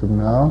 years from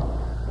now,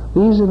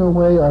 these in a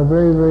way are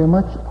very, very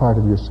much part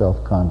of your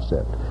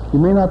self-concept. You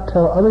may not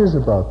tell others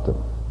about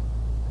them.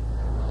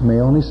 You may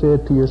only say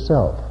it to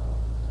yourself.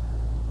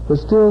 But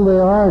still they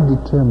are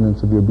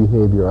determinants of your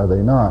behavior, are they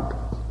not?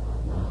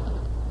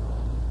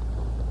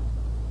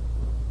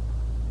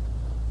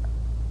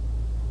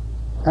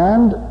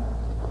 And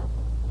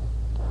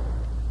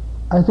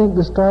I think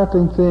the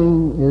startling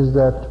thing is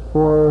that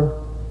for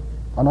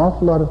an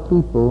awful lot of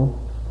people,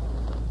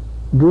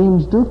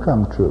 dreams do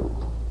come true.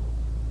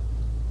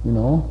 You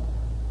know,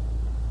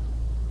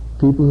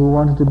 people who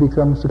wanted to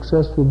become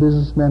successful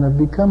businessmen have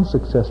become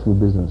successful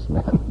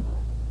businessmen.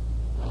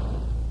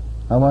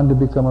 I wanted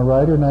to become a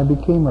writer, and I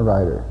became a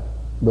writer.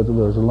 But there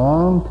was a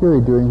long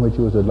period during which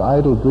it was an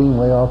idle dream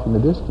way off in the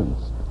distance,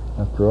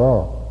 after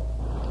all.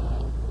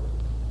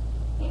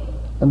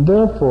 And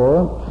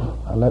therefore,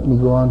 let me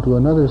go on to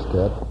another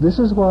step. This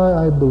is why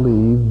I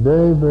believe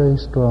very, very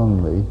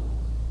strongly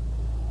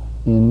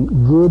in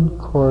good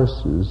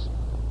courses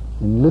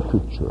in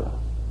literature.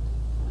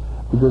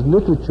 Because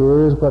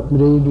literature is what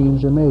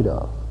daydreams are made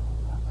of.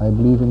 I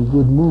believe in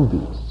good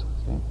movies.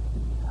 See?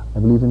 I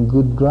believe in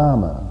good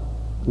drama,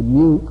 good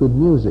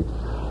music.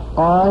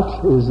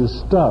 Art is the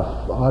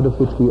stuff out of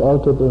which we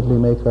ultimately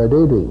make our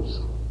daydreams.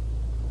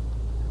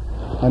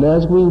 And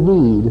as we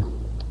read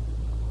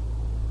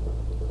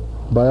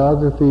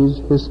biographies,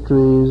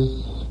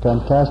 histories,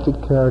 fantastic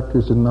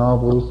characters in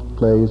novels,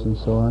 plays, and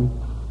so on,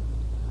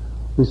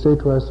 we say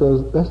to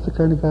ourselves, that's the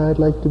kind of guy I'd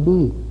like to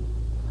be.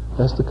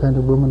 That's the kind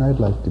of woman I'd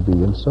like to be,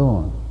 and so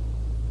on.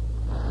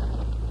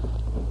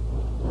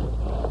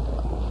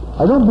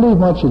 I don't believe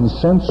much in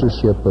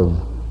censorship of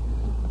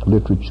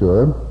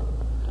literature,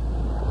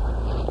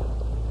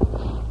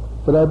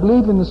 but I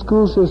believe in the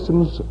school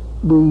systems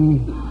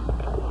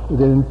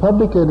that in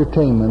public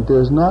entertainment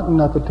there is not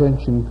enough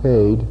attention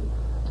paid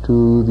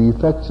to the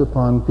effects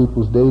upon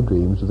people's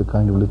daydreams of the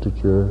kind of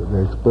literature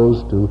they're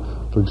exposed to,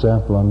 for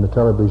example, on the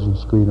television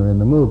screen or in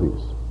the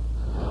movies.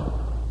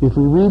 If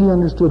we really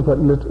understood what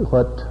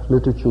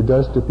literature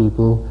does to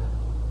people,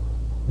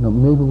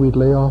 maybe we'd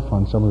lay off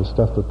on some of the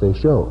stuff that they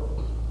show.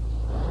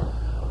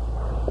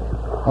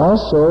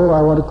 Also,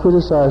 I want to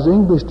criticize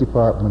English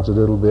departments a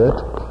little bit,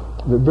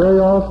 that very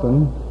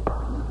often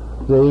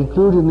they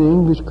include in the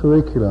English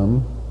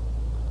curriculum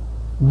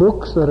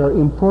books that are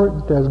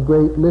important as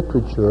great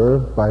literature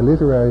by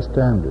literary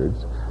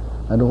standards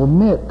and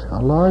omit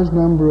a large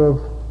number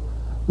of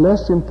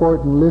less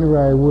important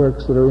literary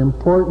works that are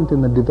important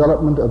in the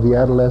development of the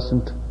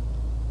adolescent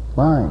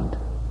mind,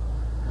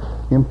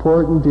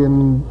 important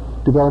in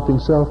developing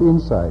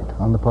self-insight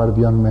on the part of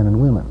young men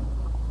and women.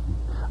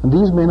 And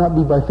these may not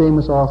be by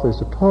famous authors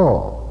at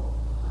all,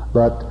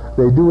 but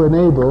they do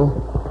enable,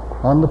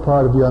 on the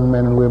part of young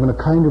men and women, a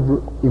kind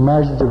of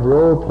imaginative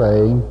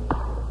role-playing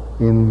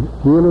in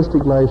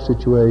realistic life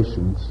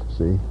situations,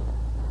 see.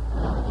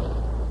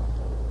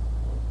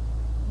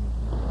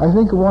 I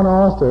think of one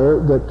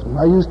author that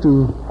I used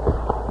to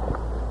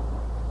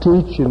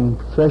teach in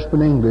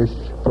freshman English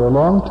for a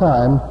long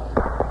time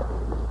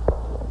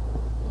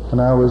when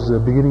I was a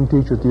beginning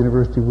teacher at the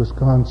University of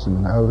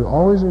Wisconsin. I was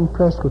always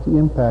impressed with the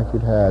impact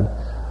it had.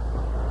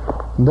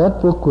 And that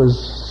book was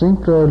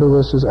Sinclair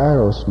Lewis's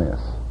Arrowsmith.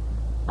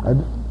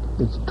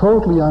 It's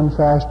totally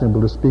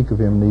unfashionable to speak of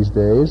him these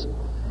days,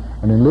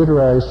 and in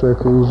literary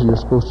circles you're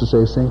supposed to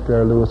say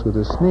Sinclair Lewis with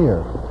a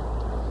sneer.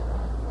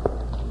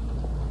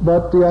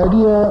 But the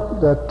idea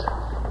that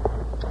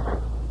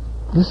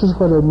this is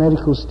what a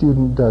medical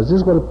student does,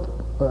 this is what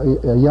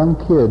a young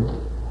kid,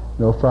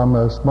 from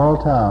a small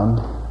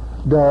town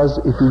does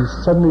if he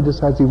suddenly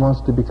decides he wants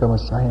to become a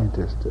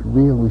scientist, a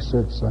real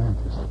research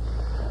scientist.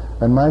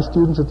 And my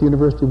students at the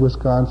University of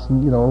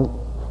Wisconsin,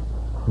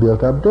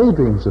 built up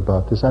daydreams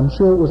about this. I'm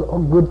sure it was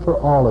good for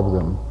all of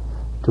them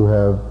to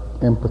have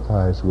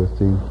empathized with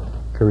the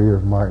career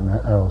of Martin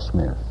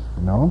Arrowsmith,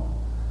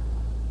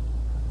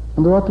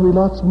 And there ought to be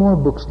lots more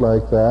books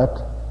like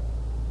that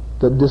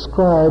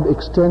describe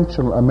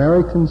extensional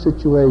American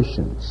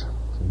situations,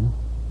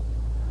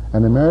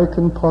 and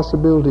American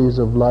possibilities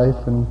of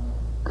life and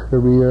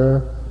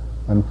career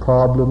and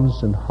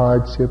problems and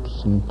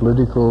hardships and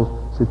political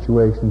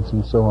situations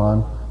and so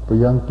on for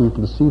young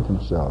people to see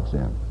themselves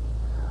in.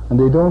 And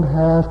they don't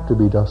have to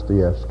be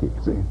Dostoevsky,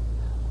 see.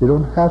 They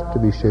don't have to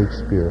be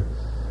Shakespeare.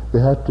 They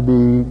have to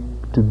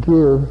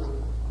give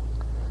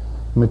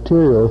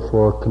material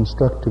for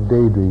constructive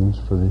daydreams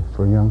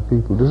for young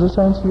people. Does this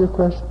answer your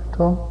question,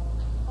 Tom?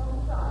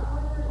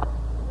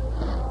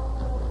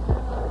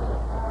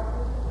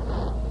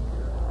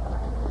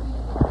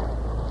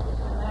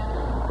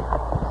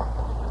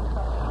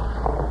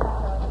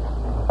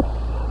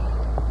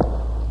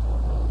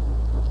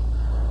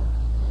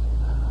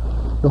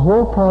 The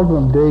whole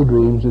problem of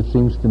daydreams, it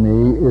seems to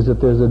me, is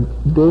that there's a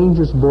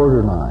dangerous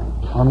borderline.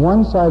 On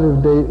one side,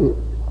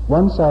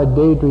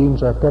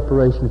 daydreams are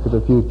preparation for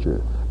the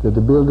future. They're the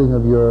building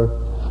of your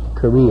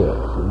career.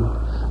 See?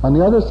 On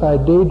the other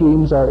side,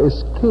 daydreams are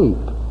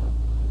escape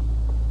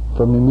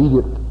from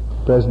immediate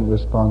present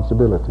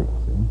responsibility.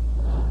 See?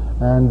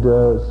 And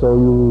so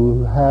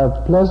you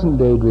have pleasant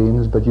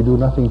daydreams, but you do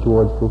nothing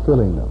toward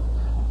fulfilling them.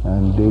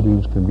 And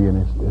daydreams can be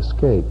an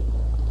escape.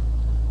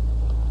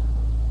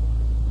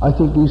 I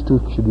think these two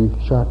should be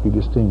sharply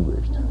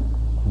distinguished.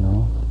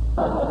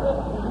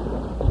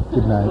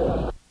 Good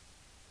night.